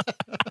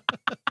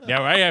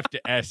 Now I have to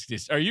ask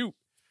this: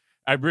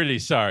 I'm really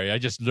sorry. I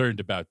just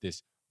learned about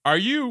this. Are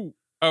you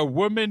a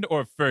woman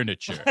or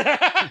furniture?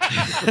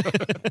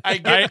 I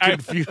get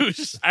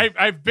confused.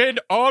 I've been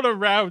all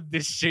around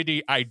this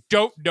city. I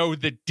don't know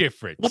the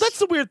difference. Well, that's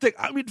the weird thing.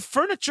 I mean,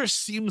 furniture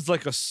seems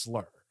like a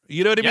slur.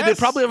 You know what I mean? Yes,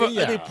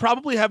 they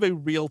probably have a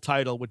real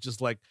title, which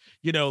is like,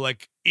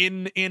 like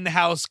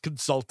in-house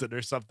consultant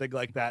or something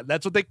like that.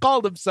 That's what they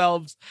call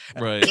themselves.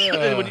 Right.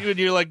 And when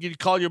you're like, you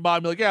call your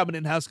mom, you're like, yeah, I'm an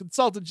in-house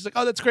consultant. She's like,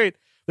 oh, that's great.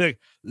 Like,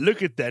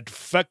 look at that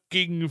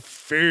fucking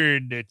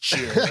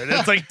furniture. And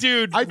it's like,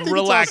 dude, I think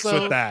relax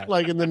also, with that.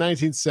 Like in the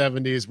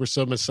 1970s, we're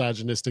so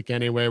misogynistic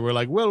anyway. We're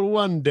like, well,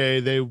 one day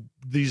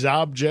these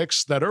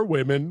objects that are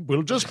women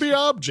will just be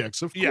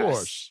objects, of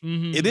course.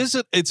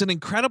 Mm-hmm. It's an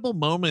incredible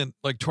moment,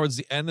 like towards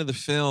the end of the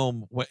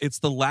film. It's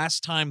the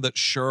last time that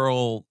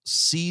Cheryl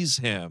sees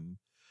him.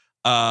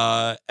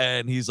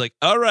 And he's like,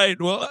 all right,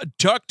 well,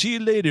 talk to you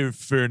later,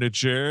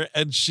 furniture.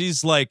 And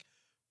she's like,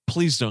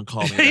 please don't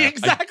call me that.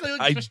 Exactly.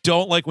 I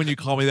don't like when you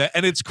call me that.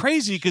 And it's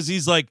crazy because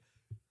he's like,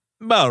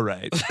 all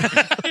right.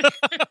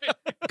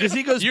 Because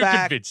he goes You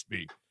back. convinced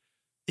me.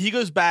 He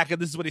goes back,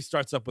 and this is when he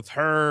starts up with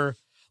her.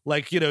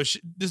 Like, this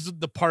is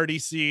the party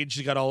scene.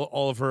 She got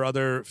all of her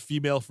other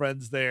female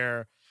friends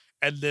there.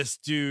 And this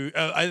dude,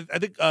 I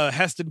think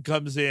Heston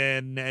comes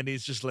in, and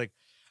he's just like,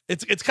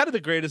 it's kind of the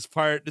greatest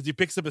part is he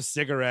picks up a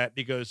cigarette, and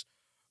he goes,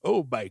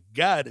 oh my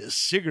God, a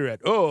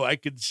cigarette. Oh, I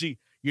can see.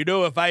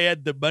 If I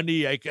had the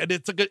money, and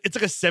it's like a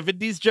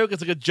 70s joke.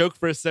 It's like a joke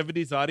for a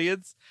 70s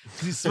audience.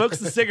 He smokes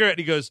the cigarette and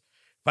he goes,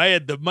 if I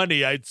had the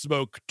money, I'd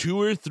smoke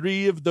 2 or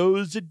 3 of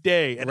those a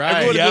day. And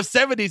everyone in the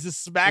 70s is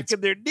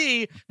smacking their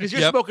knee because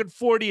you're smoking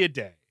 40 a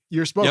day.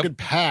 You're smoking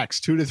packs,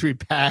 2 to 3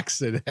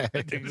 packs a day.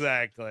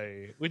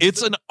 Exactly.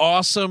 It's an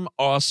awesome,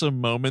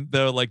 awesome moment,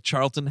 though. Like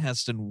Charlton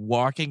Heston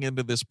walking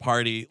into this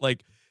party,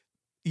 like,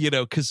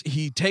 because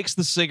he takes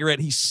the cigarette,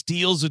 he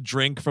steals a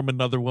drink from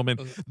another woman.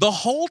 The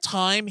whole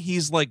time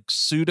he's like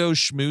pseudo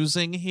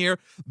schmoozing here,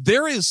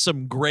 there is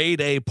some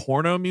grade A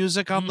porno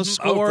music on the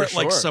score, for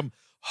sure. like some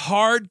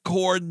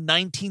hardcore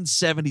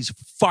 1970s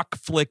fuck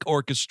flick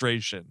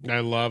orchestration.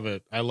 I love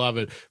it.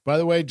 By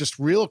the way, just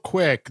real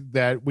quick,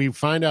 that we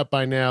find out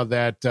by now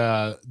that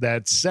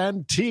that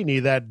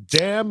Santini, that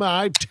damn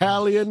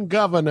Italian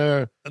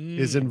governor,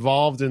 is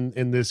involved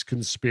in this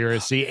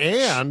conspiracy,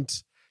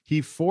 and he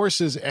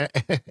forces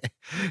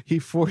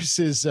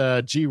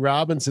G.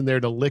 Robinson there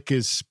to lick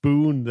his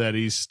spoon that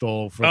he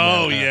stole from.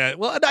 Oh yeah.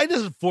 Well, I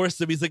doesn't force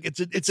him. He's like,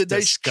 it's a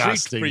nice treat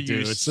for you,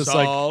 dude. It's just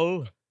Saul.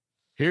 like,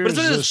 here's But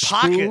it's in his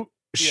spoon,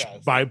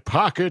 pocket. my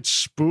pocket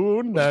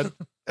spoon. That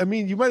I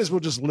mean, you might as well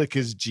just lick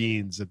his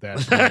jeans at that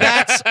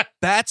point.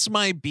 That's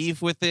my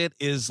beef with it.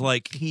 Is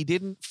like he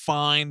didn't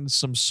find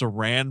some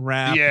Saran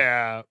wrap.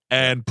 Yeah.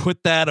 And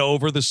put that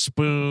over the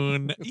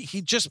spoon.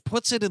 He just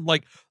puts it in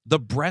like the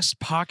breast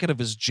pocket of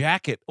his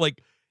jacket.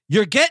 Like,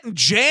 you're getting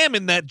jam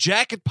in that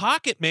jacket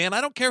pocket, man.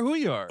 I don't care who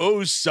you are.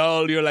 Oh,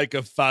 Saul, you're like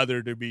a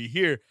father to me.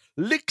 Here,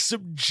 lick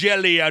some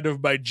jelly out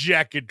of my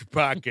jacket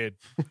pocket.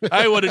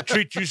 I want to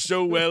treat you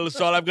so well,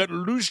 Saul. I've got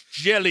loose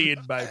jelly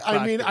in my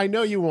pocket. I mean, I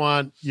know you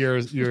want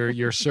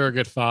your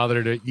surrogate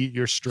father to eat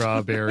your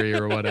strawberry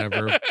or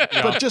whatever,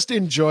 but just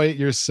enjoy it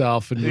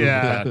yourself and move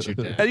about your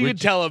day. And you can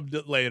tell him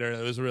later.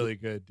 It was really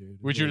good, dude.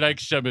 Would you like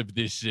some of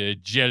this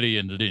jelly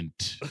and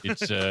lint?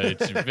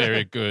 It's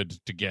very good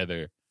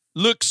together.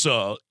 Look,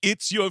 Saul,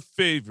 it's your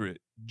favorite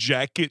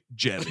jacket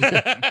jelly.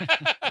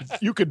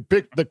 You could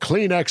pick the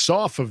Kleenex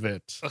off of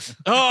it.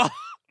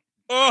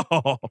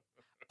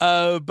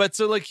 But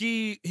so like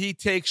he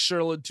takes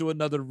Cheryl into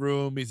another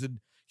room.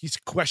 He's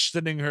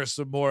questioning her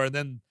some more, and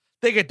then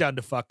they get down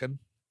to fucking.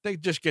 They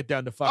just get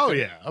down to fucking. Oh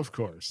yeah, of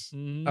course.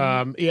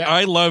 Mm-hmm.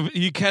 I love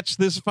you catch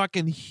this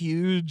fucking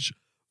huge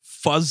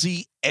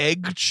fuzzy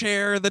egg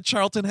chair that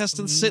Charlton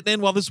Heston's sitting in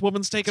while this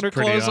woman's taking her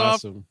clothes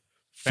off.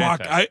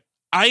 Fuck,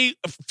 I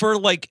for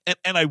like,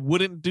 and I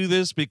wouldn't do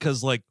this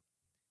because like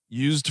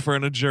used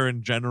furniture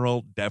in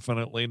general,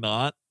 definitely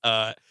not.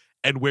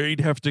 And where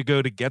you'd have to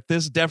go to get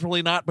this,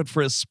 definitely not. But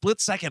for a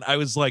split second, I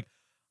was like,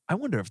 I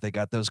wonder if they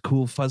got those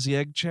cool fuzzy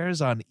egg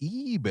chairs on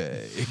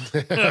eBay.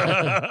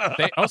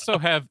 They also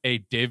have a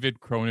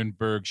David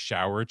Cronenberg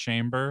shower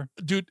chamber,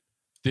 dude.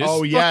 They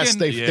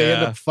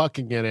end up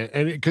fucking in it,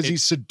 and because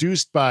he's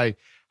seduced by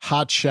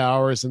hot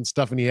showers and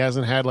stuff, and he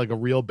hasn't had like a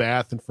real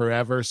bath in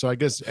forever. So I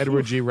guess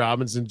Edward G.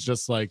 Robinson's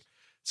just like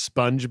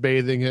sponge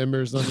bathing him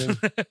or something.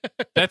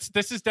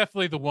 This is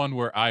definitely the one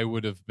where I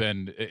would have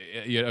been.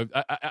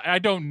 I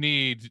don't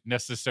need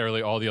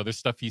necessarily all the other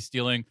stuff he's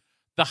stealing.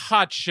 The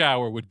hot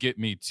shower would get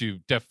me to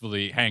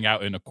definitely hang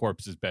out in a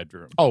corpse's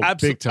bedroom. Oh,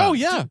 big time. Oh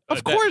yeah,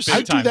 of course.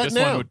 I do that this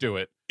now. one would do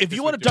it. If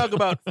you want to talk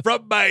about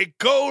from my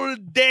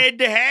cold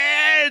dead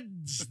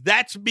hands,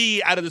 that's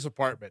me out of this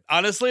apartment.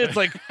 Honestly, it's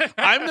like,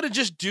 I'm going to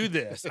just do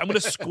this. I'm going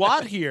to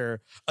squat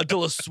here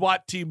until a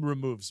SWAT team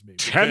removes me.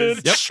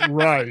 Tenants'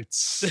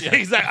 rights.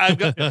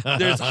 Exactly.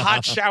 There's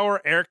hot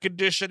shower, air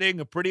conditioning,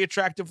 a pretty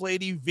attractive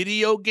lady,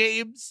 video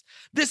games.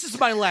 This is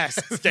my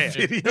last stand.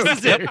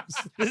 This is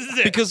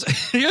it. Because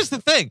here's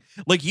the thing.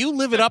 Like, you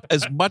live it up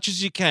as much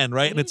as you can,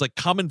 right? And it's like,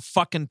 come and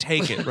fucking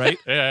take it, right?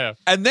 Yeah.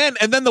 And then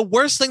the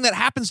worst thing that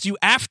happens to you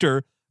after,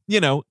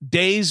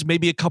 days,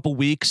 maybe a couple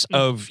weeks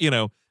of,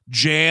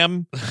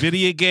 jam,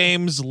 video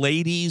games,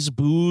 ladies,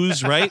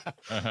 booze, right?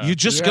 You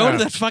just go to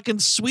that fucking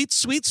sweet,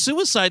 sweet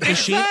suicide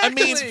machine. I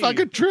mean, it's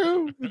fucking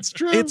true. It's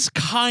true. It's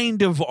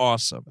kind of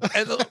awesome.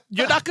 And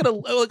you're not going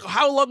to, like,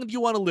 how long do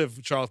you want to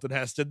live, Charlton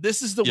Heston?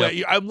 This is the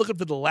way. I'm looking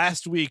for the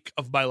last week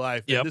of my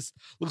life. And this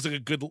looks like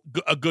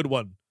a good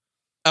one.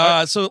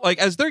 So like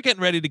as they're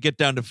getting ready to get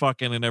down to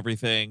fucking and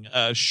everything,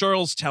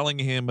 Cheryl's telling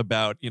him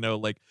about,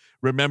 like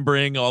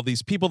remembering all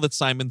these people that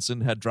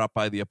Simonson had dropped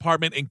by the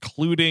apartment,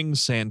 including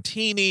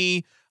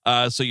Santini.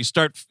 So you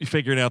start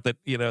figuring out that,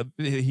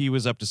 he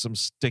was up to some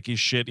sticky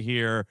shit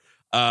here.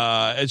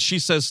 And she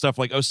says stuff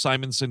like, oh,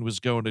 Simonson was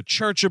going to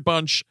church a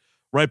bunch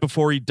right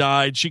before he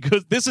died. She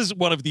goes, this is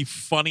one of the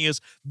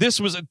funniest.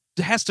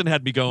 Heston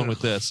had me going with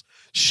this.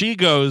 She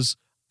goes,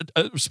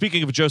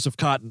 speaking of Joseph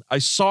Cotton, I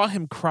saw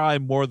him cry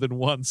more than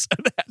once.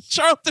 And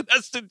Charlton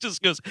Heston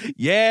just goes,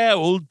 yeah,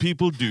 old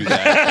people do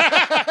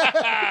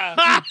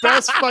that.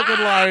 Best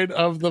fucking line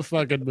of the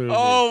fucking movie.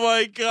 Oh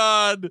my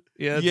God.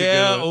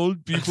 Yeah,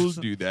 old people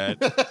do that.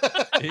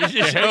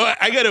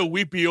 I got a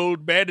weepy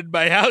old man in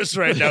my house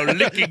right now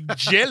licking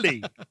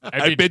jelly.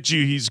 I bet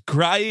you he's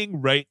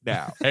crying right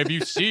now. Have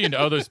you seen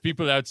all those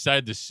people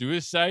outside the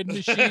suicide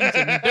machines?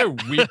 I mean, they're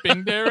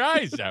weeping their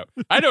eyes out.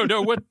 I don't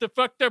know what the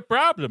fuck their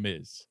problem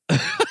is.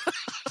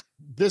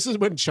 This is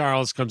when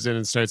Charles comes in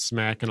and starts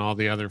smacking all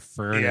the other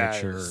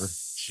furniture.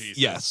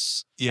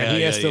 Yes. Yeah. And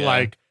he has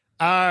to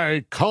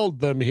I called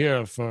them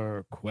here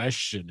for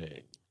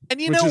questioning.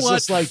 And you know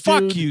what?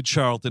 Fuck you,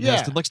 Charlton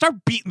Heston. Like, start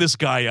beating this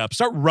guy up.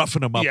 Start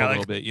roughing him up a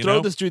little bit. Throw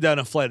this dude down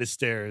a flight of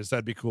stairs.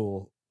 That'd be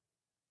cool.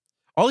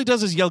 All he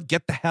does is yell,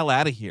 get the hell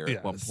out of here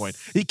at one point.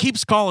 He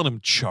keeps calling him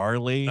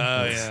Charlie.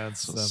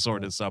 It's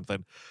sort of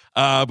something.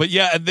 But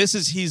yeah, and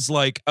he's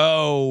like,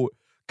 oh,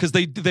 because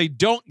they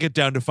don't get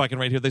down to fucking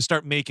right here. They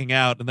start making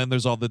out, and then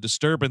there's all the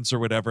disturbance or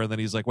whatever, and then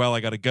he's like, well, I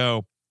got to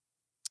go.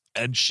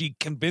 And she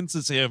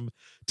convinces him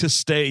to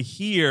stay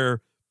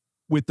here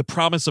with the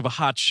promise of a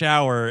hot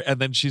shower, and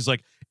then she's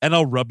like, and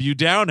I'll rub you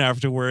down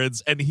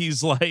afterwards. And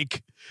he's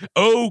like,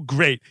 oh,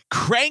 great.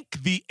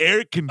 Crank the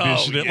air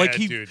conditioner.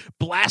 Dude.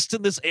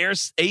 Blasting this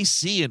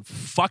AC and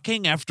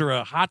fucking after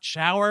a hot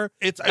shower.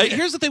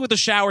 Here's the thing with the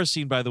shower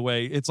scene, by the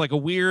way. It's like a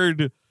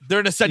weird...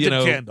 They're in a scented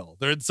candle.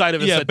 They're inside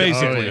of a scented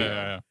basically. candle.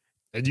 Yeah.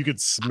 And you could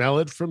smell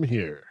it from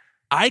here.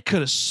 I could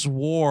have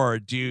swore,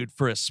 dude,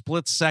 for a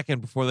split second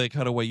before they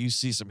cut away, you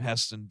see some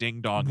Heston ding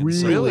dong.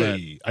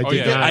 Really?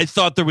 I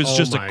thought there was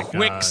just a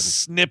quick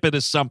snippet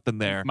of something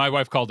there. My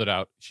wife called it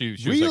out. She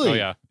was like, oh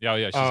yeah. She's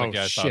like,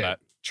 yeah, I saw that.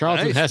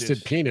 Charlton Heston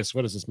penis.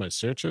 What is this? My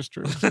search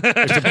history?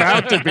 It's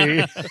about to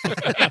be.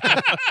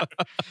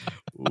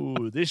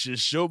 Ooh, this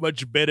is so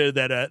much better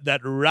than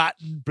that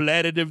rotten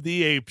Planet of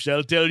the Apes.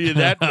 I'll tell you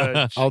that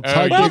much.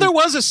 There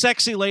was a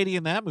sexy lady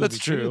in that movie. That's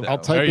true. I'll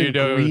type in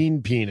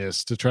green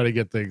penis to try to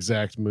get the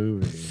exact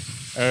movie.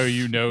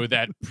 Oh,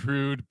 that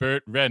prude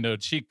Burt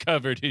Reynolds. She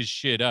covered his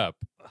shit up.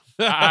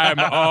 I'm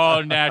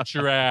all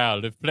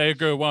natural. If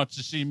Playgirl wants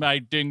to see my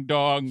ding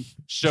dong,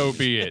 so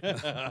be it.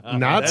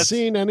 Not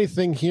seeing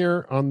anything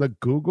here on the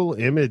Google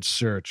image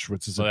search,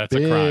 which is a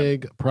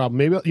big problem.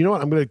 Maybe, you know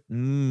what? I'm going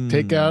to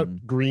take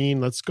out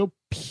green. Let's go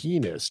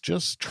penis.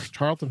 Just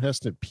Charlton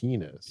Heston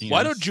penis.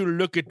 Why don't you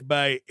look at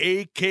my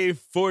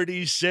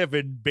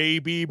AK-47,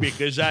 baby?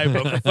 Because I'm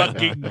a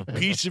fucking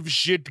piece of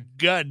shit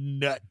gun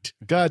nut.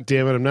 God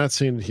damn it. I'm not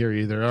seeing it here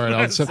either. All right.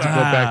 I'll just have to go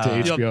back to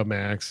HBO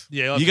Max.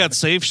 Yeah, you got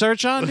Safe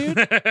Search on, dude?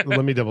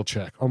 Let me double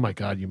check. Oh my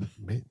God.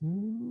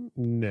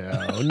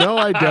 No,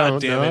 I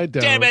don't. I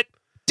don't. Damn it.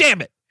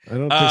 I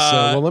don't think so.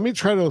 Well, let me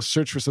try to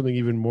search for something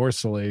even more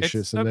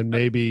salacious, and then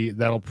maybe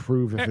that'll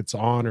prove if it's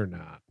on or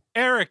not.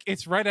 Eric,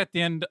 it's right at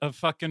the end of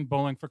fucking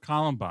Bowling for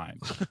Columbine.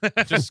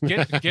 Just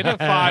get a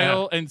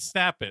file and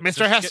snap it.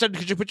 Mr. Heston,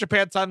 could you put your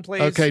pants on,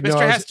 please? Okay,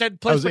 Mr. Heston,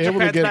 please put your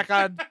pants back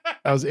on.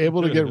 I was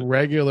able to get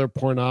regular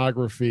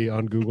pornography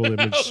on Google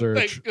image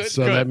search,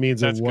 so that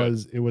means it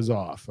was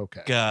off.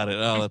 Okay, got it.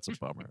 Oh, that's a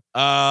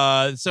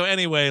bummer. So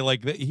anyway,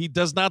 he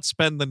does not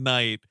spend the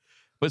night,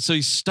 but so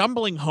he's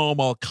stumbling home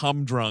all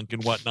cum drunk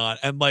and whatnot,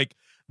 and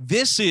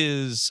this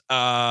was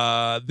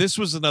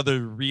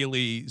another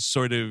really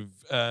sort of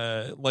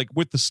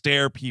with the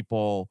stair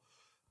people.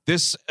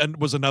 This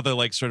was another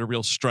sort of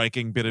real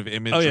striking bit of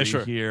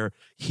imagery here.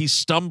 He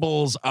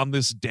stumbles on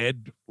this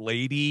dead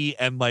lady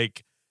and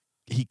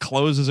he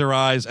closes her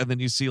eyes, and then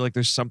you see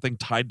there's something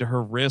tied to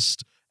her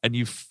wrist, and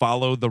you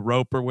follow the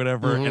rope or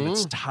whatever, and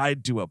it's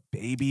tied to a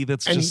baby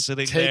that's just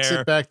sitting there. Takes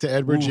it back to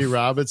Edward G.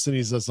 Robinson.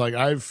 He's just like,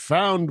 I've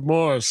found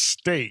more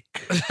steak.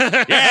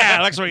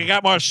 Yeah, looks like you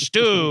got more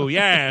stew.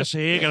 Yeah,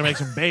 see, you're gonna make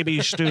some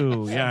baby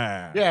stew.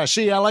 Yeah. Yeah,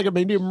 see, I like a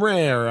medium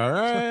rare, all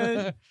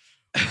right?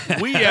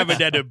 We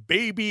haven't had a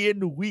baby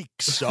in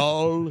weeks,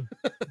 Saul.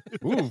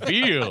 Ooh,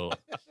 veal.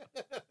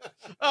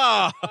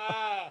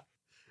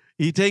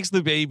 He takes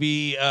the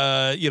baby,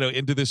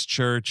 into this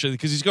church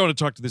because he's going to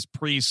talk to this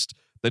priest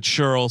that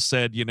Cheryl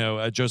said,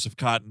 Joseph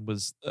Cotton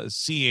was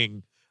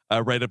seeing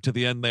right up to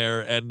the end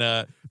there.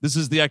 And this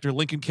is the actor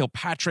Lincoln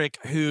Kilpatrick,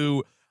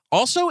 who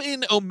also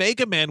in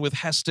Omega Man with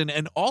Heston,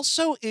 and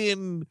also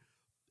in,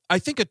 I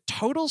think, a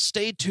total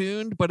stay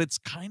tuned, but it's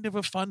kind of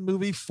a fun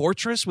movie,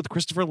 Fortress with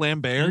Christopher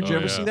Lambert. Did you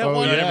ever see that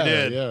one? I never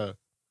did. Yeah.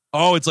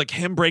 Oh, it's like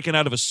him breaking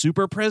out of a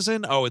super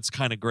prison. Oh, it's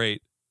kind of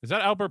great. Is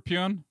that Albert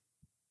Pune?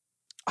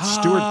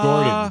 Stuart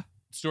Gordon.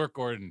 Stuart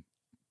Gordon.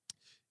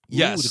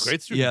 Yes. the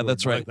Great Street. Yeah,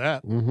 that's right. Like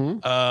that.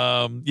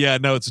 Mm-hmm. Yeah,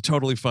 no, it's a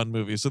totally fun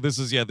movie. So this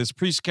is this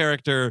priest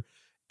character,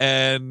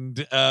 and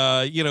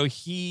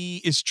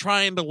he is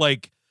trying to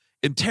like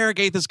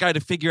interrogate this guy to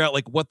figure out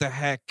like what the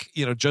heck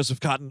Joseph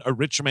Cotton, a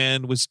rich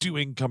man, was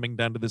doing coming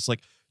down to this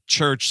like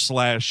church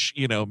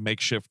 /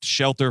 makeshift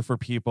shelter for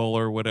people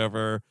or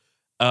whatever.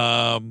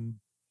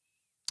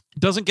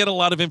 Doesn't get a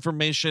lot of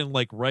information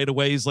like right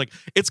away. He's like,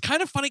 it's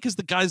kind of funny because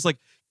the guy's like,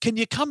 can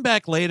you come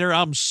back later?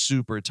 I'm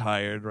super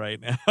tired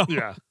right now.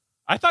 Yeah.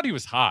 I thought he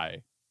was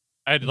high.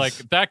 And like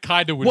that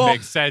kind of would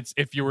make sense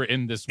if you were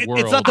in this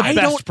world. It's not the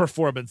best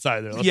performance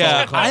either.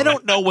 I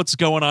don't know what's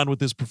going on with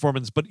this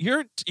performance, but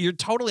you're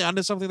totally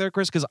onto something there,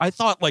 Chris, because I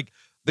thought like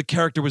the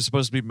character was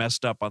supposed to be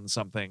messed up on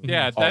something.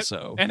 Yeah,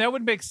 also. And that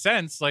would make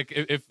sense. Like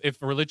if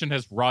religion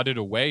has rotted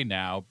away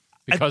now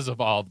because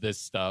of all this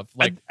stuff,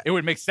 like it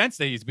would make sense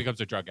that he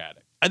becomes a drug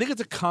addict. I think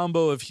it's a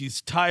combo of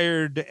he's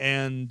tired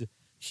and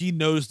he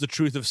knows the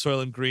truth of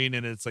Soylent Green,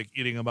 and it's like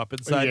eating him up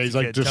inside. Yeah, he's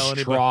like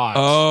distraught.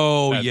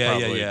 Oh, That's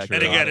yeah. true.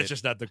 And again, it's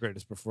just not the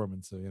greatest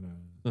performance, so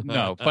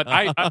No, but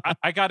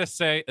I gotta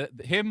say,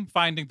 him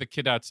finding the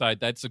kid outside,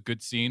 that's a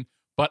good scene.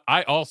 But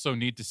I also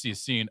need to see a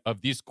scene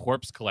of these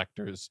corpse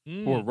collectors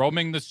who are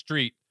roaming the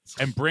street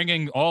and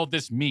bringing all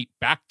this meat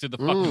back to the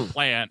fucking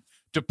plant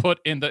to put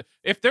in the.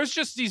 If there's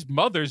just these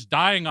mothers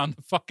dying on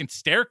the fucking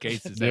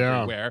staircases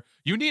everywhere,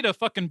 you need a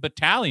fucking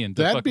battalion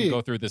to fucking go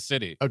through the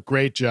city. A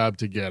great job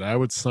to get. I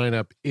would sign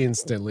up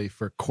instantly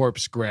for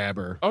corpse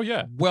grabber. Oh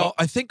yeah. Well,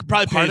 I think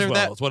probably part pays of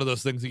well. that. It's one of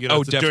those things that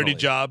it's a dirty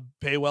job,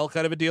 pay well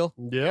kind of a deal.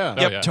 Yeah.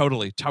 Yep. yeah.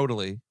 Totally.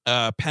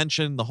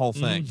 Pension, the whole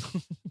thing.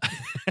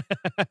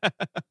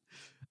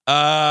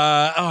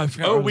 I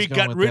forgot. We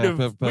got rid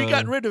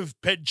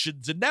of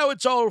pensions, and now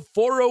it's all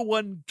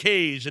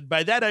 401ks, and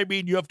by that I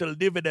mean you have to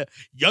live in a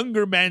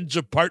younger man's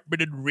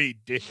apartment and read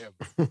to him.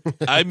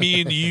 I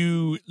mean,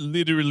 you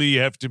literally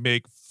have to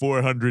make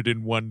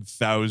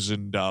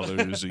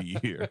 $401,000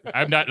 a year.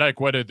 I'm not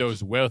like one of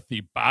those wealthy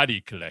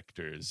body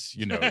collectors.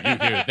 You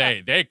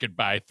hear they could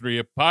buy 3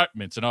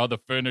 apartments and all the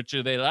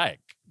furniture they like.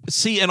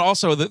 See, and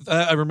also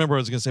I remember what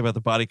I was going to say about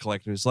the body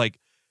collectors, like.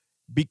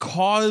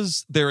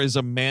 Because there is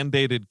a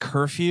mandated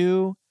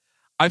curfew,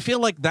 I feel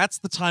like that's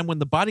the time when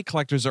the body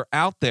collectors are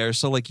out there.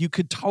 So like you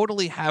could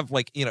totally have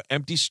like,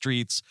 empty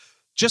streets,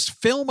 just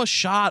film a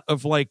shot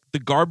of like the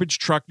garbage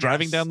truck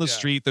driving down the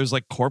street. There's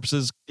like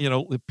corpses,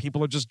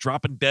 people are just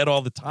dropping dead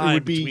all the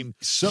time between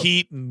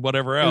heat and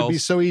whatever else. It would be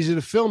so easy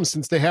to film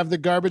since they have the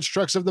garbage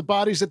trucks of the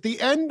bodies at the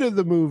end of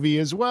the movie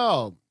as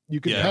well. You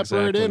can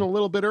pepper it in a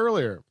little bit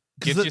earlier.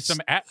 Gives you some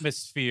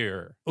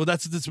atmosphere. Well,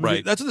 that's what this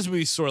movie. That's what this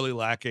movie is sorely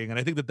lacking, and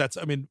I think that's.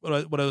 I mean, when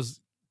I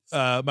was,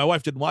 my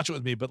wife didn't watch it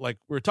with me, but like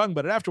we were talking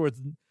about it afterwards,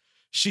 and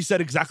she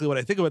said exactly what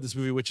I think about this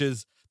movie, which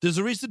is there's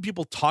a reason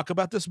people talk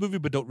about this movie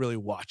but don't really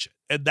watch it,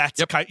 and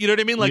that's kind. You know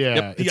what I mean?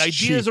 Like the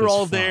ideas are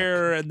all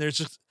there, and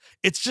it's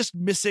just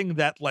missing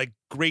that like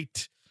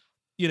great.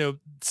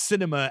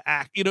 Cinema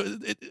act.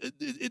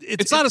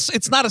 It's not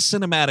a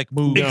cinematic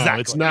movie. No,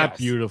 exactly. It's not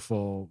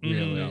beautiful,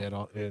 really at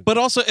all. But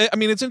also, I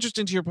mean, it's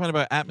interesting to your point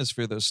about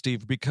atmosphere, though,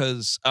 Steve,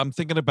 because I'm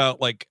thinking about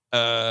like,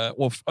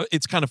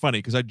 it's kind of funny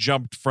because I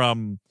jumped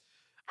from,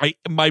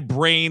 my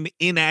brain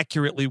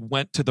inaccurately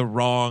went to the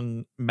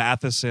wrong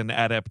Matheson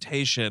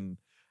adaptation.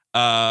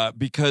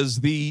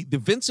 Because the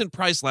Vincent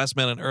Price Last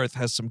Man on Earth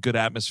has some good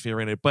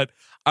atmosphere in it, but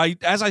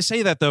as I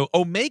say that though,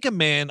 Omega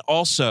Man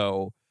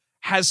also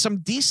has some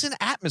decent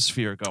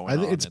atmospare going on.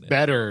 I think it's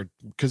better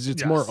because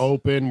it's more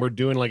open. We're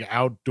doing like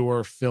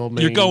outdoor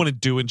filming. You're going and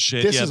doing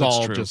shit. This is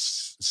all true.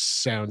 just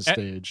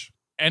soundstage.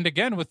 And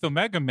again, with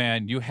Omega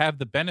Man, you have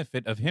the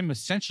benefit of him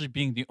essentially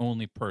being the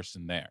only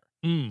person there,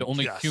 the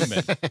only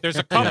human. There's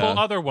a couple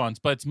other ones,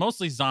 but it's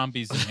mostly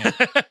zombies and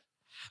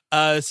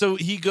him. So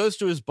he goes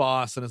to his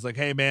boss and is like,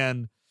 "Hey,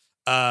 man,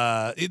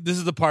 this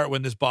is the part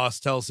when this boss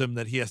tells him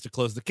that he has to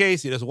close the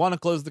case. He doesn't want to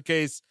close the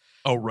case."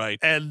 Oh, right.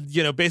 And,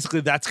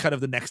 basically that's kind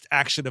of the next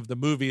action of the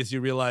movie as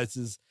you realize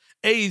is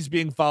A, he's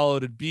being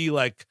followed, and B,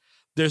 like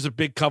there's a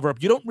big cover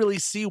up. You don't really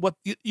see what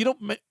you don't,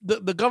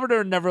 the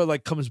governor never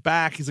like comes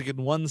back. He's like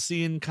in one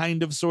scene,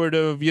 kind of, sort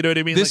of, you know what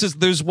I mean?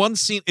 There's one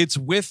scene. It's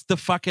with the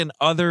fucking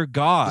other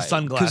guy. The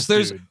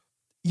sunglasses dude.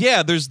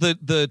 Yeah, there's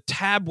the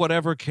tab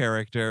whatever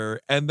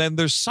character, and then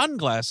there's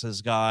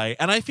sunglasses guy,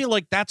 and I feel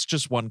like that's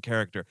just one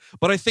character.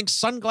 But I think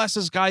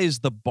sunglasses guy is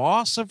the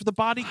boss of the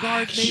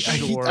bodyguard. Maybe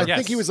I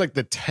think he was like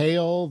the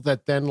tail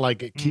that then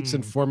like it keeps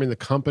informing the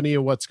company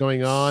of what's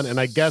going on, and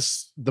I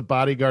guess the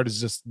bodyguard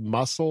is just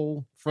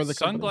muscle for the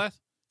company.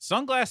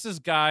 Sunglasses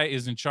guy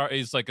is in charge.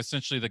 Is like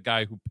essentially the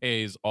guy who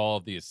pays all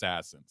of the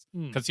assassins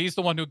because he's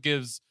the one who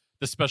gives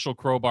the special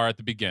crowbar at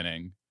the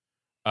beginning.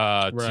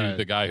 To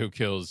the guy who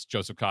kills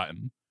Joseph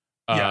Cotton.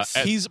 Yes,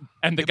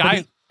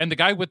 the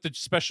guy with the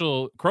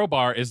special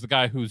crowbar is the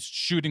guy who's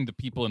shooting the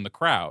people in the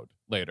crowd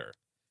later.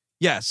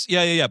 Yes,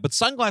 yeah. But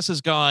sunglasses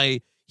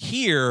guy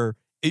here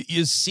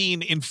is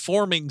seen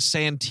informing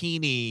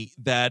Santini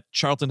that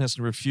Charlton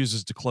Heston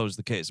refuses to close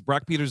the case.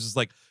 Brock Peters is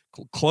like,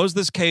 close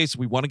this case.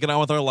 We want to get on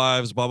with our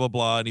lives, blah, blah,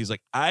 blah. And he's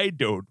like, I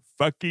don't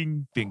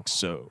fucking think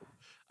so.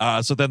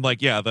 So then,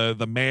 like, yeah,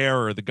 the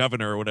mayor or the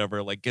governor or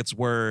whatever, like, gets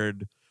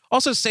word.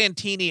 Also,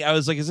 Santini, I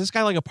was like, is this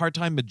guy like a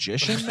part-time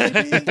magician,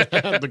 maybe?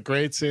 The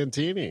great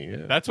Santini.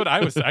 Yeah. That's what I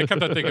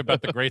kept on thinking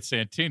about the great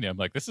Santini. I'm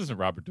like, this isn't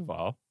Robert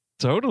Duvall.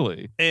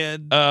 Totally.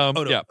 And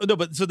yeah. No,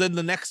 but so then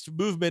the next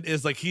movement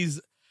is like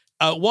he's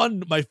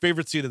my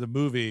favorite scene of the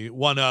movie,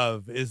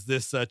 is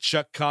this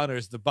Chuck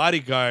Connors, the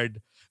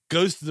bodyguard,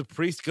 goes to the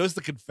priest, goes to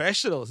the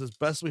confessional, says,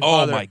 "Bless me,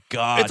 Father." Oh my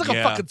God. It's like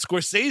a fucking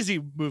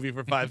Scorsese movie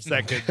for 5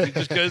 seconds. He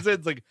just goes in,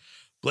 it's like,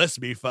 "Bless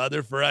me,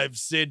 Father, for I've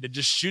sinned," and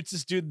just shoots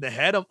this dude in the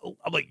head. I'm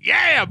like,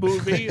 yeah,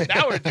 movie.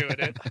 Now we're doing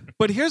it.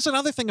 But here's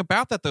another thing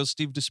about that, though,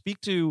 Steve, to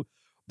speak to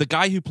the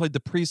guy who played the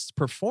priest's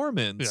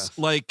performance,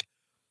 like,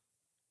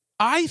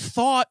 I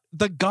thought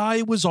the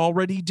guy was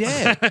already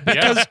dead.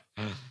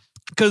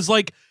 Because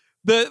like,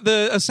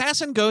 the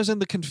assassin goes in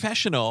the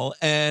confessional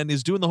and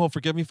is doing the whole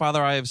 "forgive me,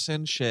 Father, I have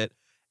sinned" shit.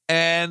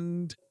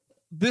 And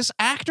this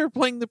actor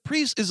playing the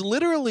priest is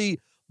literally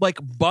like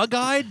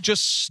bug-eyed,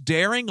 just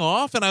staring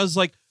off. And I was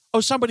like,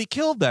 oh, somebody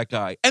killed that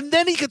guy. And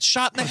then he gets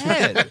shot in the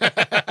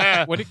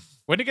head.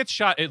 When he gets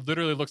shot, it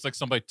literally looks like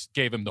somebody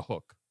gave him the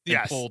hook. And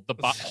pulled the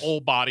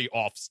whole body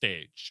off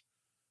stage.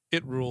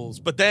 It rules.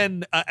 But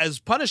then as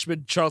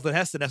punishment, Charlton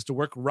Heston has to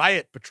work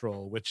riot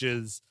patrol, which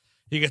is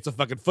he gets a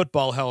fucking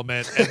football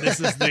helmet, and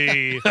this is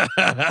the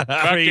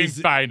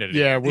crazy.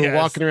 Yeah, we're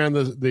walking around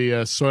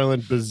the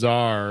Soylent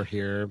Bazaar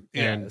here,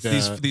 and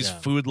these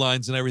food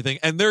lines and everything,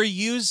 and they're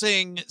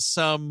using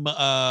some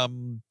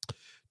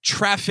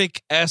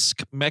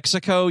traffic-esque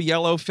Mexico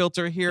yellow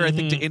filter here, I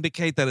think, to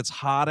indicate that it's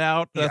hot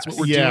out. That's what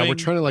we're doing. Yeah, we're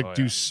trying to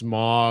do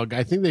smog.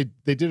 I think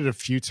they did it a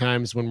few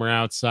times when we're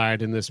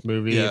outside in this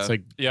movie. It's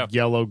like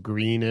yellow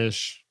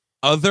greenish.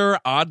 Other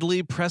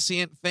oddly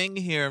prescient thing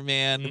here,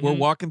 man. We're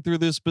walking through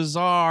this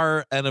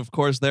bazaar, and of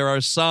course there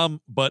are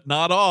some, but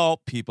not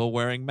all, people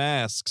wearing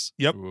masks.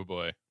 Yep. Oh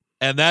boy.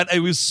 And it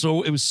was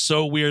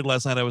so weird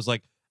last night. I was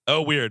like,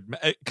 oh, weird.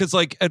 Because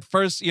like at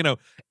first,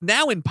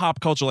 now in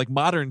pop culture, like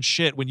modern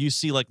shit, when you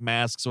see like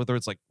masks, whether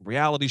it's like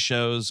reality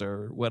shows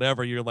or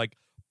whatever, you're like,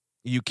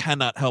 you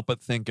cannot help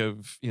but think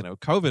of,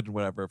 COVID and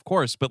whatever, of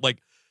course. But like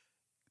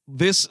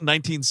this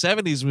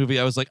 1970s movie,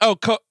 I was like,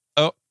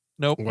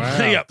 nope.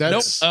 Wow.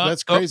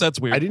 That's crazy. That's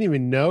weird. I didn't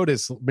even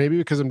notice. Maybe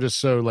because I'm just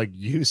so like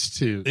used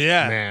to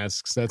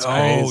masks. That's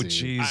crazy. Oh,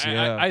 jeez.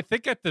 Yeah. I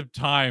think at the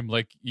time,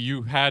 like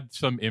you had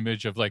some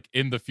image of like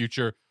in the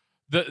future,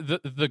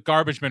 the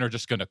garbage men are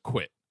just going to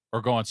quit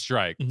or go on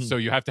strike. So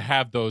you have to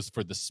have those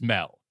for the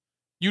smell.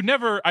 You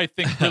never, I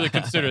think, really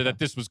consider that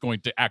this was going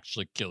to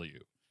actually kill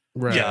you.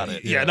 Right. Got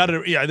it. I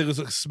think it was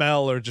a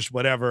smell or just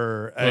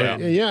whatever.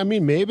 Yeah, I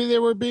mean, maybe they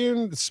were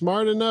being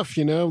smart enough,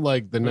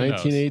 like the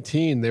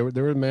 1918. There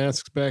were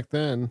masks back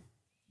then.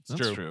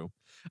 That's true.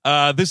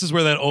 This is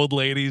where that old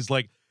lady's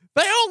like,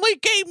 they only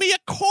gave me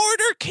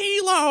 $0.25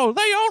 kilo.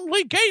 They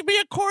only gave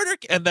me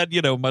 $0.25. And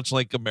then, much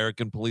like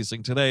American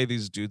policing today,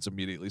 these dudes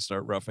immediately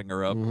start roughing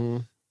her up.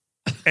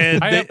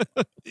 And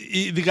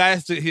the guy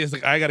he's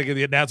like, I got to get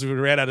the announcement. We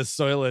ran out of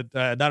Soylent.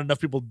 Not enough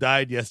people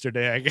died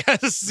yesterday, I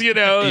guess,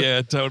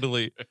 Yeah,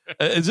 totally.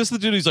 It's just the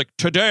dude who's like,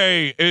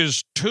 today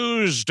is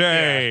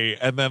Tuesday.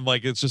 And then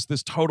like, it's just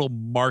this total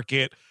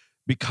market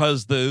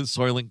because the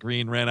Soylent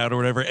Green ran out or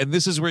whatever. And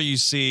this is where you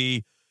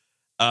see,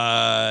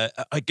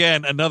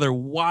 again, another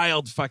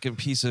wild fucking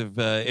piece of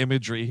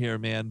imagery here,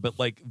 man. But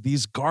like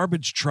these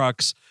garbage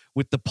trucks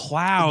with the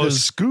plows, the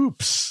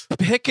scoops,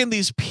 picking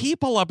these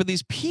people up and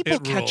these people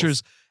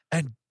catchers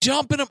and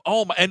dumping them.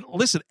 Oh my! And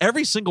listen,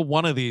 every single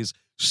one of these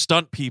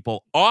stunt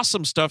people,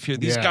 awesome stuff here.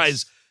 These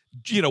guys,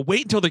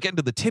 wait until they're getting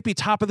to the tippy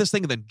top of this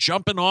thing and then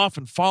jumping off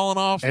and falling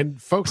off.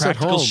 And folks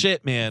Practical at home,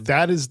 shit, man.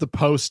 That is the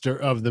poster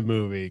of the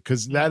movie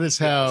because that is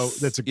how.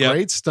 That's a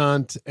great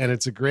stunt and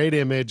it's a great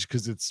image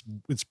because it's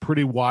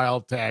pretty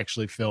wild to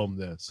actually film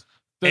this.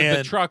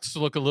 The trucks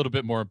look a little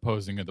bit more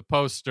imposing in the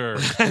poster.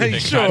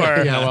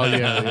 Sure.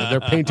 They're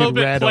painted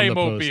red on the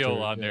poster.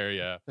 Playmobil on there,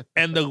 yeah.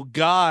 And the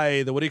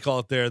guy, what do you call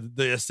it there?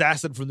 The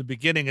assassin from the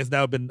beginning has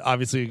now been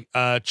obviously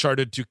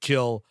charted to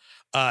kill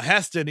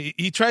Heston.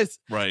 He tries,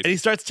 and he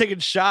starts taking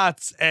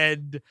shots,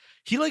 and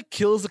he like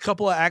kills a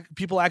couple of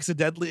people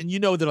accidentally, and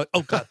they're like,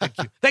 "Oh God,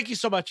 thank you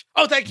so much.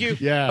 Oh, thank you.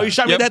 Yeah. Oh, you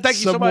shot me in the head. Thank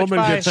you so much." Some woman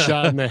Bye. gets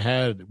shot in the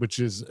head,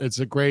 it's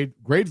a great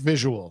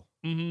visual.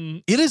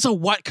 It is a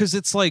what? Because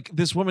it's like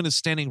this woman is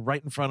standing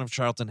right in front of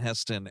Charlton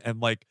Heston, and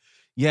like,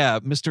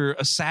 Mr.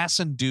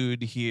 Assassin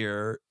dude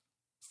here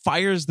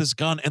fires this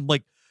gun, and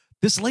like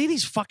this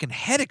lady's fucking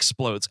head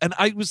explodes, and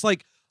I was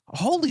like,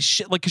 holy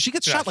shit! Like, because she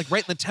gets shot like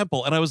right in the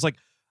temple, and I was like,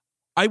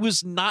 I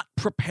was not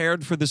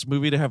prepared for this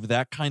movie to have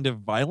that kind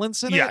of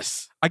violence in it.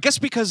 Yes, I guess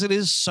because it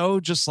is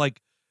so just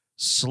like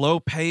slow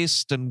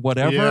paced and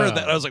whatever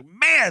that I was like,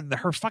 man,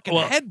 her fucking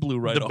head blew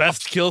right off. The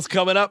best kill's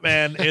coming up,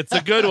 man. It's a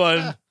good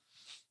one.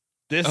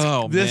 This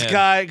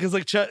guy, because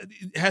like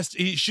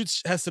he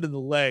shoots Heston in the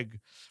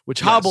leg, which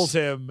hobbles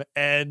him,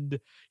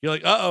 and you're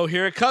like, "Uh-oh,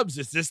 here it comes.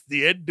 Is this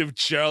the end of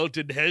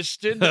Charlton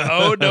Heston?"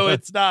 Oh no,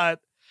 it's not.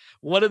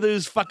 One of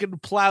those fucking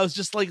plows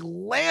just like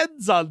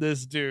lands on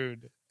this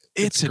dude.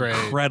 It's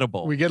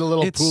incredible. We get a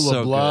little pool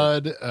of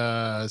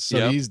blood.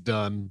 So he's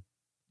done.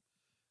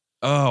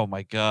 Oh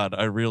my God.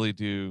 I really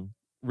do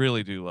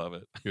love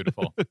it.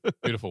 Beautiful.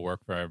 Beautiful work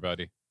for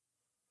everybody.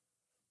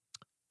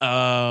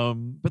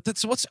 But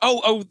that's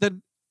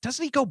then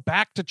doesn't he go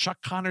back to Chuck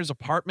Connor's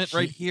apartment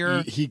right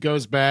here? He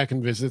goes back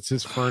and visits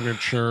his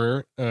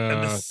furniture,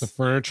 the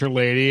furniture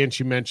lady, and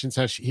she mentions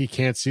how he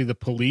can't see the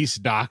police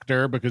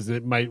doctor because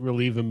it might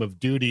relieve him of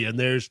duty. And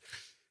there's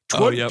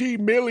 20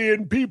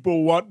 million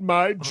people want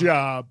my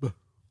job.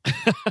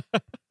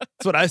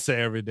 That's what I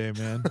say every day,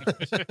 man.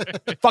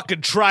 Fucking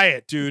try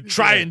it, dude.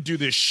 Try and do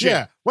this shit.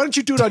 Yeah. Why don't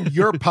you do it on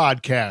your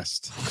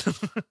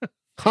podcast?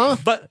 Huh?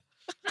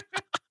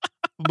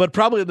 But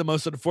probably the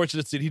most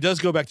unfortunate scene, he does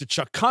go back to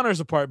Chuck Connor's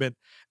apartment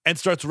and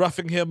starts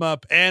roughing him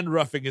up and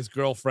roughing his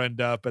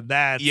girlfriend up. And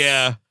that's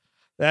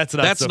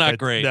not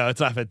great. No, it's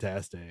not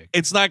fantastic.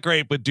 It's not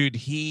great, but dude,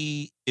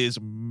 he is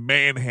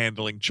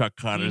manhandling Chuck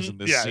Connors in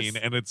this scene,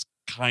 and it's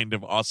kind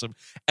of awesome.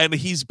 And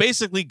he's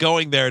basically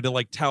going there to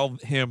like tell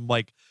him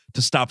like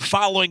to stop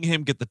following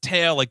him, get the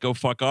tail, like go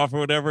fuck off or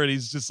whatever. And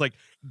he's just like,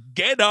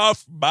 get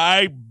off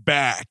my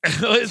back.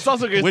 It's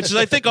also good. Which is,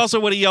 I think, also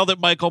what he yelled at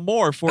Michael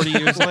Moore 40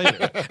 years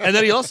later. And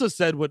then he also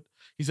said what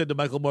he said to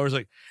Michael Moore was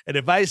like, and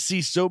if I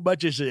see so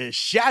much as a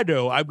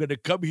shadow, I'm going to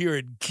come here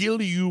and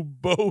kill you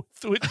both,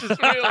 which is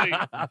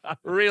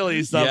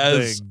really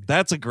something. Yes,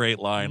 that's a great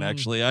line,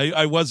 actually.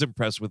 I was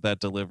impressed with that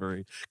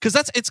delivery. Because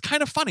it's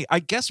kind of funny. I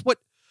guess what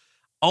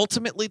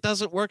ultimately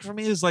doesn't work for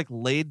me is like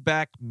laid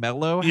back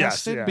mellow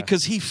Heston,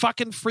 because he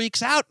fucking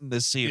freaks out in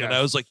this scene. And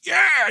I was like,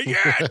 yeah,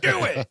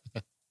 do it.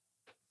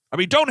 I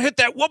mean, don't hit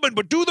that woman,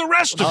 but do the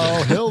rest of it.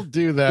 Oh, he'll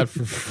do that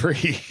for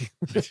free.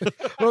 I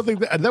don't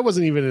think that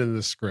wasn't even in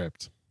the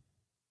script.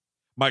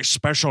 My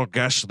special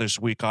guest this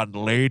week on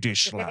Lady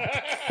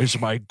Slap is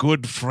my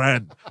good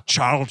friend,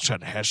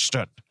 Charlton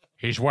Heston.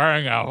 He's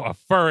wearing a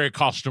furry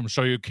costume,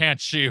 so you can't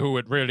see who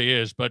it really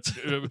is, but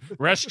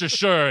rest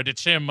assured,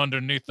 it's him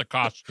underneath the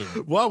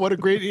costume. Wow, what a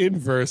great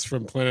inverse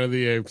from Planet of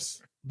the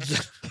Apes.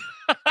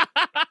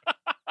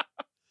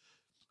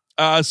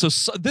 So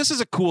this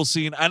is a cool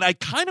scene, and I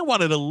kind of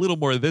wanted a little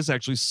more of this,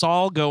 actually.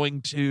 Saul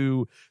going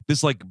to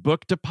this, like,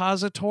 book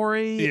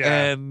depository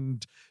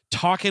and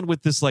talking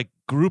with this, like,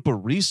 group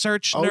of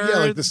research nerds. Oh, yeah,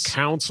 like this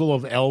council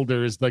of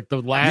elders, like the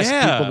last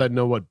people that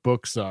know what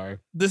books are.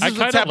 This is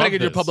what's happening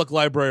in your public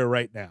library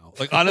right now.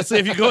 Like, honestly,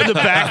 if you go in the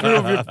back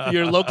room of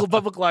your local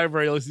public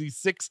library, you'll see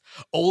 6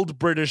 old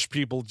British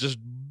people just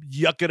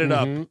yucking it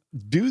up.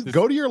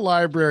 Go to your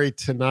library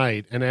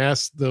tonight and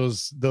ask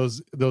those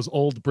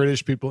old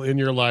British people in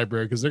your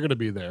library, because they're going to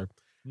be there.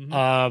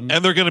 And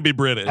they're going to be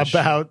British.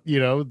 About,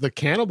 the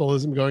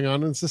cannibalism going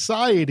on in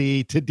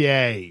society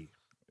today.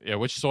 Yeah,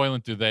 which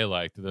Soylent do they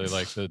like? Do they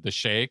like the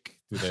shake?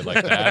 Do they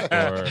like that,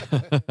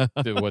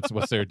 or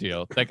what's their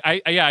deal? Like,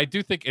 I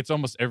do think it's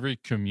almost every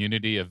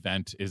community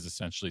event is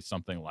essentially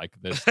something like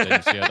this that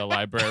you see at the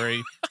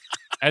library,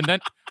 and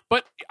then.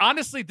 But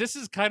honestly, this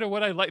is kind of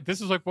what I like.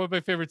 This is like one of my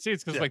favorite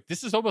scenes, because like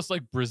this is almost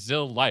like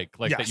Brazil-like,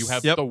 that you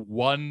have the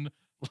one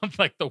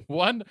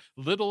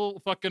little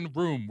fucking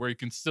room where you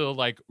can still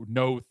like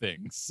know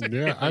things.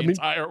 Yeah, in the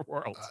entire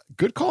world.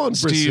 Good call on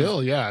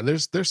Brazil. Yeah,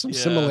 there's some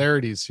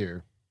similarities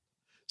here.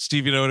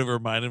 Steve, you know what it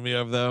reminded me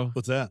of, though?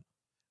 What's that?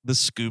 The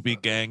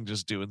Scooby Gang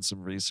just doing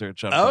some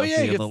research on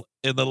Buffy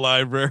in the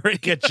library.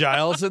 Get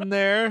Giles in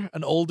there, a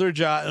much older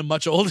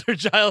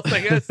Giles,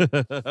 I guess.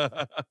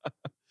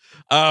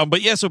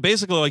 But yeah, so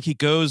basically, like, he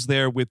goes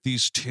there with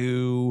these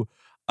 2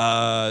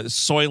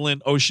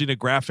 Soylent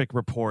oceanographic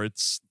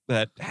reports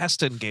that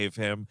Heston gave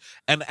him,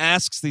 and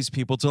asks these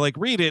people to like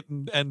read it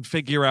and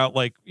figure out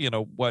like,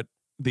 what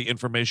the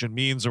information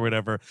means or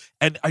whatever.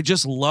 And I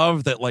just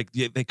love that, like,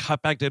 they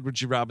cut back to Edward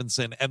G.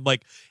 Robinson, and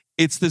like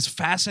it's this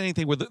fascinating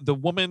thing where the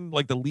woman,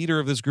 like the leader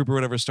of this group or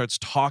whatever, starts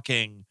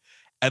talking,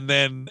 and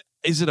then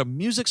is it a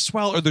music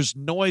swell or there's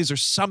noise or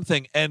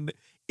something, and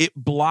it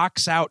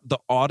blocks out the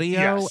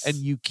audio and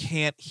you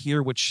can't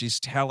hear what she's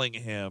telling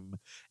him.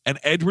 And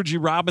Edward G.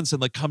 Robinson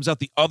like comes out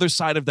the other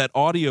side of that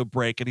audio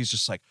break, and he's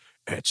just like,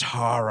 it's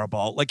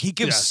horrible. Like, he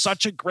gives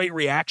such a great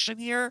reaction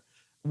here.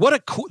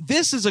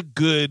 This is a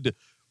good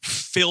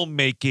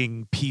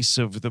filmmaking piece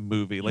of the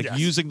movie, like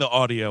using the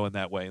audio in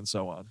that way and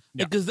so on.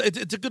 Because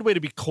it's a good way to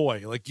be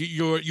coy. Like,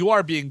 you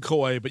are being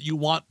coy, but you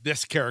want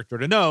this character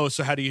to know.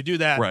 So how do you do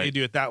that? Right. You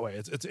do it that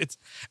way.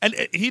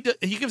 He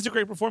gives a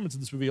great performance in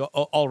this movie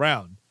all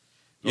around.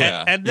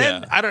 Yeah. And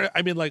then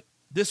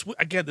this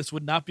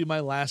would not be my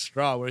last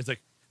straw, where he's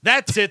like,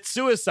 that's it,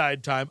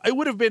 suicide time. I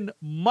would have been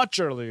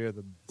much earlier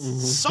than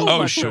this.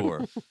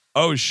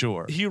 Oh,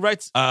 sure. He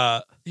writes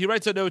a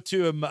note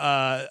to him,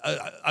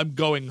 I'm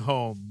going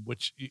home,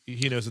 which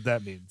he knows what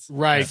that means.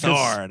 Right.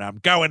 Thorn, I'm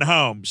going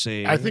home,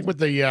 see. I think with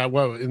the,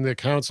 in the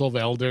Council of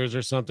Elders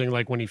or something,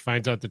 like when he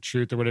finds out the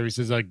truth or whatever, he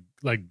says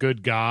like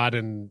good God,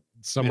 and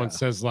someone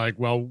says like,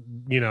 well,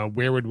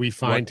 where would we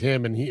find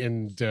him?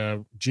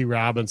 And G.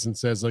 Robinson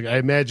says like, I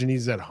imagine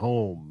he's at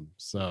home.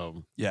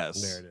 So yes,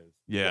 there it is.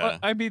 Yeah. Well,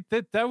 I mean,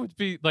 that would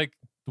be like,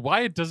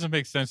 why it doesn't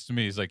make sense to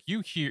me is like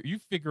you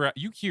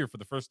hear for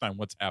the first time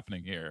what's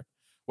happening here.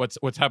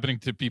 What's happening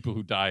to people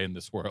who die in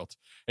this world,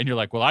 and you're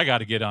like, well, I got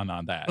to get on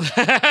that.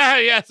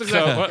 Yes,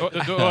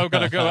 exactly.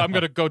 So I'm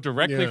gonna go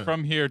directly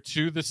from here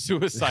to the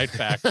suicide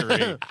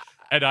factory,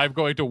 and I'm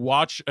going to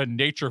watch a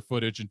nature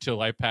footage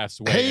until I pass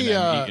away.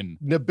 Hey,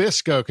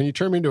 Nabisco, can you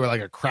turn me into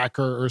like a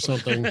cracker or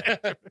something?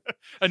 A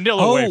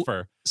Nilla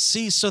wafer.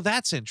 See, so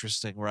that's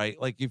interesting, right?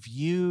 Like if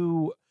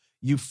you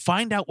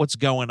find out what's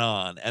going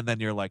on, and then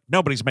you're like,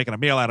 nobody's making a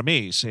meal out of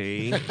me.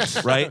 See,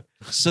 right?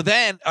 So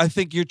then I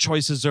think your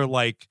choices are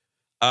like.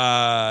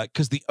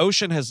 Because the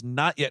ocean has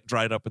not yet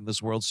dried up in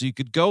this world, so you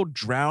could go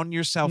drown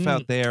yourself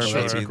out there.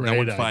 Maybe no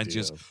one finds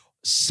you.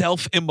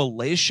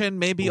 Self-immolation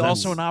maybe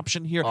also an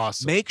option here.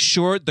 Awesome. Make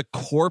sure the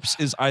corpse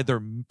is either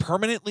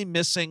permanently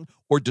missing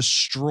or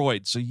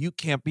destroyed, so you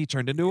can't be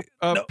turned into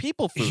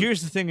people food.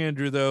 Here's the thing,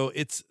 Andrew. Though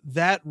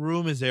that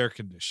room is air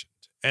conditioned,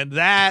 and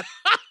that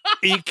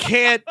you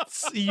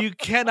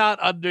cannot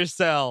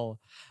undersell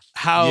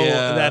how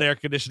that air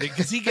conditioning,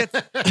 because he gets.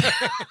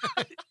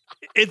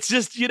 It's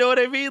just, you know what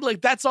I mean?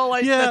 Like, that's all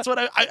that's what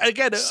I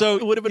again, so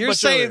it would have been you're much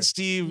saying, earlier.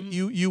 Steve,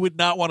 you would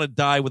not want to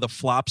die with a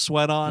flop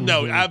sweat on?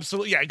 No,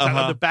 absolutely. Yeah,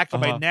 exactly. On the back of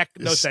my neck.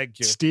 No, thank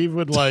you. Steve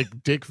would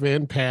like Dick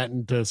Van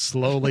Patten to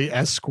slowly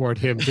escort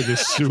him to the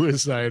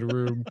suicide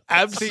room.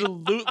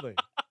 Absolutely.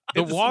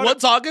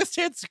 Once August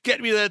hits,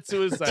 get me to that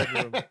suicide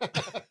room.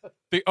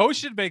 The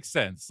ocean makes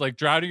sense. Like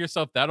drowning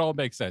yourself, that all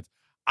makes sense.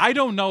 I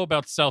don't know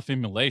about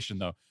self-immolation,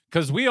 though.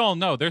 Because we all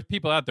know there's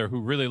people out there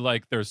who really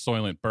like their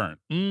Soylent burnt.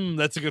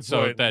 That's a good point.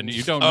 So then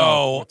you don't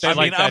know. I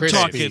mean, I'm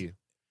talking.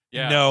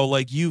 Yeah. No,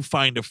 like you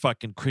find a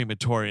fucking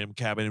crematorium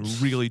cabin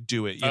and really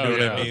do it. You know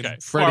what I mean? Okay.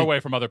 Far away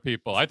from other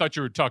people. I thought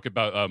you were talking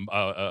about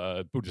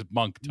Buddhist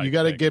monk type. You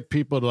got to get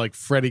people to like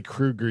Freddy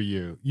Krueger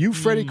you. You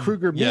Freddy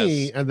Krueger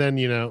me, and then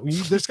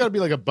there's got to be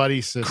like a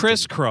buddy system.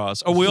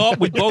 Crisscross. Oh,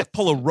 we both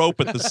pull a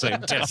rope at the same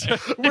time.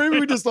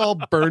 Maybe we just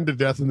all burn to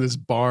death in this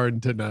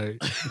barn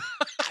tonight.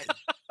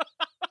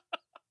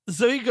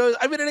 So he goes,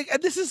 I mean,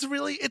 and this is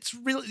really,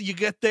 you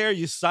get there,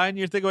 you sign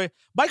your thing away.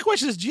 My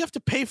question is, do you have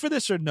to pay for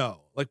this or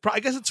no? Like, I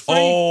guess it's free.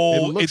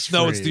 Oh, it's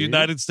the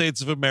United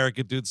States of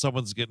America, dude.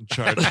 Someone's getting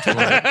charged for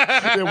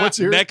it. What's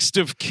your next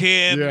of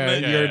kin?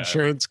 Your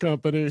insurance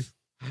company.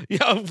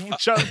 Yeah,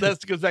 Charles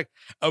Nestor comes back.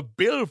 A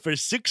bill for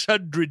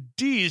 600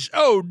 Ds.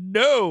 Oh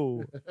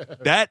no,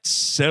 that's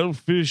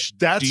selfish.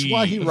 That's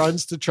why he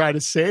runs to try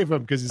to save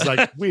him, because he's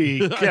like,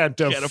 we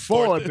can't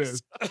afford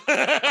this.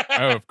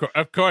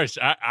 Of course.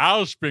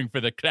 I'll spring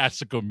for the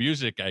classical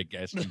music, I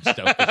guess. You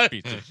selfish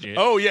piece of shit.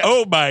 Oh yeah.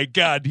 Oh my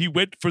God, he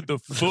went for the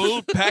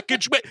full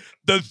package.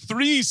 The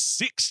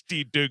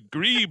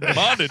 360-degree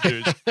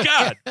monitors.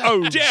 God,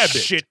 damn it!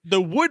 Shit,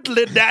 the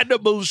woodland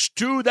animals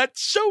too.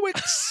 That's so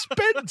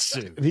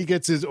expensive. And he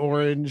gets his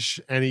orange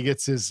and he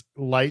gets his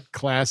light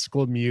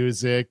classical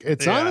music.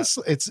 It's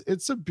honestly,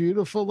 it's a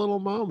beautiful little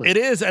moment. It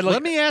is. And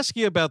let me ask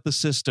you about the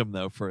system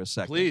though for a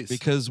second, please,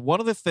 because one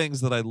of the things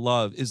that I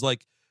love is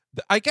like,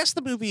 I guess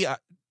the movie,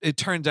 it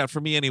turns out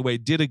for me anyway,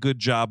 did a good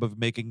job of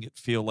making it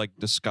feel like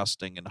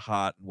disgusting and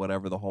hot and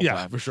whatever the whole time.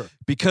 Yeah, for sure.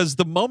 Because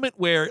the moment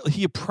where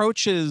he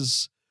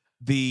approaches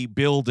the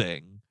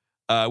building,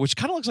 which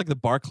kind of looks like the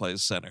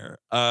Barclays Center,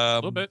 a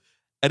little bit.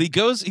 And he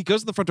goes in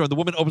the front door, and the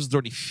woman opens the door,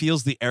 and he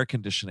feels the air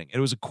conditioning. And it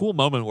was a cool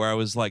moment where I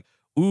was like,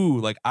 ooh,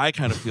 like I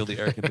kind of feel the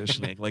air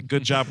conditioning. Like,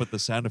 good job with the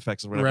sound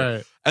effects and whatever.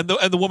 Right. And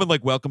the woman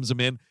like welcomes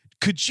him in.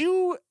 Could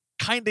you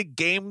kind of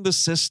game the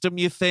system,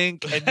 you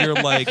think? And you're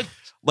like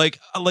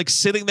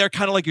sitting there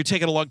kind of like you're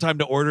taking a long time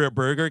to order at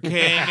Burger King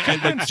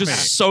and like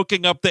just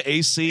soaking up the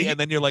AC, and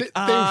then you're like,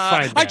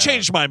 I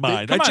changed my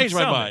mind.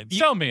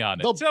 Sell me on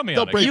it. Tell me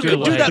on it. You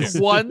can do that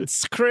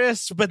once,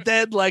 Chris, but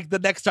then like the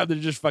next time they're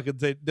just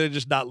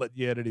not letting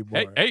you in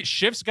anymore. Hey,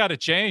 shift's got to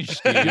change,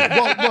 Steve.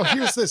 well,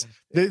 here's this.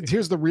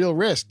 Here's the real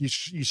risk.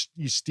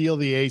 You steal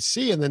the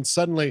AC, and then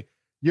suddenly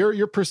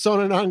you're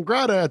persona non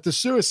grata at the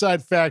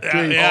suicide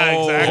factory. Yeah,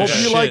 exactly.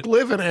 Hope you like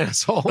living,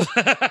 asshole.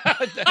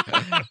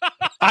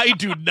 I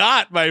do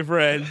not, my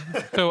friend.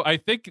 So I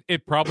think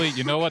it probably,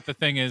 you know what the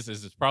thing is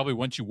it's probably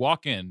once you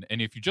walk in, and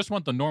if you just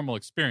want the normal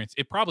experience,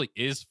 it probably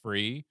is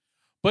free.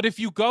 But if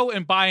you go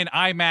and buy an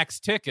IMAX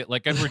ticket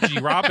like Edward G.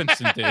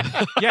 Robinson did,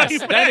 yes,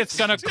 then it's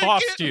going to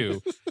cost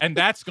you. And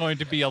that's going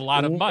to be a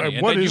lot of money.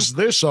 And what is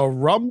this, a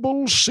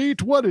rumble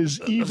seat? What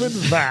is even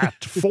that?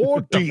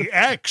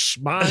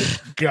 4DX, my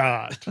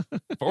God.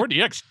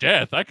 4DX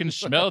death. I can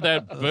smell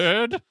that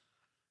bird.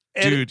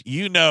 Dude,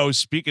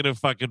 speaking of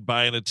fucking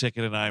buying a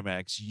ticket in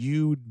IMAX,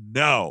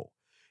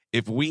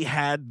 if we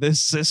had this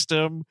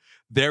system,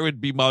 there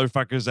would be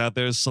motherfuckers out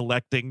there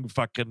selecting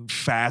fucking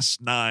Fast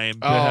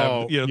 9 to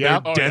have their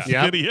death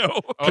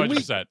video.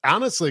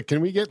 Can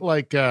we get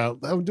like we're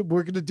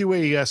going to do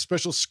a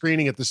special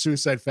screening at the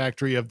Suicide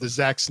Factory of the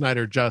Zack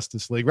Snyder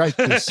Justice League right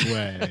this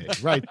way.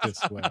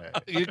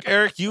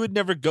 Eric, you would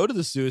never go to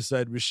the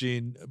Suicide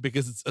Machine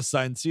because it's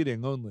assigned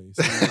seating only.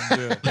 So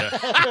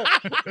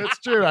That's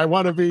true. I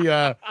want to be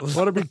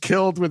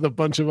killed with a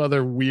bunch of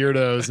other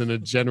weirdos in a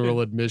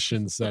general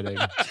admission setting.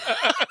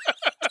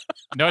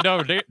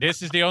 No.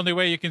 This is the only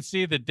way you can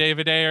see the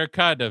David Ayer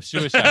cut of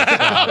Suicide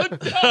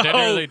Squad.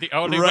 Literally the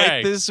only way.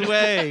 Right this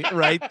way.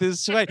 Right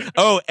this way.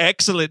 Oh,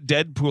 excellent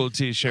Deadpool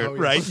T-shirt.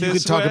 Right this way. You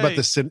can talk about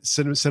the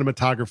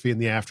cinematography in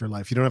the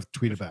afterlife. You don't have to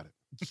tweet about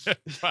it.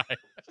 Right.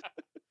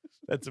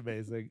 That's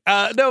amazing.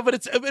 No, but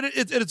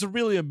it's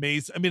really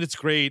amazing. I mean, it's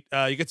great.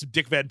 You get some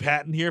Dick Van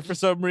Patten here for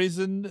some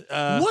reason.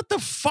 What the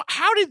fuck?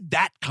 How did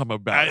that come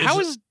about? How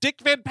is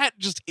Dick Van Patten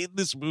just in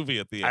this movie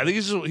at the end? I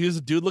think he was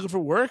a dude looking for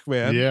work,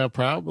 man. Yeah,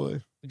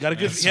 probably. He had a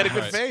good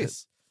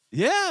face.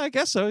 Yeah, I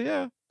guess so.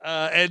 Yeah.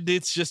 And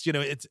it's just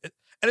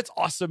it's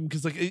awesome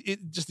because like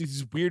it just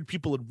these weird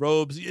people in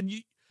robes, and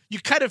you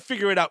kind of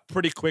figure it out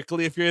pretty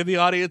quickly if you're in the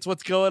audience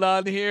what's going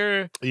on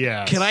here.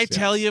 Yeah. Can I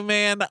tell you,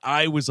 man?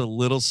 I was a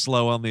little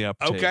slow on the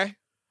uptake. Okay.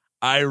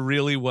 I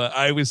really was.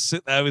 I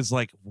was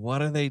like,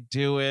 what are they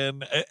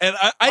doing? And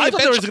I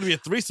thought there was going to be a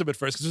threesome at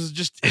first because it was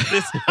just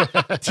this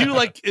two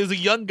it was a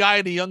young guy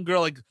and a young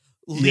girl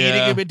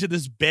leading him into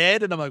this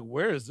bed, and I'm like,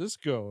 where is this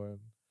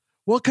going?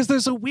 Well, because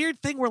there's a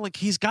weird thing where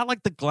he's got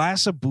the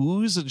glass of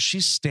booze and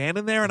she's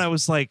standing there, and I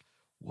was like,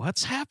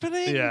 what's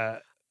happening? Yeah.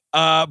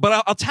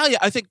 But I'll tell you,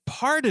 I think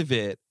part of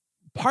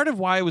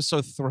why I was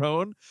so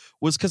thrown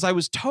was because I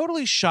was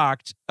totally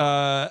shocked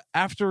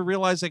after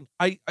realizing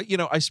I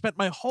spent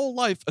my whole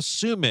life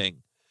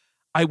assuming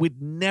I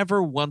would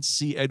never once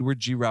see Edward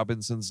G.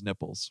 Robinson's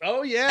nipples.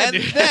 Oh yeah,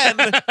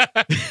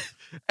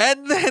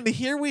 and then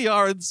here we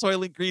are in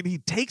Soylent Green. He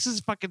takes his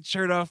fucking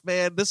shirt off,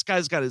 man. This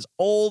guy's got his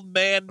old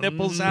man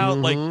nipples out.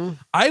 Like,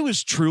 I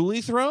was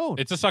truly thrown.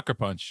 It's a sucker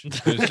punch.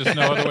 There's just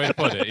no other way to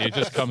put it. It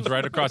just comes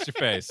right across your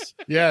face.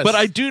 Yes. But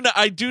I do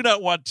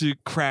not want to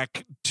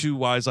crack too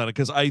wise on it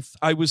because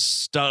I was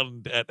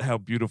stunned at how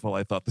beautiful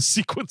I thought the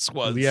sequence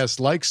was. Yes,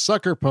 like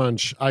Sucker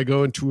Punch, I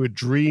go into a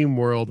dream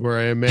world where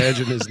I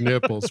imagine his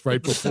nipples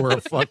right before a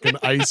fucking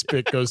ice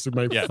pick goes through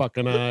my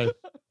fucking eye.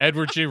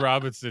 Edward G.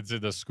 Robinson's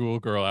in a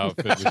schoolgirl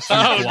outfit with two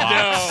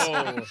blocks.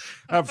 No.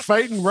 I'm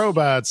fighting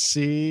robots,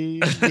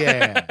 see?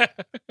 Yeah.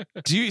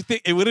 Do you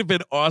think it would have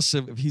been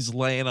awesome if he's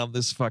laying on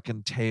this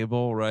fucking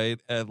table, right?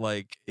 And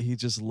he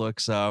just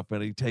looks up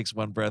and he takes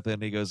one breath in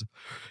and he goes,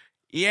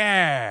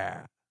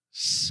 yeah,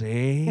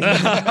 see?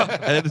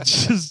 And it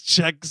just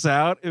checks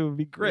out. It would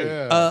be great.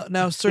 Yeah.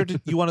 Now, sir,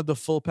 you wanted the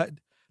full pack?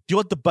 Do you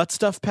want the butt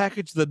stuff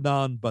package? The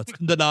non-butt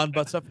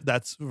stuff?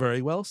 That's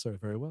very well, sir.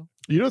 Very well.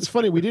 You know, it's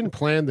funny. We didn't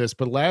plan this,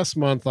 but last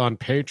month on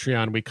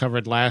Patreon, we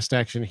covered Last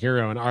Action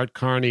Hero and Art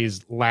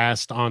Carney's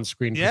last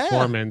on-screen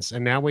performance.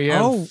 And now we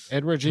have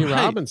Edward G.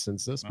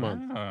 Robinson's this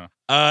month.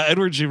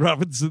 Edward G.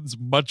 Robinson's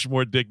much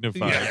more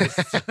dignified.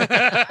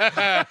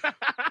 Yes.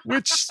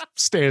 Which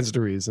stands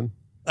to reason.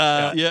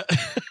 Yeah.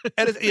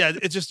 And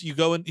it's just he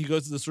goes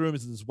to this room,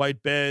 it's in this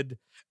white bed,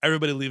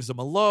 everybody leaves him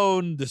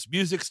alone, this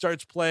music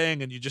starts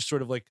playing, and you just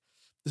sort of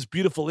this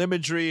beautiful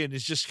imagery, and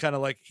it's just kind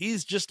of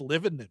he's just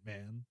living it,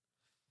 man.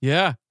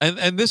 Yeah.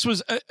 And this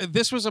was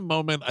a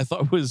moment I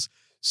thought was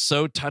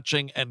so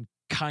touching and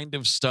kind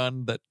of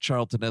stunned that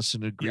Charlton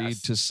Heston agreed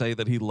to say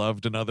that he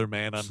loved another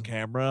man on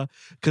camera,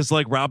 because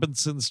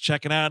Robinson's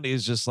checking out and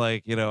he's just I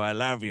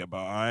love you,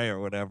 boy, or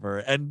whatever,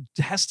 and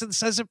Heston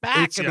says it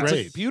back. It's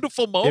a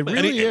beautiful moment. It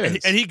really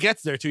is. And he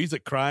gets there too. He's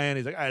crying.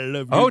 He's like, I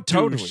love you. Oh, too,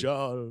 totally.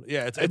 Sean.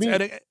 Yeah,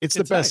 it's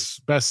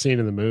the best scene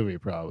in the movie,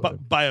 probably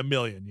by a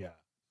million. Yeah.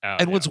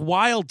 And what's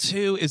wild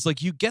too is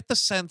you get the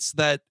sense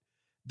that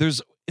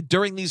there's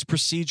during these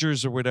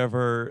procedures or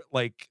whatever,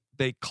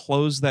 they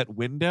close that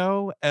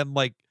window, and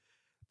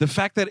the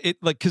fact that it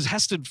because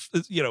Heston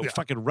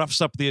fucking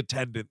roughs up the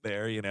attendant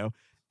there,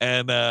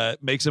 and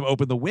makes him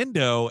open the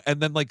window,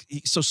 and then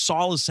so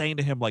Saul is saying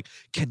to him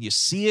can you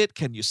see it?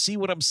 Can you see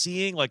what I'm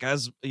seeing?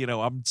 As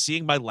I'm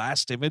seeing my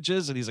last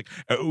images, and he's like,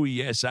 oh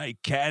yes, I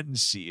can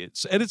see it.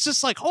 And it's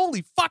just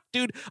holy fuck,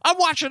 dude, I'm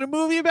watching a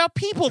movie about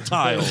people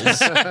tiles.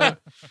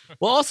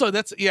 Well, also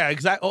that's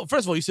exactly. Oh,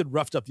 first of all, you said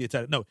roughed up the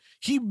attendant. No,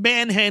 he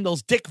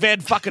manhandles Dick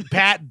Van fucking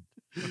Patten.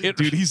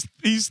 Dude,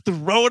 he's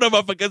throwing him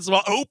up against the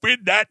wall. Open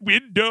that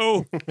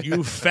window,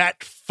 you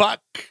fat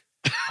fuck.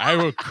 I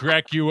will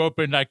crack you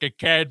open like a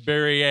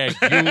Cadbury egg.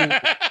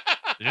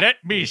 Let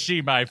me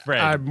see, my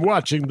friend. I'm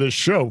watching the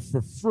show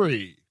for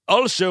free.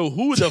 Also,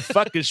 who the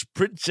fuck is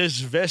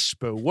Princess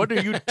Vespa? What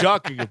are you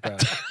talking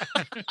about?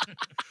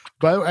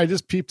 By the way, I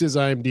just peeped his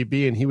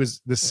IMDb, and he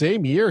was the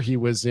same year he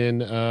was in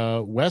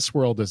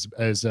Westworld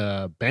as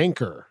a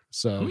banker.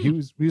 So he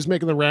was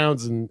making the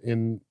rounds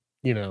in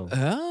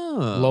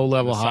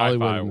low-level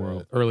Hollywood in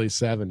the early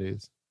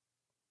 70s.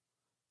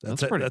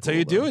 That's how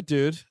you do it,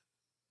 dude.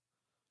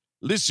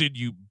 Listen,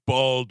 you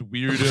bald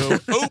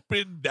weirdo,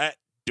 open that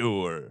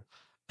door.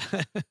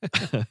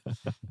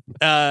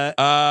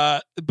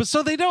 But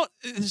so they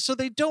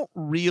don't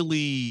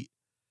really,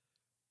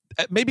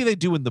 maybe they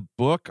do in the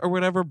book or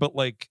whatever, but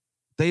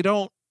they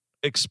don't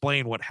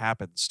explain what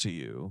happens to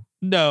you.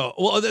 No.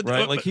 Well,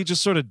 right? He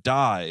just sort of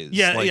dies.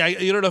 Yeah,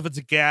 you don't know if it's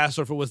a gas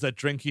or if it was that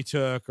drink he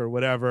took or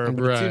whatever,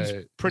 but it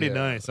seems pretty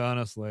nice,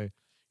 honestly.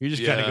 You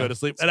just kind of go to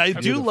sleep. And I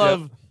do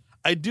love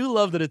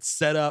that it's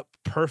set up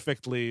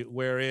perfectly,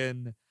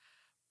 wherein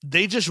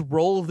they just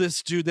roll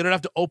this dude. They don't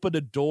have to open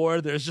a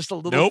door. There's just a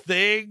little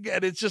thing,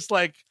 and it's just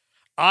like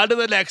on to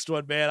the next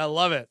one, man. I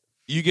love it.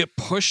 You get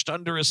pushed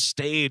under a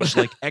stage,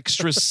 like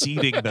extra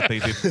seating that they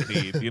didn't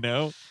need, you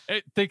know?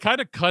 They kind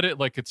of cut it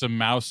like it's a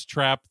mouse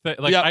trap thing.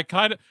 Like I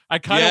kind of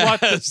want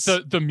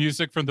the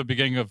music from the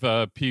beginning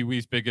of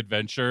Pee-wee's Big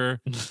Adventure,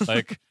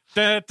 like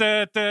as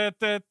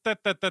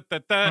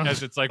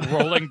it's like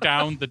rolling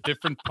down the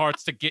different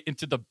parts to get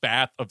into the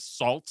bath of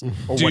salt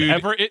or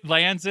whatever it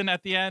lands in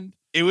at the end.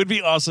 It would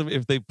be awesome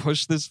if they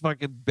push this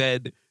fucking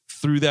bed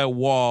through that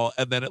wall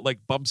and then it like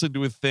bumps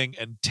into a thing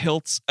and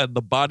tilts and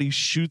the body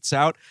shoots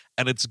out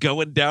and it's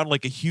going down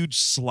like a huge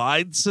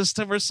slide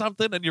system or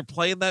something and you're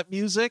playing that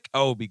music.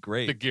 Oh, it'd be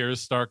great. The gears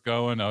start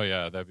going. Oh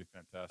yeah, that'd be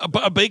fantastic.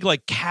 A big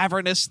like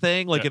cavernous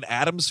thing like an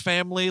Addams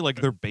Family,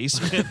 like their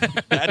basement.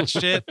 That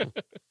shit.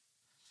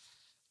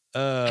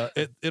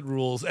 It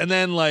rules. And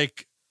then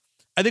like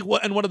I think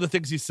one of the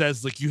things he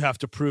says, like, you have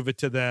to prove it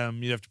to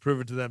them. You have to prove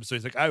it to them. So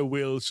he's like, I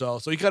will. So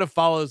he kind of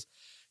follows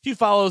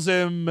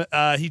him.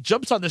 He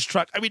jumps on this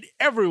truck. I mean,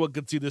 everyone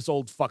can see this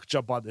old fuck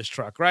jump on this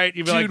truck, right?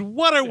 Dude, like,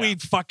 what are we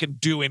fucking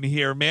doing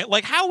here, man?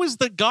 Like, how is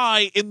the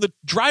guy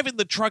driving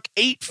the truck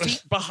 8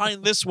 feet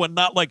behind this one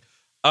not like,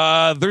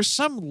 there's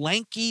some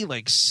lanky,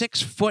 like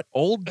 6 foot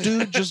old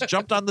dude just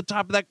jumped on the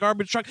top of that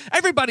garbage truck.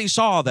 Everybody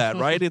saw that,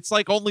 right? It's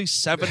like only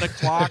 7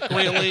 o'clock,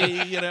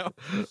 really, you know?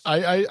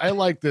 I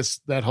like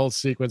that whole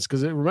sequence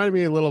because it reminded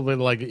me a little bit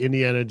like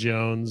Indiana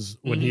Jones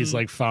when he's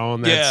like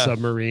following that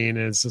submarine,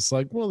 and it's just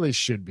like, well, they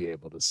should be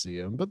able to see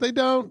him, but they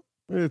don't.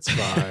 It's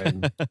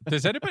fine.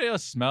 Does anybody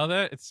else smell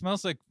that? It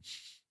smells like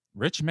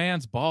rich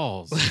man's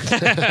balls.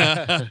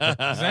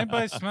 Does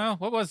anybody smell?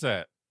 What was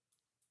that?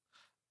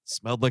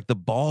 Smelled like the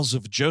balls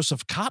of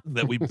Joseph Cotton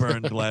that we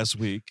burned last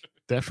week.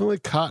 Definitely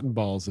cotton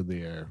balls in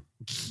the air.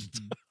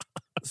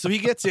 So he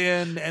gets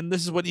in, and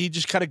this is when he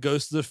just kind of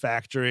goes to the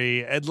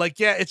factory, and like,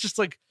 it's just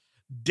like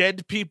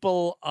dead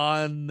people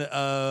on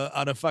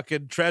a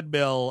fucking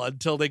treadmill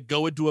until they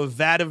go into a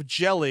vat of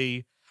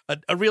jelly.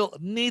 A real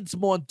needs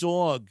more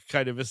dog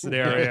kind of a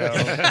scenario.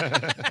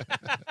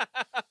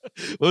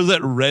 What was that,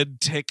 red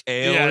tick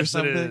ale or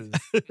something?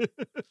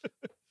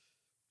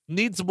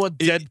 Needs more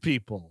dead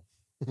people.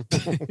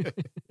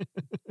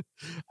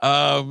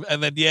 And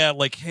then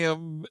like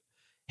him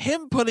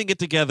putting it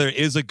together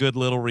is a good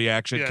little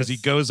reaction because he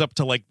goes up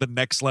to like the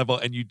next level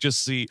and you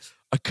just see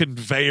a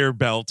conveyor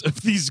belt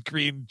of these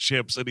green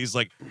chips and he's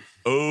like,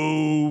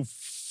 oh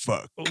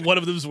fuck. One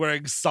of them's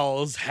wearing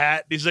Saul's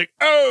hat and he's like,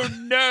 oh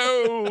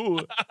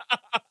no.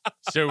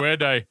 So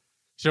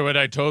when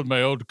I told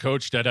my old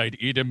coach that I'd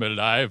eat him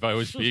alive, I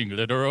was being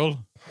literal.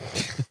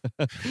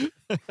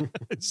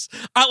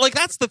 Like,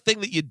 that's the thing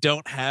that you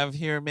don't have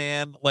here,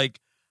 man. Like,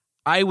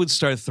 I would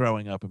start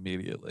throwing up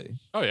immediately.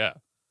 Oh yeah.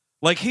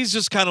 Like, he's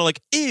just kind of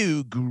like,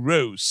 ew,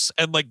 gross,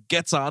 and like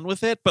gets on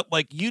with it. But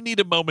like, you need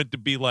a moment to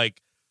be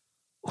like,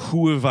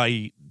 who have I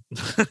eaten?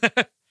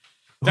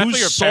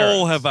 Whose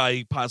soul have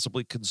I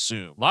possibly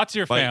consumed? Lots of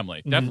your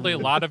family. Definitely a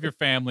lot of your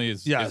family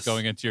is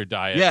going into your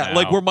diet. Yeah, now.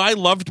 like, were my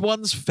loved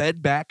ones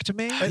fed back to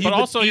me? But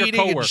also your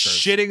coworkers.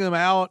 Shitting them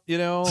out, you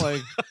know? Like,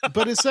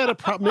 but is that a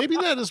problem? Maybe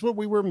that is what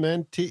we were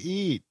meant to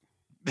eat.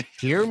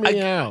 Hear me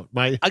out.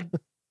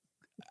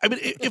 I mean,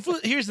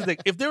 here's the thing.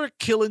 If they were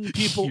killing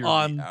people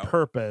on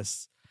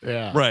purpose,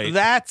 right,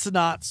 that's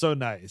not so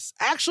nice.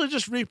 Actually,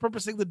 just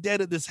repurposing the dead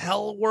in this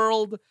hell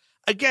world,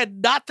 again,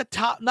 not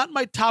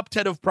my top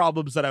 10 of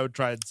problems that I would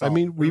try and solve. I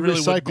mean, we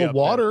really recycle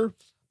water.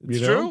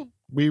 It's true.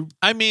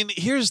 I mean,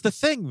 here's the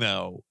thing,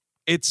 though.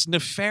 It's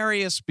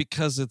nefarious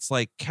because it's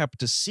like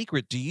kept a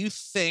secret. Do you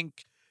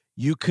think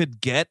you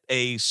could get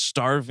a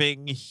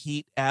starving,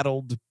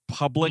 heat-addled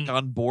public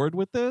on board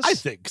with this? I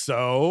think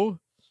so.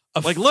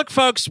 Like, look,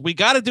 folks, we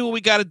got to do what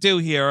we got to do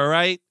here, all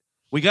right?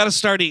 We got to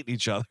start eating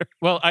each other.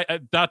 Well,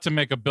 I not to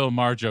make a Bill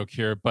Maher joke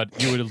here,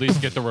 but you would at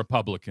least get the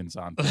Republicans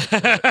on.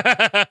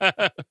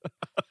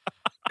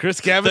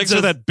 Chris Gavin Thanks for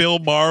that Bill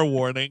Maher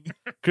warning.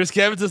 Chris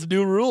Gavin says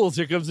new rules.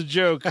 Here comes a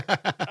joke.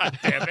 God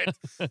damn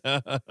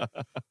it.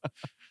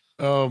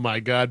 Oh my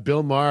God,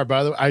 Bill Maher.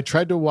 By the way, I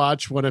tried to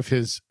watch one of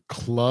his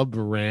Club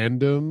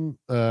Random.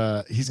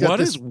 He's got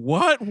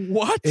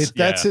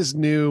that's his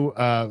new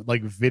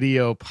like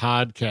video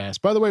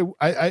podcast. By the way,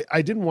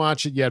 I didn't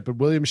watch it yet, but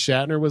William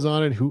Shatner was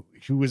on it, who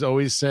was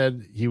always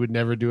said he would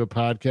never do a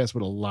podcast.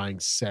 What a lying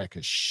sack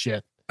of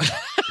shit.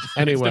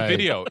 Anyway, it's the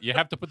video. You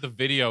have to put the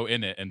video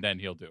in it, and then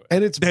he'll do it.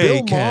 And it's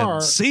Bill Maher.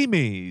 See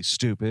me,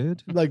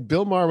 stupid. Like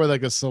Bill Maher with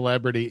like a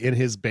celebrity in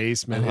his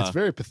basement. It's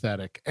very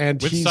pathetic.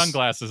 And with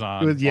sunglasses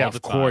on.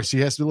 Of course, he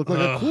has to look like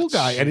a cool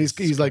guy. And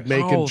he's like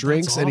making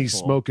drinks and he's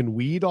smoking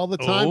weed all the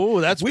time. Oh,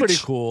 that's pretty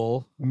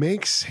cool.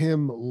 Makes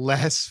him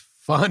less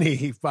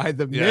funny by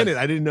the minute.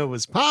 I didn't know it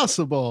was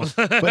possible,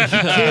 but he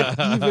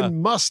can't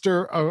even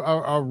muster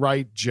a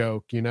right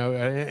joke. You know,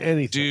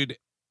 anything, dude.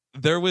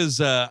 There was,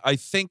 I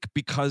think,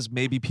 because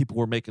maybe people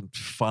were making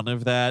fun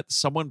of that,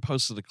 someone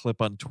posted a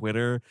clip on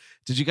Twitter.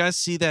 Did you guys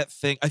see that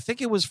thing? I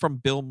think it was from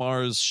Bill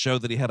Maher's show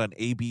that he had on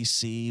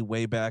ABC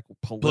way back,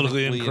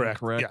 Politically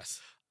Incorrect. Yes.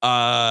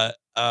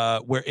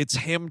 where it's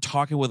him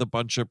talking with a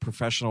bunch of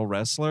professional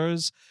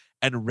wrestlers,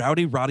 and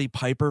Roddy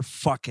Piper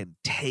fucking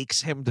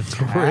takes him to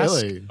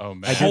task. Really? Oh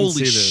man!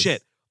 Holy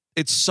shit!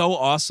 It's so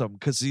awesome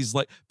because he's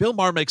like Bill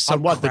Maher makes some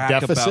on what, the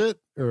crack deficit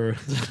about, or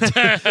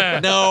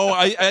no,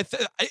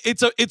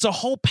 it's a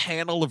whole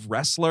panel of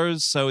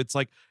wrestlers, so it's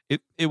like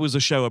it was a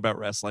show about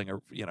wrestling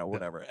or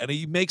whatever, and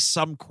he makes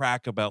some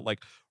crack about like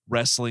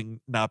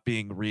wrestling not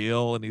being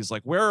real, and he's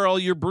like, where are all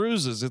your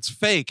bruises? It's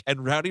fake.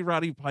 And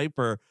Roddy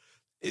Piper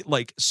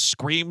like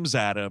screams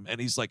at him, and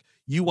he's like,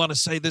 you want to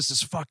say this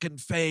is fucking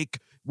fake?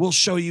 We'll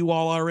show you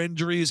all our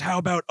injuries. How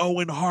about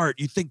Owen Hart?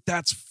 You think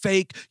that's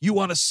fake? You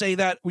want to say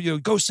that?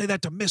 Go say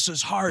that to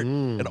Mrs. Hart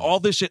and all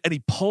this shit. And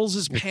he pulls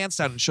his pants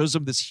down and shows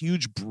him this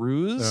huge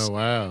bruise. Oh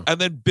wow! And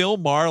then Bill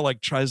Maher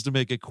like tries to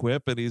make a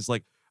quip, and he's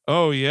like,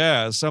 oh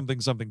yeah, something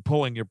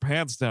pulling your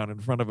pants down in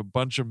front of a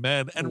bunch of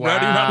men. And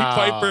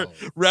wow.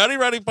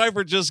 Roddy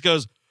Piper just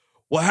goes,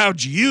 well,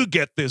 how'd you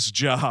get this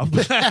job?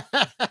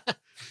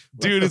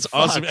 Dude, it's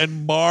awesome.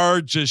 And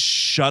Maher just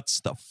shuts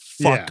the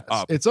fuck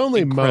up. It's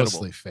only Incredible.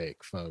 mostly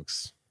fake,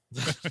 folks.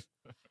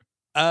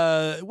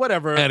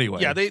 Whatever.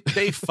 Anyway. Yeah, they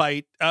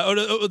fight.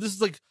 This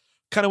is like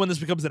kind of when this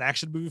becomes an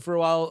action movie for a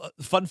while.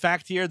 Fun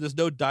fact here, there's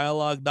no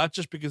dialogue, not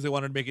just because they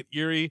wanted to make it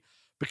eerie,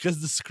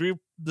 because the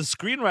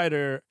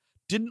screenwriter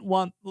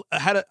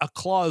had a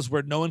clause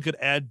where no one could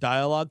add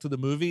dialogue to the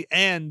movie,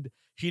 and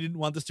he didn't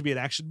want this to be an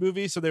action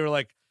movie, so they were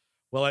like,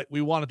 well,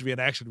 we want it to be an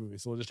action movie,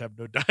 so we'll just have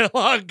no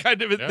dialogue,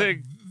 kind of a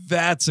thing.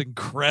 That's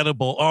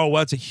incredible. Oh,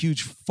 that's a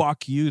huge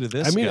fuck you to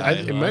this I mean, guy.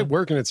 it might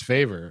work in its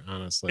favor,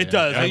 honestly. It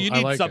does. I You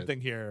need like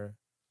something here.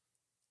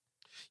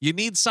 You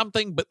need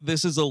something, but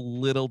this is a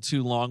little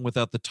too long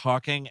without the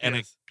talking, and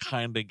Yes. it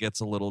kind of gets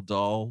a little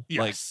dull.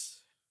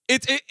 Yes.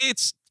 Like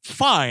it's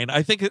fine.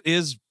 I think it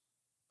is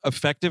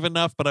effective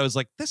enough, but I was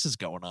like, this is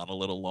going on a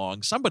little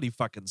long. Somebody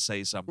fucking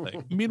say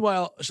something.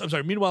 Meanwhile,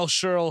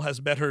 Cheryl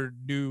has met her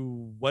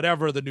new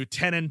the new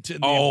tenant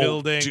in the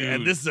building, dude.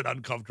 and this is an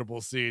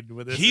uncomfortable scene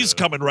with this. He's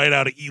coming right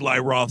out of Eli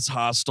Roth's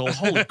hostel.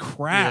 Holy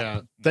crap. Yeah. It's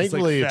like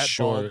Thankfully, fat it's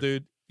bald short.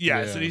 dude.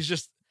 Yes, Yeah. and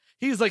he's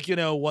like,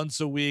 once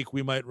a week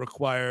we might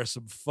require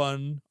some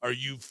fun. Are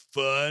you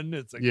fun?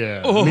 It's like,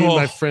 Yeah, Oh. me and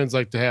my friends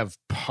like to have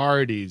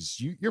parties.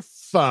 You're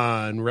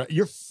fun, right?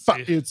 You're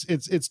fun. It's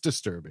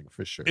disturbing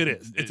for sure. it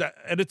is.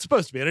 And it's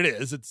supposed to be, and it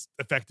is. It's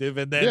effective,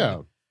 and then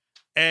Yeah.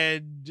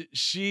 and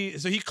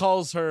he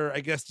calls her,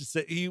 I guess, to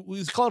say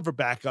he's calling for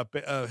backup.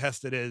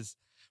 Heston is,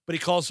 but he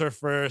calls her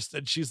first,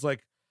 and she's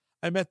like,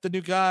 I met the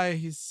new guy.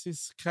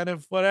 He's kind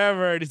of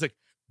whatever, and he's like,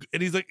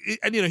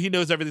 he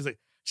knows everything. He's like,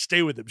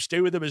 stay with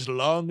him as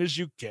long as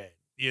you can.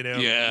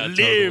 Yeah, live.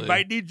 totally.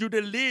 I need you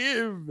to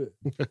live.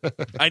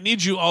 I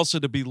need you also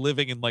to be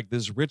living in like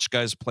this rich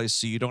guy's place,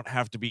 so you don't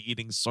have to be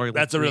eating Soylent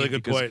That's a really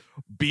Green, good because point.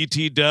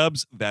 BT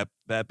dubs, that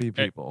be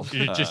people.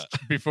 Just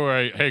before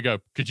I hang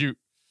up, could you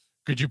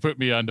put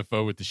me on the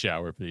phone with the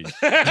shower, please?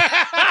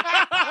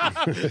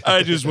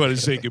 I just want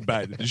to say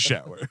goodbye to the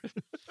shower.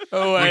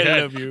 Oh, I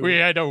love you. We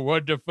had a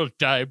wonderful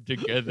time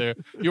together.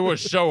 You were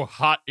so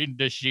hot in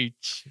the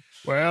sheets.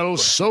 Well,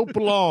 soap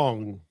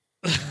long.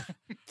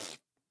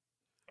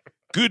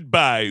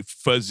 Goodbye,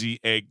 fuzzy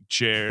egg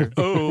chair.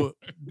 Oh,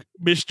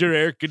 Mr.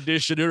 Air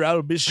Conditioner,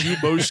 I'll miss you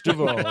most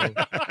of all.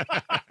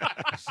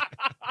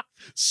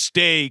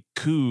 Stay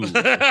cool.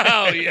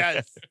 Oh,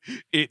 yes.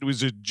 It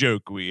was a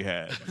joke we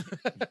had.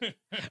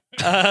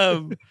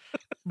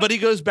 But he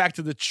goes back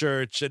to the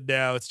church, and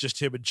now it's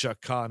just him and Chuck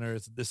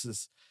Connors.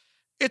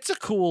 It's a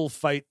cool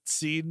fight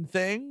scene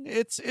thing.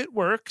 It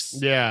works.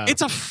 Yeah.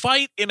 It's a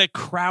fight in a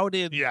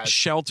crowded Yes.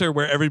 shelter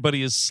where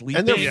everybody is sleeping.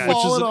 and they're Yeah.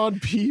 falling on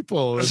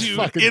people. It's Dude,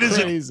 fucking it is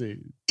a- crazy.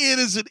 It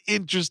is an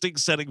interesting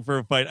setting for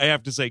a fight, I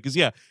have to say, because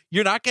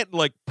you're not getting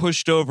like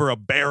pushed over a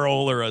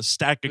barrel or a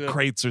stack of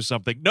crates or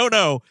something.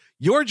 No,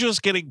 you're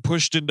just getting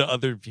pushed into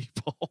other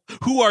people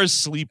who are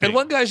sleeping. And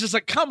one guy's just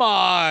like, come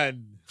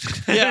on.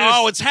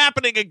 oh, it's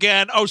happening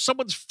again. Oh,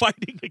 someone's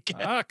fighting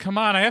again. Ah, come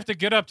on. I have to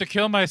get up to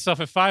kill myself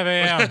at 5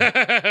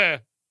 a.m.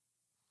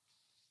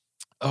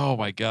 Oh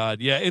my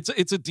God. Yeah, it's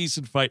a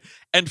decent fight.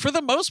 And for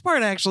the most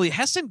part, actually,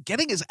 Heston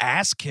getting his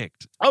ass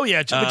kicked. Oh,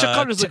 yeah. Chuck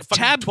Connors is like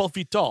fucking Tab- 12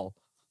 feet tall.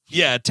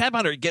 Yeah, Tab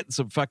Hunter getting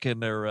some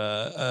fucking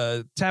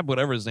Tab,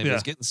 whatever his name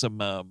is, getting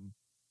some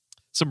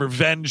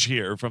revenge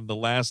here from the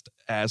last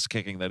ass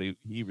kicking that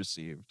he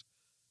received.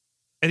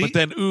 And But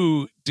then,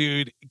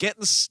 dude,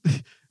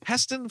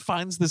 Heston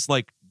finds this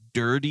like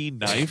dirty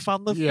knife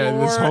on the floor. Yeah,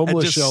 this and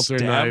homeless just shelter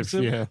stabs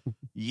knife. him.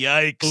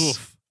 Yeah. Yikes.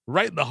 Oof.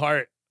 Right in the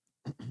heart.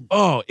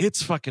 Oh,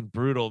 it's fucking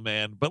brutal,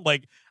 man. But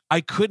like, I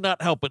could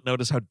not help but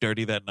notice how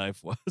dirty that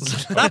knife was.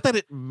 Not that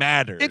it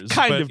matters. It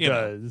kind but, of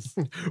does.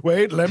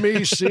 Wait, let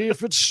me see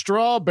if it's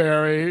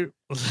strawberry.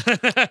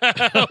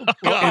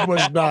 It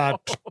was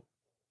not.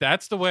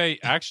 That's the way,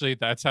 actually,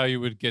 that's how you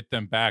would get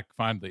them back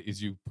finally,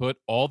 is you put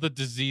all the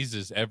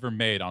diseases ever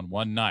made on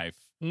one knife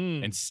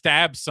and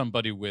stab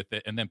somebody with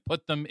it and then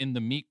put them in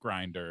the meat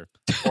grinder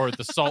or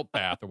the salt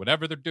bath or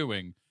whatever they're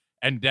doing.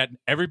 And that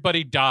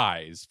everybody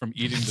dies from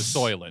eating the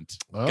Soylent.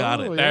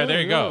 Got it. Oh, There yeah,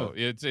 you go.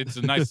 It's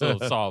a nice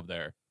little solve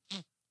there.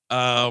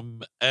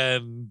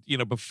 And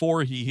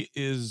before he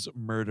is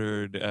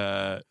murdered,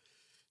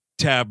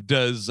 Tab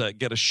does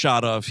get a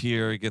shot off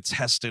here. He gets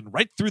Heston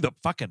right through the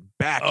fucking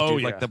back. Oh,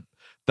 dude. yeah. Like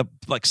the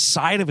like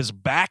side of his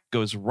back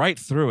goes right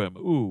through him.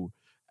 Ooh.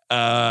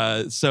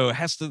 So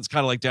Heston's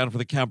kind of like down for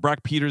the count.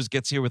 Brock Peters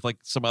gets here with like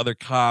some other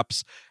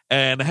cops,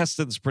 and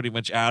Heston's pretty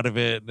much out of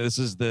it. This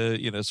is the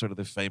sort of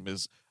the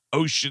famous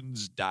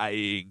oceans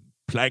dying,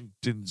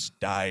 plankton's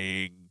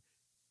dying.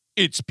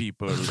 It's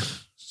people.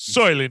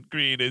 Soylent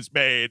Green is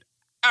made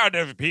out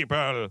of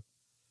people.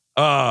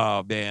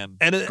 Oh man,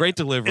 and great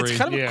delivery. It's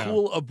kind of a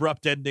cool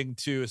abrupt ending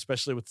too,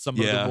 especially with some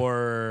of the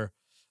more.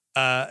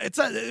 It's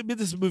not. I mean,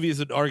 this movie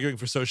isn't arguing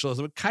for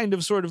socialism. It kind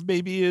of, sort of,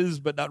 maybe is,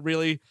 but not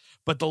really.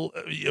 But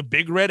the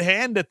big red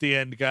hand at the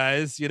end,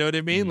 guys. You know what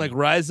I mean? Like,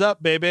 rise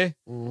up, baby.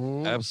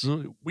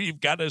 Absolutely.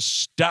 We've got to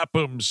stop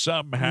them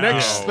somehow.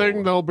 Next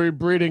thing, they'll be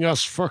breeding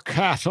us for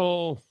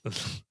cattle.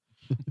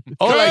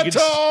 All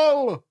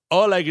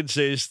I can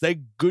say is thank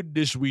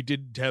goodness we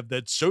didn't have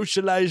that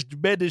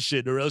socialized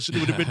medicine, or else it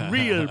would have been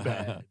real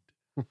bad.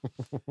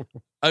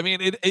 I mean,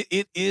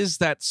 it is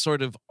that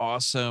sort of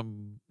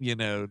awesome,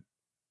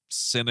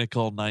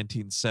 cynical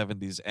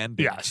 1970s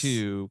ending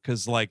too,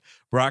 because like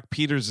Brock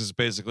Peters is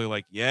basically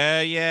like,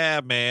 yeah,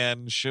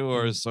 man,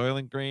 sure,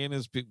 Soylent Green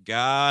is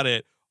got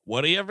it.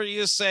 Whatever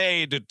you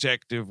say,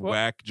 Detective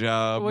Whack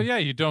Job. Well, yeah,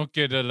 you don't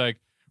get a like.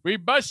 We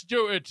must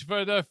do it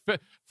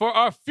for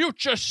our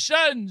future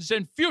sons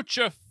and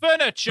future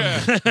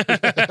furniture. We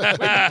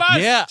must.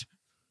 Yeah.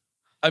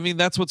 I mean,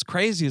 that's what's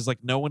crazy is like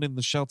no one in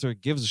the shelter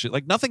gives a shit.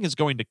 Like nothing is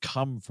going to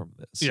come from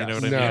this. You know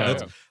what I mean?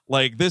 That's,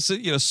 like this,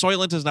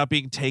 Soylent is not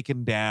being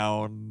taken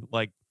down.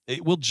 Like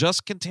it will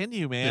just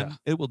continue, man. Yeah.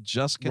 It will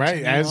just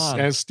continue. Right,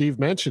 as Steve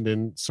mentioned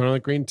in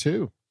Soylent Green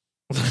 2.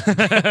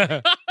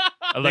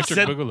 Electric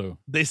Boogaloo.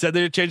 They said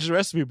they would change the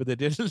recipe, but they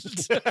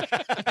didn't.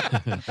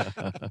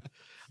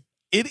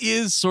 It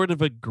is sort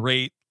of a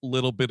great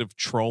little bit of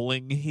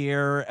trolling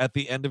here at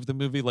the end of the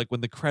movie. Like when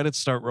the credits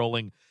start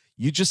rolling,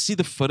 you just see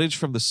the footage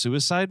from the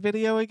suicide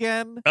video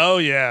again. Oh,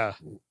 yeah.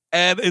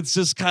 And it's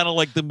just kind of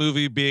like the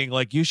movie being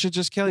like, you should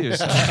just kill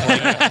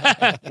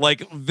yourself.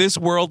 like this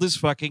world is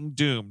fucking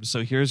doomed.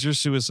 So here's your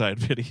suicide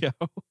video.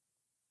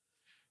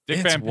 Dick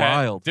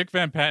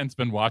Van Patten's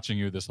been watching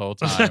you this whole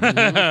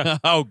time.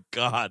 Oh,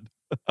 God.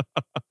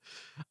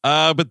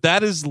 But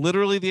that is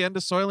literally the end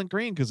of Soylent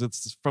Green because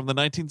it's from the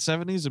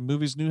 1970s and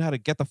movies knew how to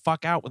get the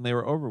fuck out when they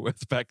were over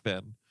with back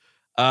then.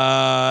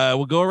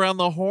 We'll go around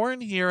the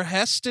horn here.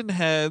 Heston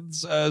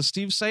heads.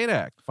 Steve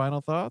Sadak,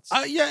 final thoughts?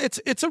 Yeah,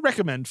 it's a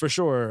recommend for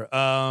sure.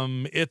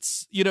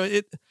 It's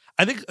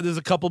I think there's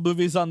a couple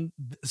movies on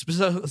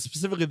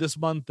specifically this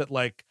month that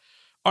like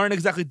aren't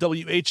exactly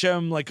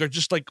WHM, like are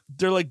just like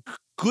they're like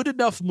good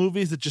enough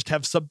movies that just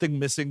have something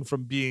missing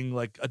from being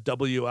like a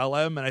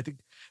WLM, and I think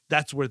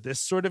that's where this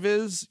sort of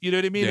is. You know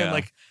what I mean? Yeah. And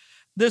like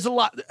there's a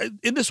lot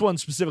in this one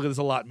specifically. There's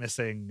a lot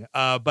missing,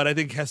 but I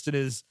think Heston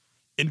is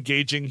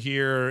engaging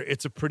here.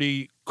 It's a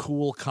pretty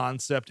cool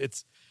concept.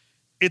 It's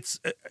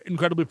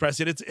incredibly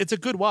prescient. It's a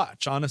good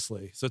watch,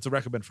 honestly. So it's a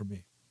recommend for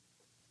me.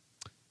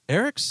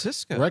 Eric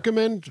Siska.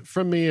 Recommend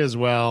from me as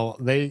well.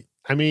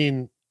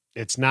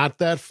 It's not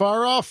that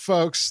far off,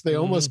 folks. They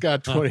almost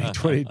got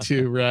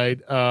 2022 right.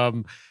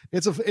 I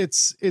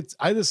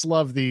just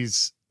love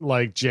these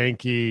like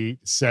janky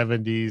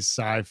 70s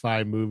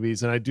sci-fi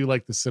movies, and I do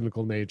like the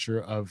cynical nature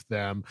of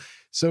them.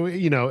 So,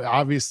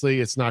 obviously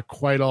it's not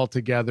quite all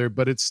together,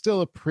 but it's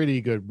still a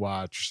pretty good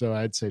watch. So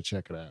I'd say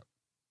check it out.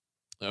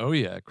 Oh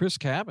yeah, Chris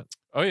Cabin.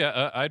 Oh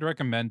yeah, I'd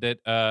recommend it.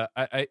 I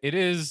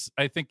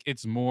think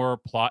it's more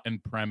plot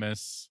and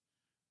premise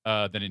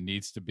than it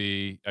needs to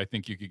be. I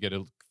think you could get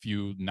a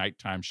few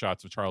nighttime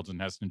shots of Charlton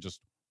Heston just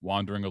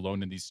wandering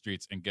alone in these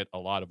streets and get a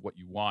lot of what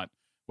you want.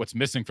 What's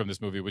missing from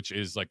this movie, which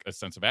is like a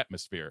sense of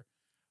atmosphere.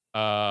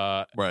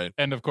 Right.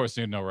 And of course,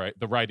 right,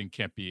 the writing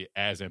can't be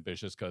as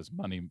ambitious because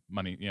money,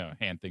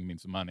 hand thing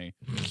means money.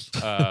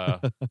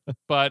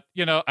 But,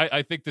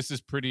 I think this is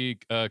pretty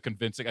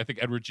convincing. I think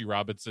Edward G.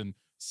 Robinson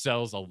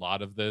sells a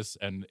lot of this.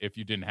 And if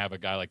you didn't have a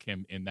guy like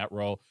him in that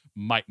role,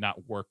 might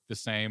not work the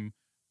same.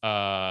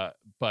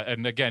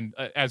 And again,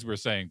 as we were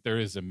saying, there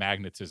is a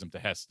magnetism to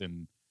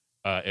Heston,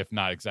 if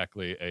not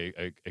exactly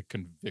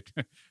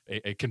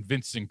a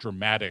convincing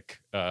dramatic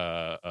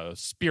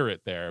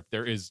spirit there.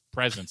 There is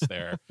presence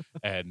there,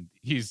 and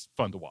he's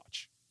fun to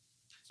watch.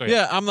 So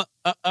yeah, I'm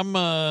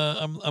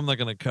not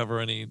going to cover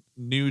any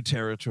new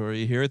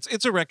territory here.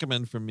 It's a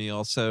recommend for me.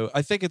 Also,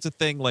 I think it's a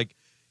thing like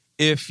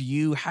if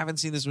you haven't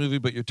seen this movie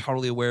but you're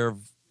totally aware of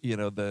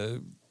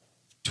the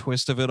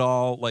twist of it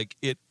all, like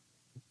it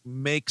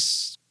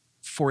makes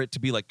for it to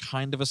be like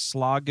kind of a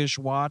sloggish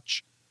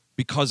watch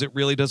because it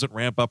really doesn't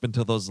ramp up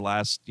until those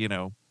last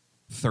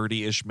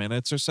 30-ish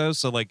minutes or so.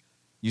 So like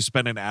you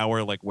spend an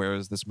hour like, where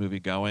is this movie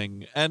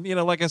going? And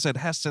like I said,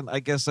 Heston, I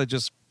guess I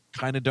just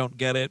kind of don't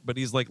get it, but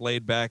he's like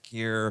laid back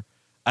here.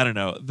 I don't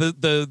know.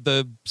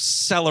 The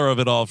seller of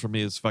it all for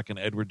me is fucking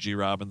Edward G.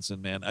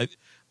 Robinson, man.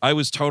 I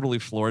was totally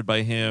floored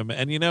by him.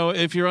 And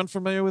if you're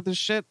unfamiliar with his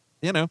shit,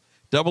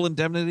 Double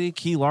Indemnity,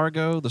 Key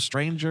Largo, The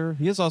Stranger.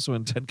 He is also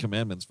in 10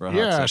 Commandments for a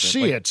hot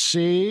second.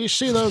 See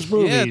those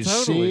movies. Yeah,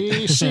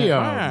 totally. See them.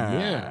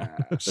 Yeah.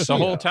 The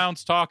whole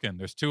town's talking.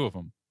 There's 2 of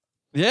them.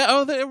 Yeah.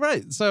 Oh,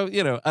 right. So,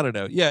 I don't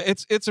know. Yeah,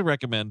 it's a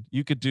recommend.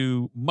 You could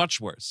do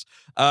much worse.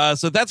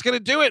 So that's going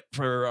to do it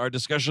for our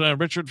discussion on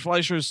Richard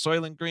Fleischer's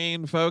Soylent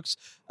Green, folks.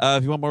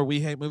 If you want more We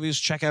Hate Movies,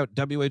 check out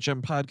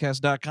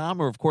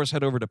WHMpodcast.com, or, of course,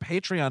 head over to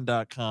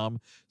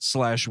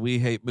patreon.com/We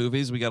Hate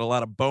Movies. We got a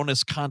lot of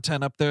bonus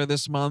content up there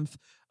this month,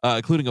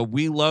 including a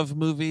We Love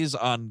Movies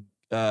on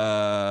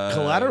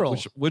Collateral.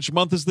 Which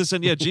month is this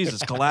in? Yeah,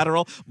 Jesus.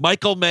 Collateral.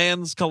 Michael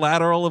Mann's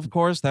Collateral, of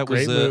course. That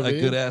was a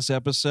good ass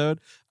episode.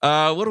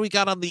 What do we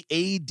got on the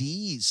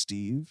AD,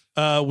 Steve?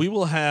 We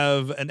will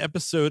have an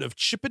episode of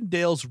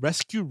Chippendale's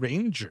Rescue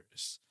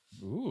Rangers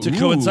to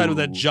coincide with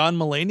that John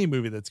Mulaney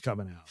movie that's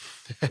coming out.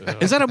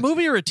 Is that a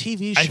movie or a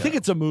TV show? I think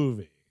it's a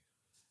movie.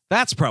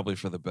 That's probably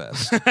for the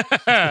best.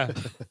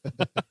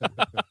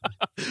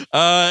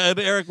 And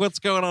Eric, what's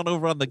going on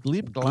over on the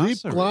Gleep Glossary?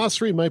 Gleep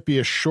Glossary might be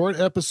a short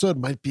episode,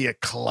 might be a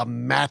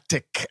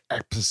climatic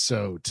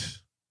episode.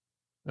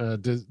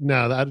 Is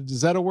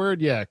that a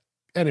word? Yeah.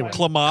 Anyway,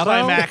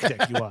 climactic.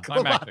 You want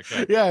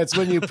climactic? Yeah, it's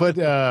when you put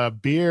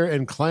beer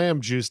and clam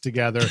juice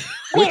together,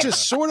 which is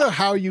sort of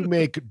how you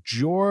make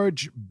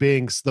George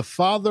Binks, the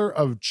father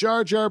of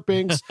Jar Jar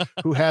Binks,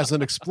 who has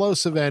an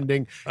explosive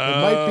ending. It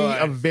might be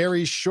a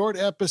very short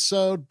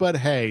episode, but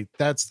hey,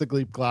 that's the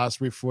Gleep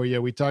Glossary for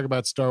you. We talk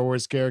about Star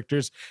Wars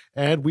characters,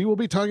 and we will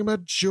be talking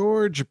about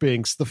George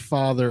Binks, the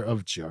father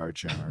of Jar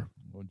Jar.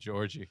 Oh,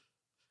 Georgie.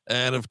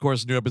 And, of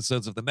course, new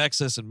episodes of The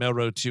Nexus and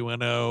Melrose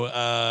 2.0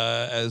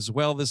 as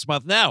well this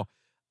month. Now,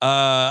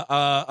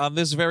 on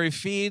this very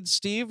feed,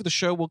 Steve, the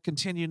show will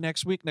continue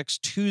next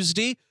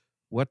Tuesday.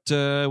 What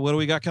do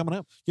we got coming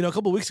up? A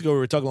couple of weeks ago, we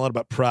were talking a lot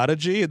about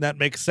Prodigy, and that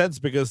makes sense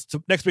because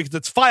next week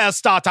it's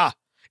Firestarter.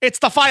 It's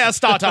the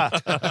Firestarter.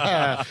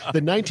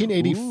 The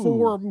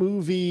 1984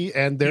 movie,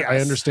 and I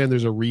understand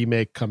there's a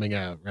remake coming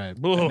out, right?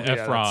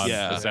 Efron,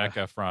 the Zac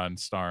Efron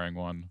starring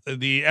one.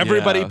 The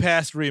Everybody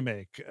Passed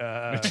remake.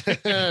 I'm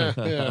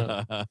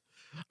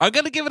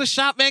going to give it a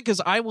shot, man,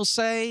 because I will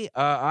say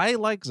I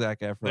like Zac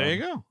Efron. There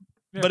you go.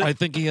 Yeah. But I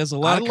think he has a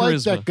lot of charisma. I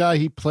like that guy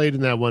he played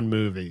in that one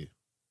movie.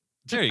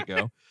 There you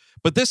go.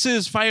 But this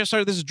is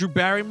Firestarter. This is Drew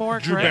Barrymore.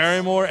 Drew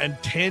Barrymore and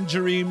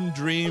Tangerine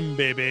Dream,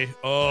 baby.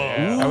 Oh,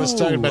 yeah. I was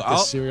talking about the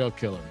serial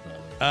killer.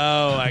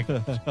 Oh,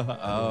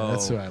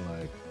 that's who I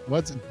like.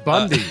 What's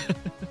Bundy?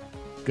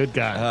 Good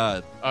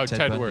guy.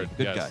 Ted Word.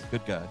 Good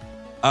guy.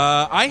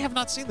 I have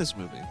not seen this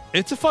movie.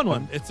 It's a fun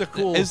one. It's a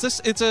cool. It's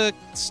a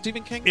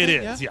Stephen King thing? It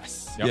is. Yeah?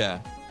 Yes. Yep. Yeah.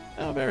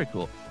 Oh, very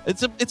cool.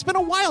 It's been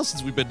a while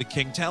since we've been to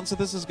Kingtown, so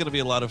this is going to be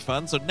a lot of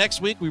fun. So next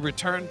week we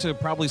return to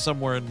probably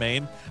somewhere in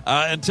Maine.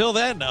 Until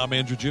then, I'm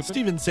Andrew Jupin.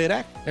 Steven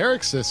Sadak.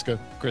 Eric Siska.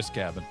 Chris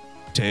Cabin.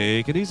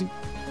 Take it easy.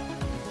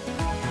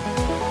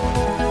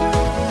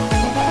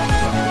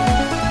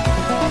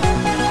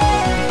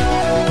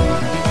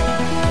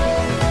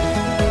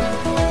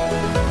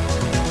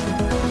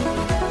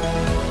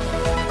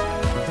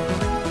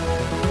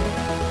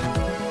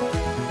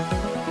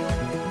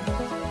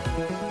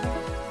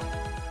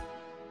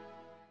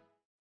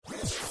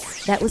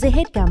 That was a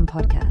HeadGum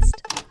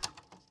podcast.